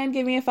you can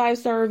give me a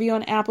 5-star review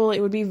on Apple,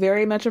 it would be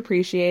very much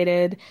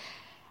appreciated.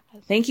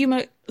 Thank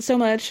you so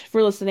much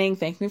for listening.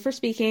 Thank me for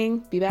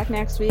speaking. Be back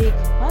next week.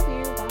 Love you.